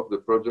motion of the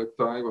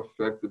projectile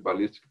affect the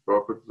ballistic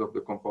properties of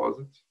the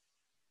composite?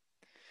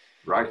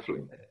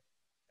 Rifling.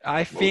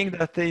 I think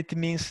that it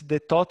means the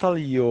total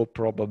yaw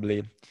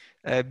probably,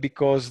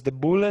 because the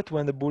bullet,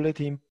 when the bullet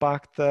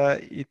impact,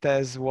 it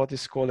has what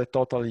is called a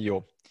total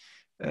yaw.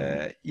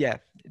 Yeah,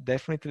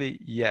 definitely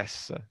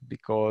yes,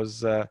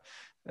 because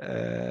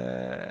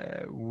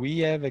we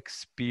have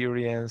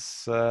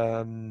experience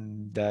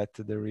that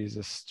there is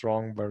a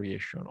strong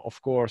variation.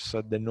 Of course,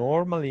 the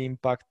normal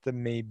impact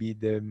may be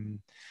the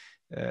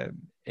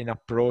an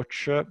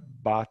approach,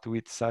 but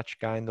with such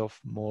kind of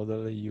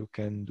model, you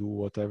can do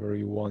whatever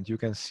you want. You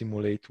can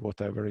simulate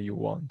whatever you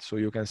want. So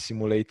you can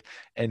simulate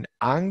an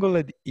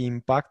angled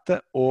impact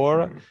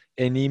or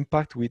an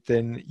impact with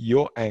an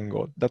yaw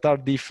angle that are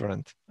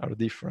different,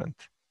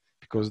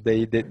 because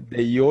the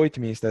yaw, it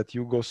means that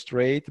you go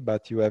straight,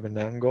 but you have an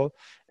angle.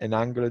 An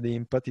angled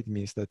impact, it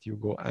means that you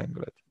go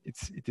angled.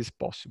 It is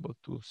possible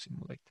to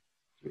simulate.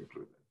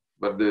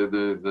 But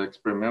the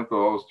experimental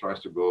always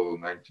tries to go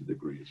 90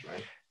 degrees,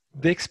 right?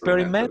 The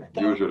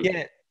experimental,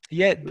 usually,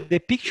 yeah. The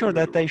picture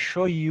that I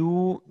show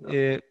you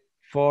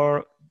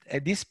for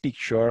this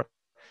picture,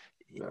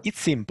 it's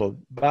simple.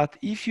 But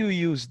if you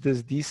use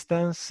this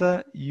distance,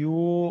 of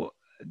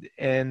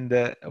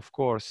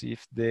course,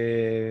 if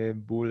the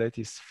bullet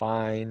is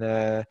fine,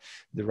 the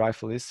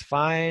rifle is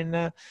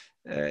fine,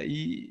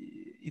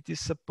 it is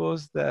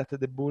supposed that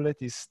the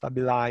bullet is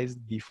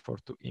stabilized before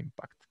to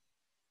impact.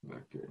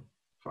 Okay,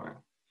 fine.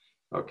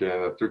 Okay,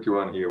 and a tricky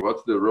one here.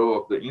 What's the role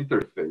of the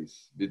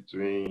interface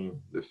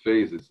between the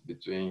phases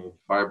between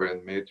fiber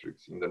and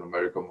matrix in the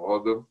numerical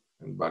model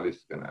and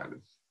ballistic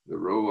analysis? The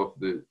role of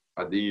the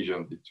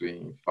adhesion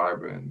between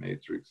fiber and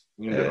matrix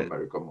in the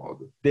numerical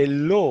model. The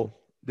law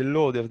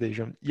of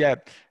adhesion. Yeah.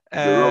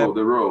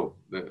 The role.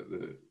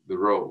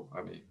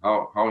 I mean,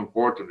 how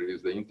important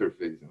is the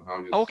interface and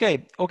how you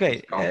Okay.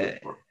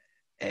 for?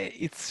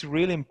 It's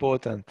really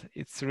important.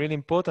 It's really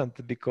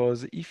important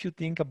because if you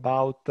think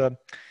about the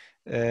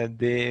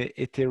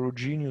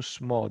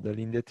heterogeneous model,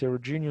 in the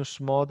heterogeneous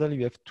model,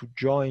 you have to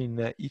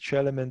join each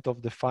element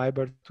of the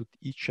fiber to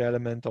each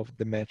element of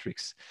the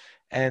matrix.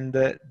 And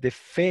the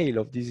fail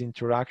of this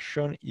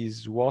interaction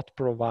is what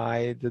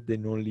provides the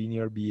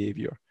nonlinear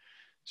behavior.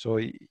 So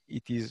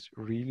it is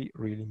really,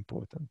 really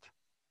important.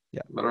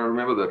 Yeah. But I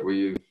remember that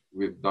we've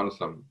done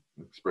some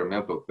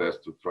experimental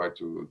tests to try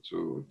to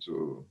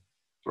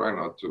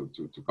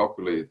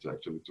calculate,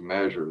 actually, to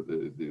measure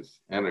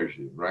this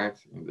energy, right,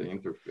 in the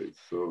interface.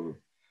 So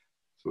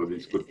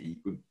this could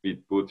be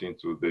put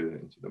into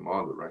the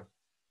model, right?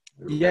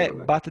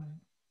 But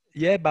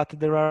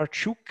there are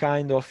two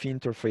kinds of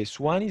interface.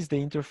 One is the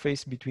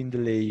interface between the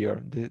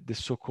layer, the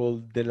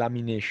so-called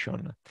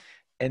delamination,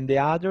 and the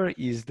other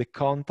is the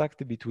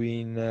contact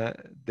between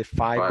the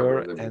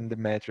fiber and the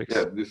matrix.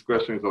 Yeah, this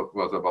question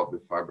was about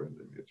the fiber and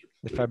the matrix.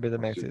 The fiber and the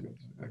matrix.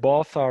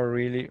 Both are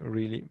really,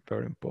 really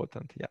very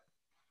important. Yeah.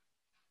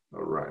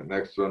 All right,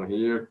 next one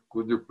here.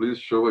 Could you please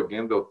show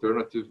again the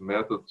alternative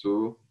method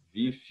to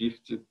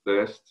V50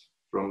 test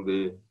from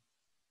the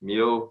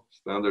MIL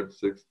standard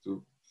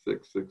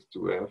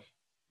 662F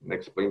and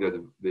explain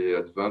the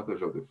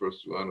advantage of the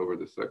first one over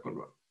the second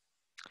one?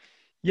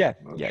 Yeah.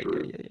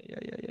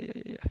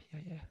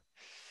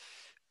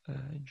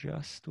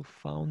 Just to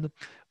found.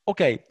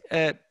 Okay.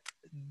 The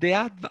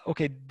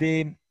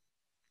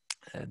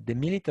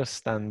military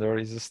standard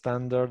is a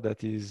standard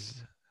that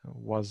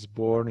was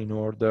born in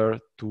order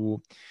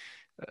to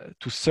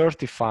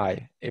certify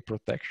a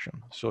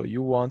protection. So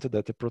you want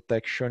that the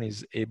protection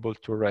is able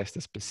to arrest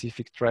a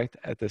specific threat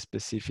at a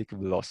specific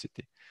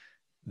velocity.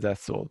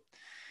 That's all.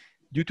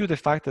 Due to the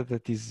fact that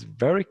it is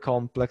very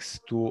complex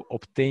to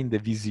obtain the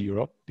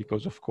V0,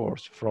 because of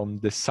course, from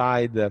the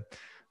side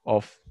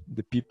of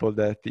the people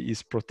that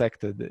is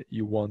protected,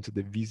 you want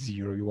the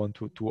V0, you want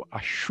to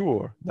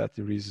assure that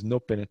there is no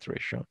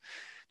penetration.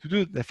 To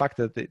do the fact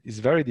that it is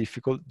very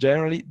difficult,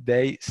 generally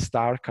they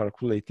start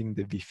calculating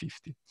the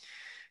V50.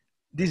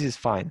 This is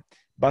fine.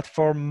 But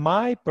from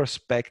my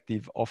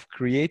perspective of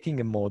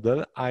creating a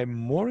model, I'm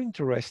more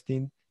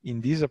interested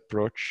in this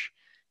approach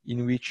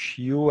in which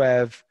you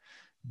have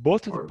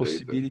both the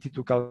possibility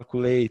to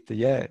calculate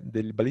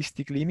the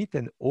ballistic limit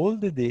and all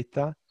the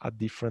data at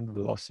different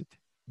velocity,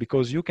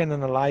 because you can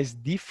analyze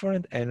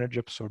different energy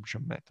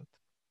absorption methods.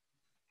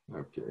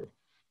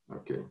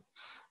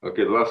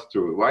 Okay, last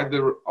two. Why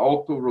the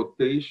auto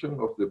rotation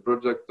of the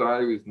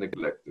projectile is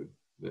neglected?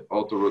 The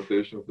auto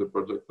rotation of the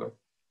projectile?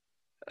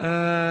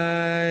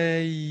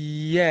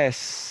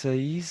 Yes,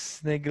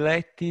 is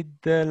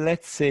neglected.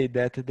 Let's say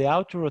that the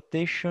auto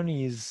rotation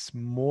is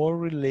more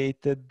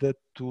related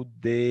to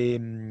the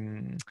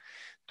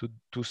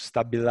to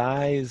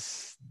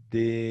stabilize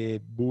the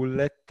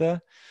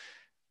bullet.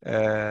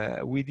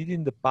 We did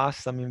in the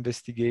past some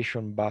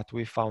investigation, but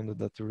we found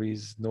that there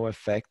is no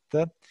effect.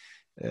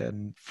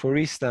 For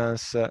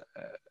instance,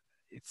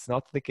 it's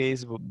not the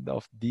case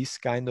of this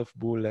kind of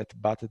bullet,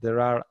 but there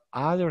are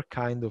other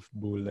kind of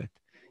bullet.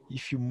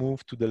 If you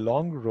move to the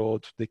long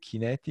road, the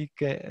kinetic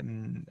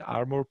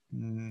armor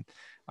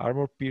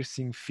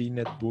piercing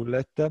finned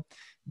bullet,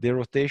 the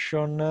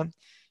rotation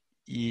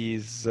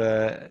is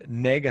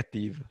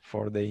negative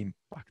for the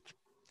impact.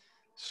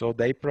 So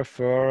they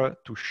prefer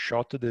to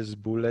shot this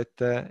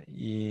bullet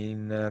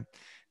in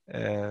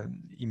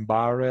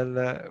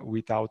barrel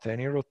without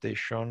any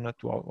rotation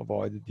to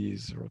avoid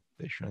this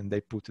rotation, and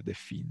they put the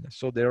fin.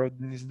 So there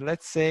is,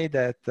 let's say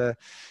that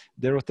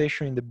the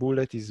rotation in the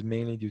bullet is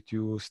mainly due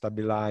to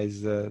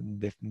stabilize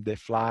the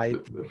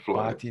flight.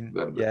 But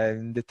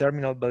in the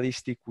terminal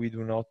ballistic, we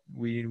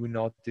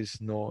notice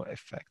no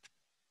effect.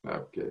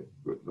 Okay,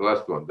 good. The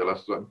last one.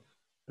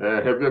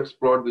 Have you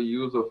explored the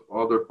use of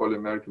other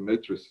polymeric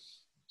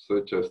matrices,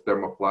 such as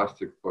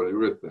thermoplastic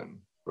polyurethane,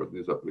 for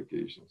these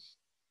applications?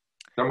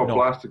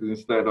 Thermoplastic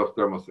instead of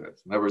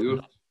thermosets. Never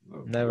used?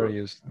 No, never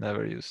used.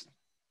 Never used.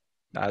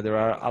 There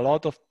are a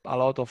lot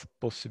of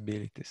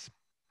possibilities.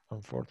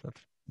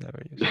 Unfortunately,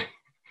 never used.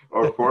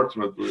 Or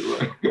fortunately,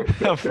 right?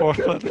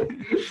 Unfortunately.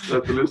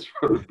 At least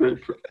for the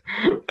paper.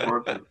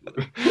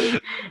 Fortunately.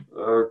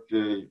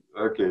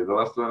 Okay. The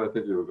last one, I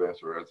think you've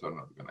answered, so I'm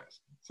not gonna ask.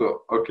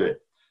 So, okay.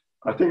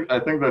 I think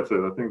that's it.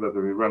 I think that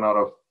we ran out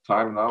of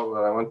time now.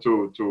 I want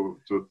to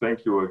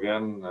thank you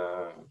again,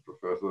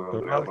 Professor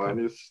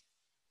Andrea.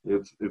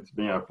 It's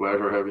been a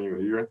pleasure having you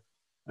here.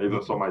 I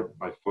even saw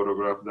my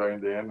photograph there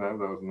in the end, and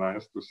that was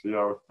nice to see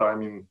our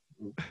time in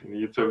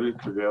Italy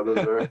together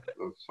there.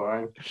 That's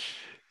fine.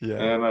 Yeah.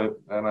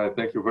 And I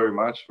thank you very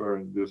much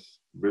for this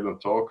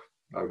brilliant talk.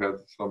 I've had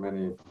so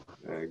many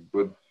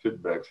good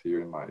feedbacks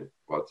here in my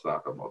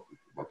WhatsApp about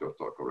your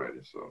talk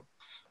already. So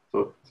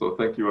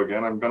thank you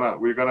again.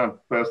 We're gonna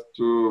pass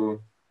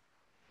to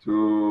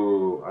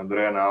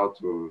Andrea now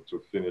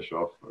to finish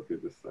off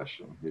this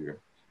session here.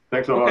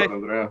 Thanks a lot,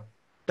 Andrea.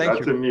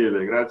 Thank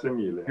you. Grazie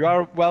mille. You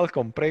are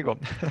welcome. Prego.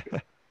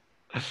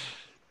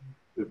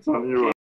 It's on you.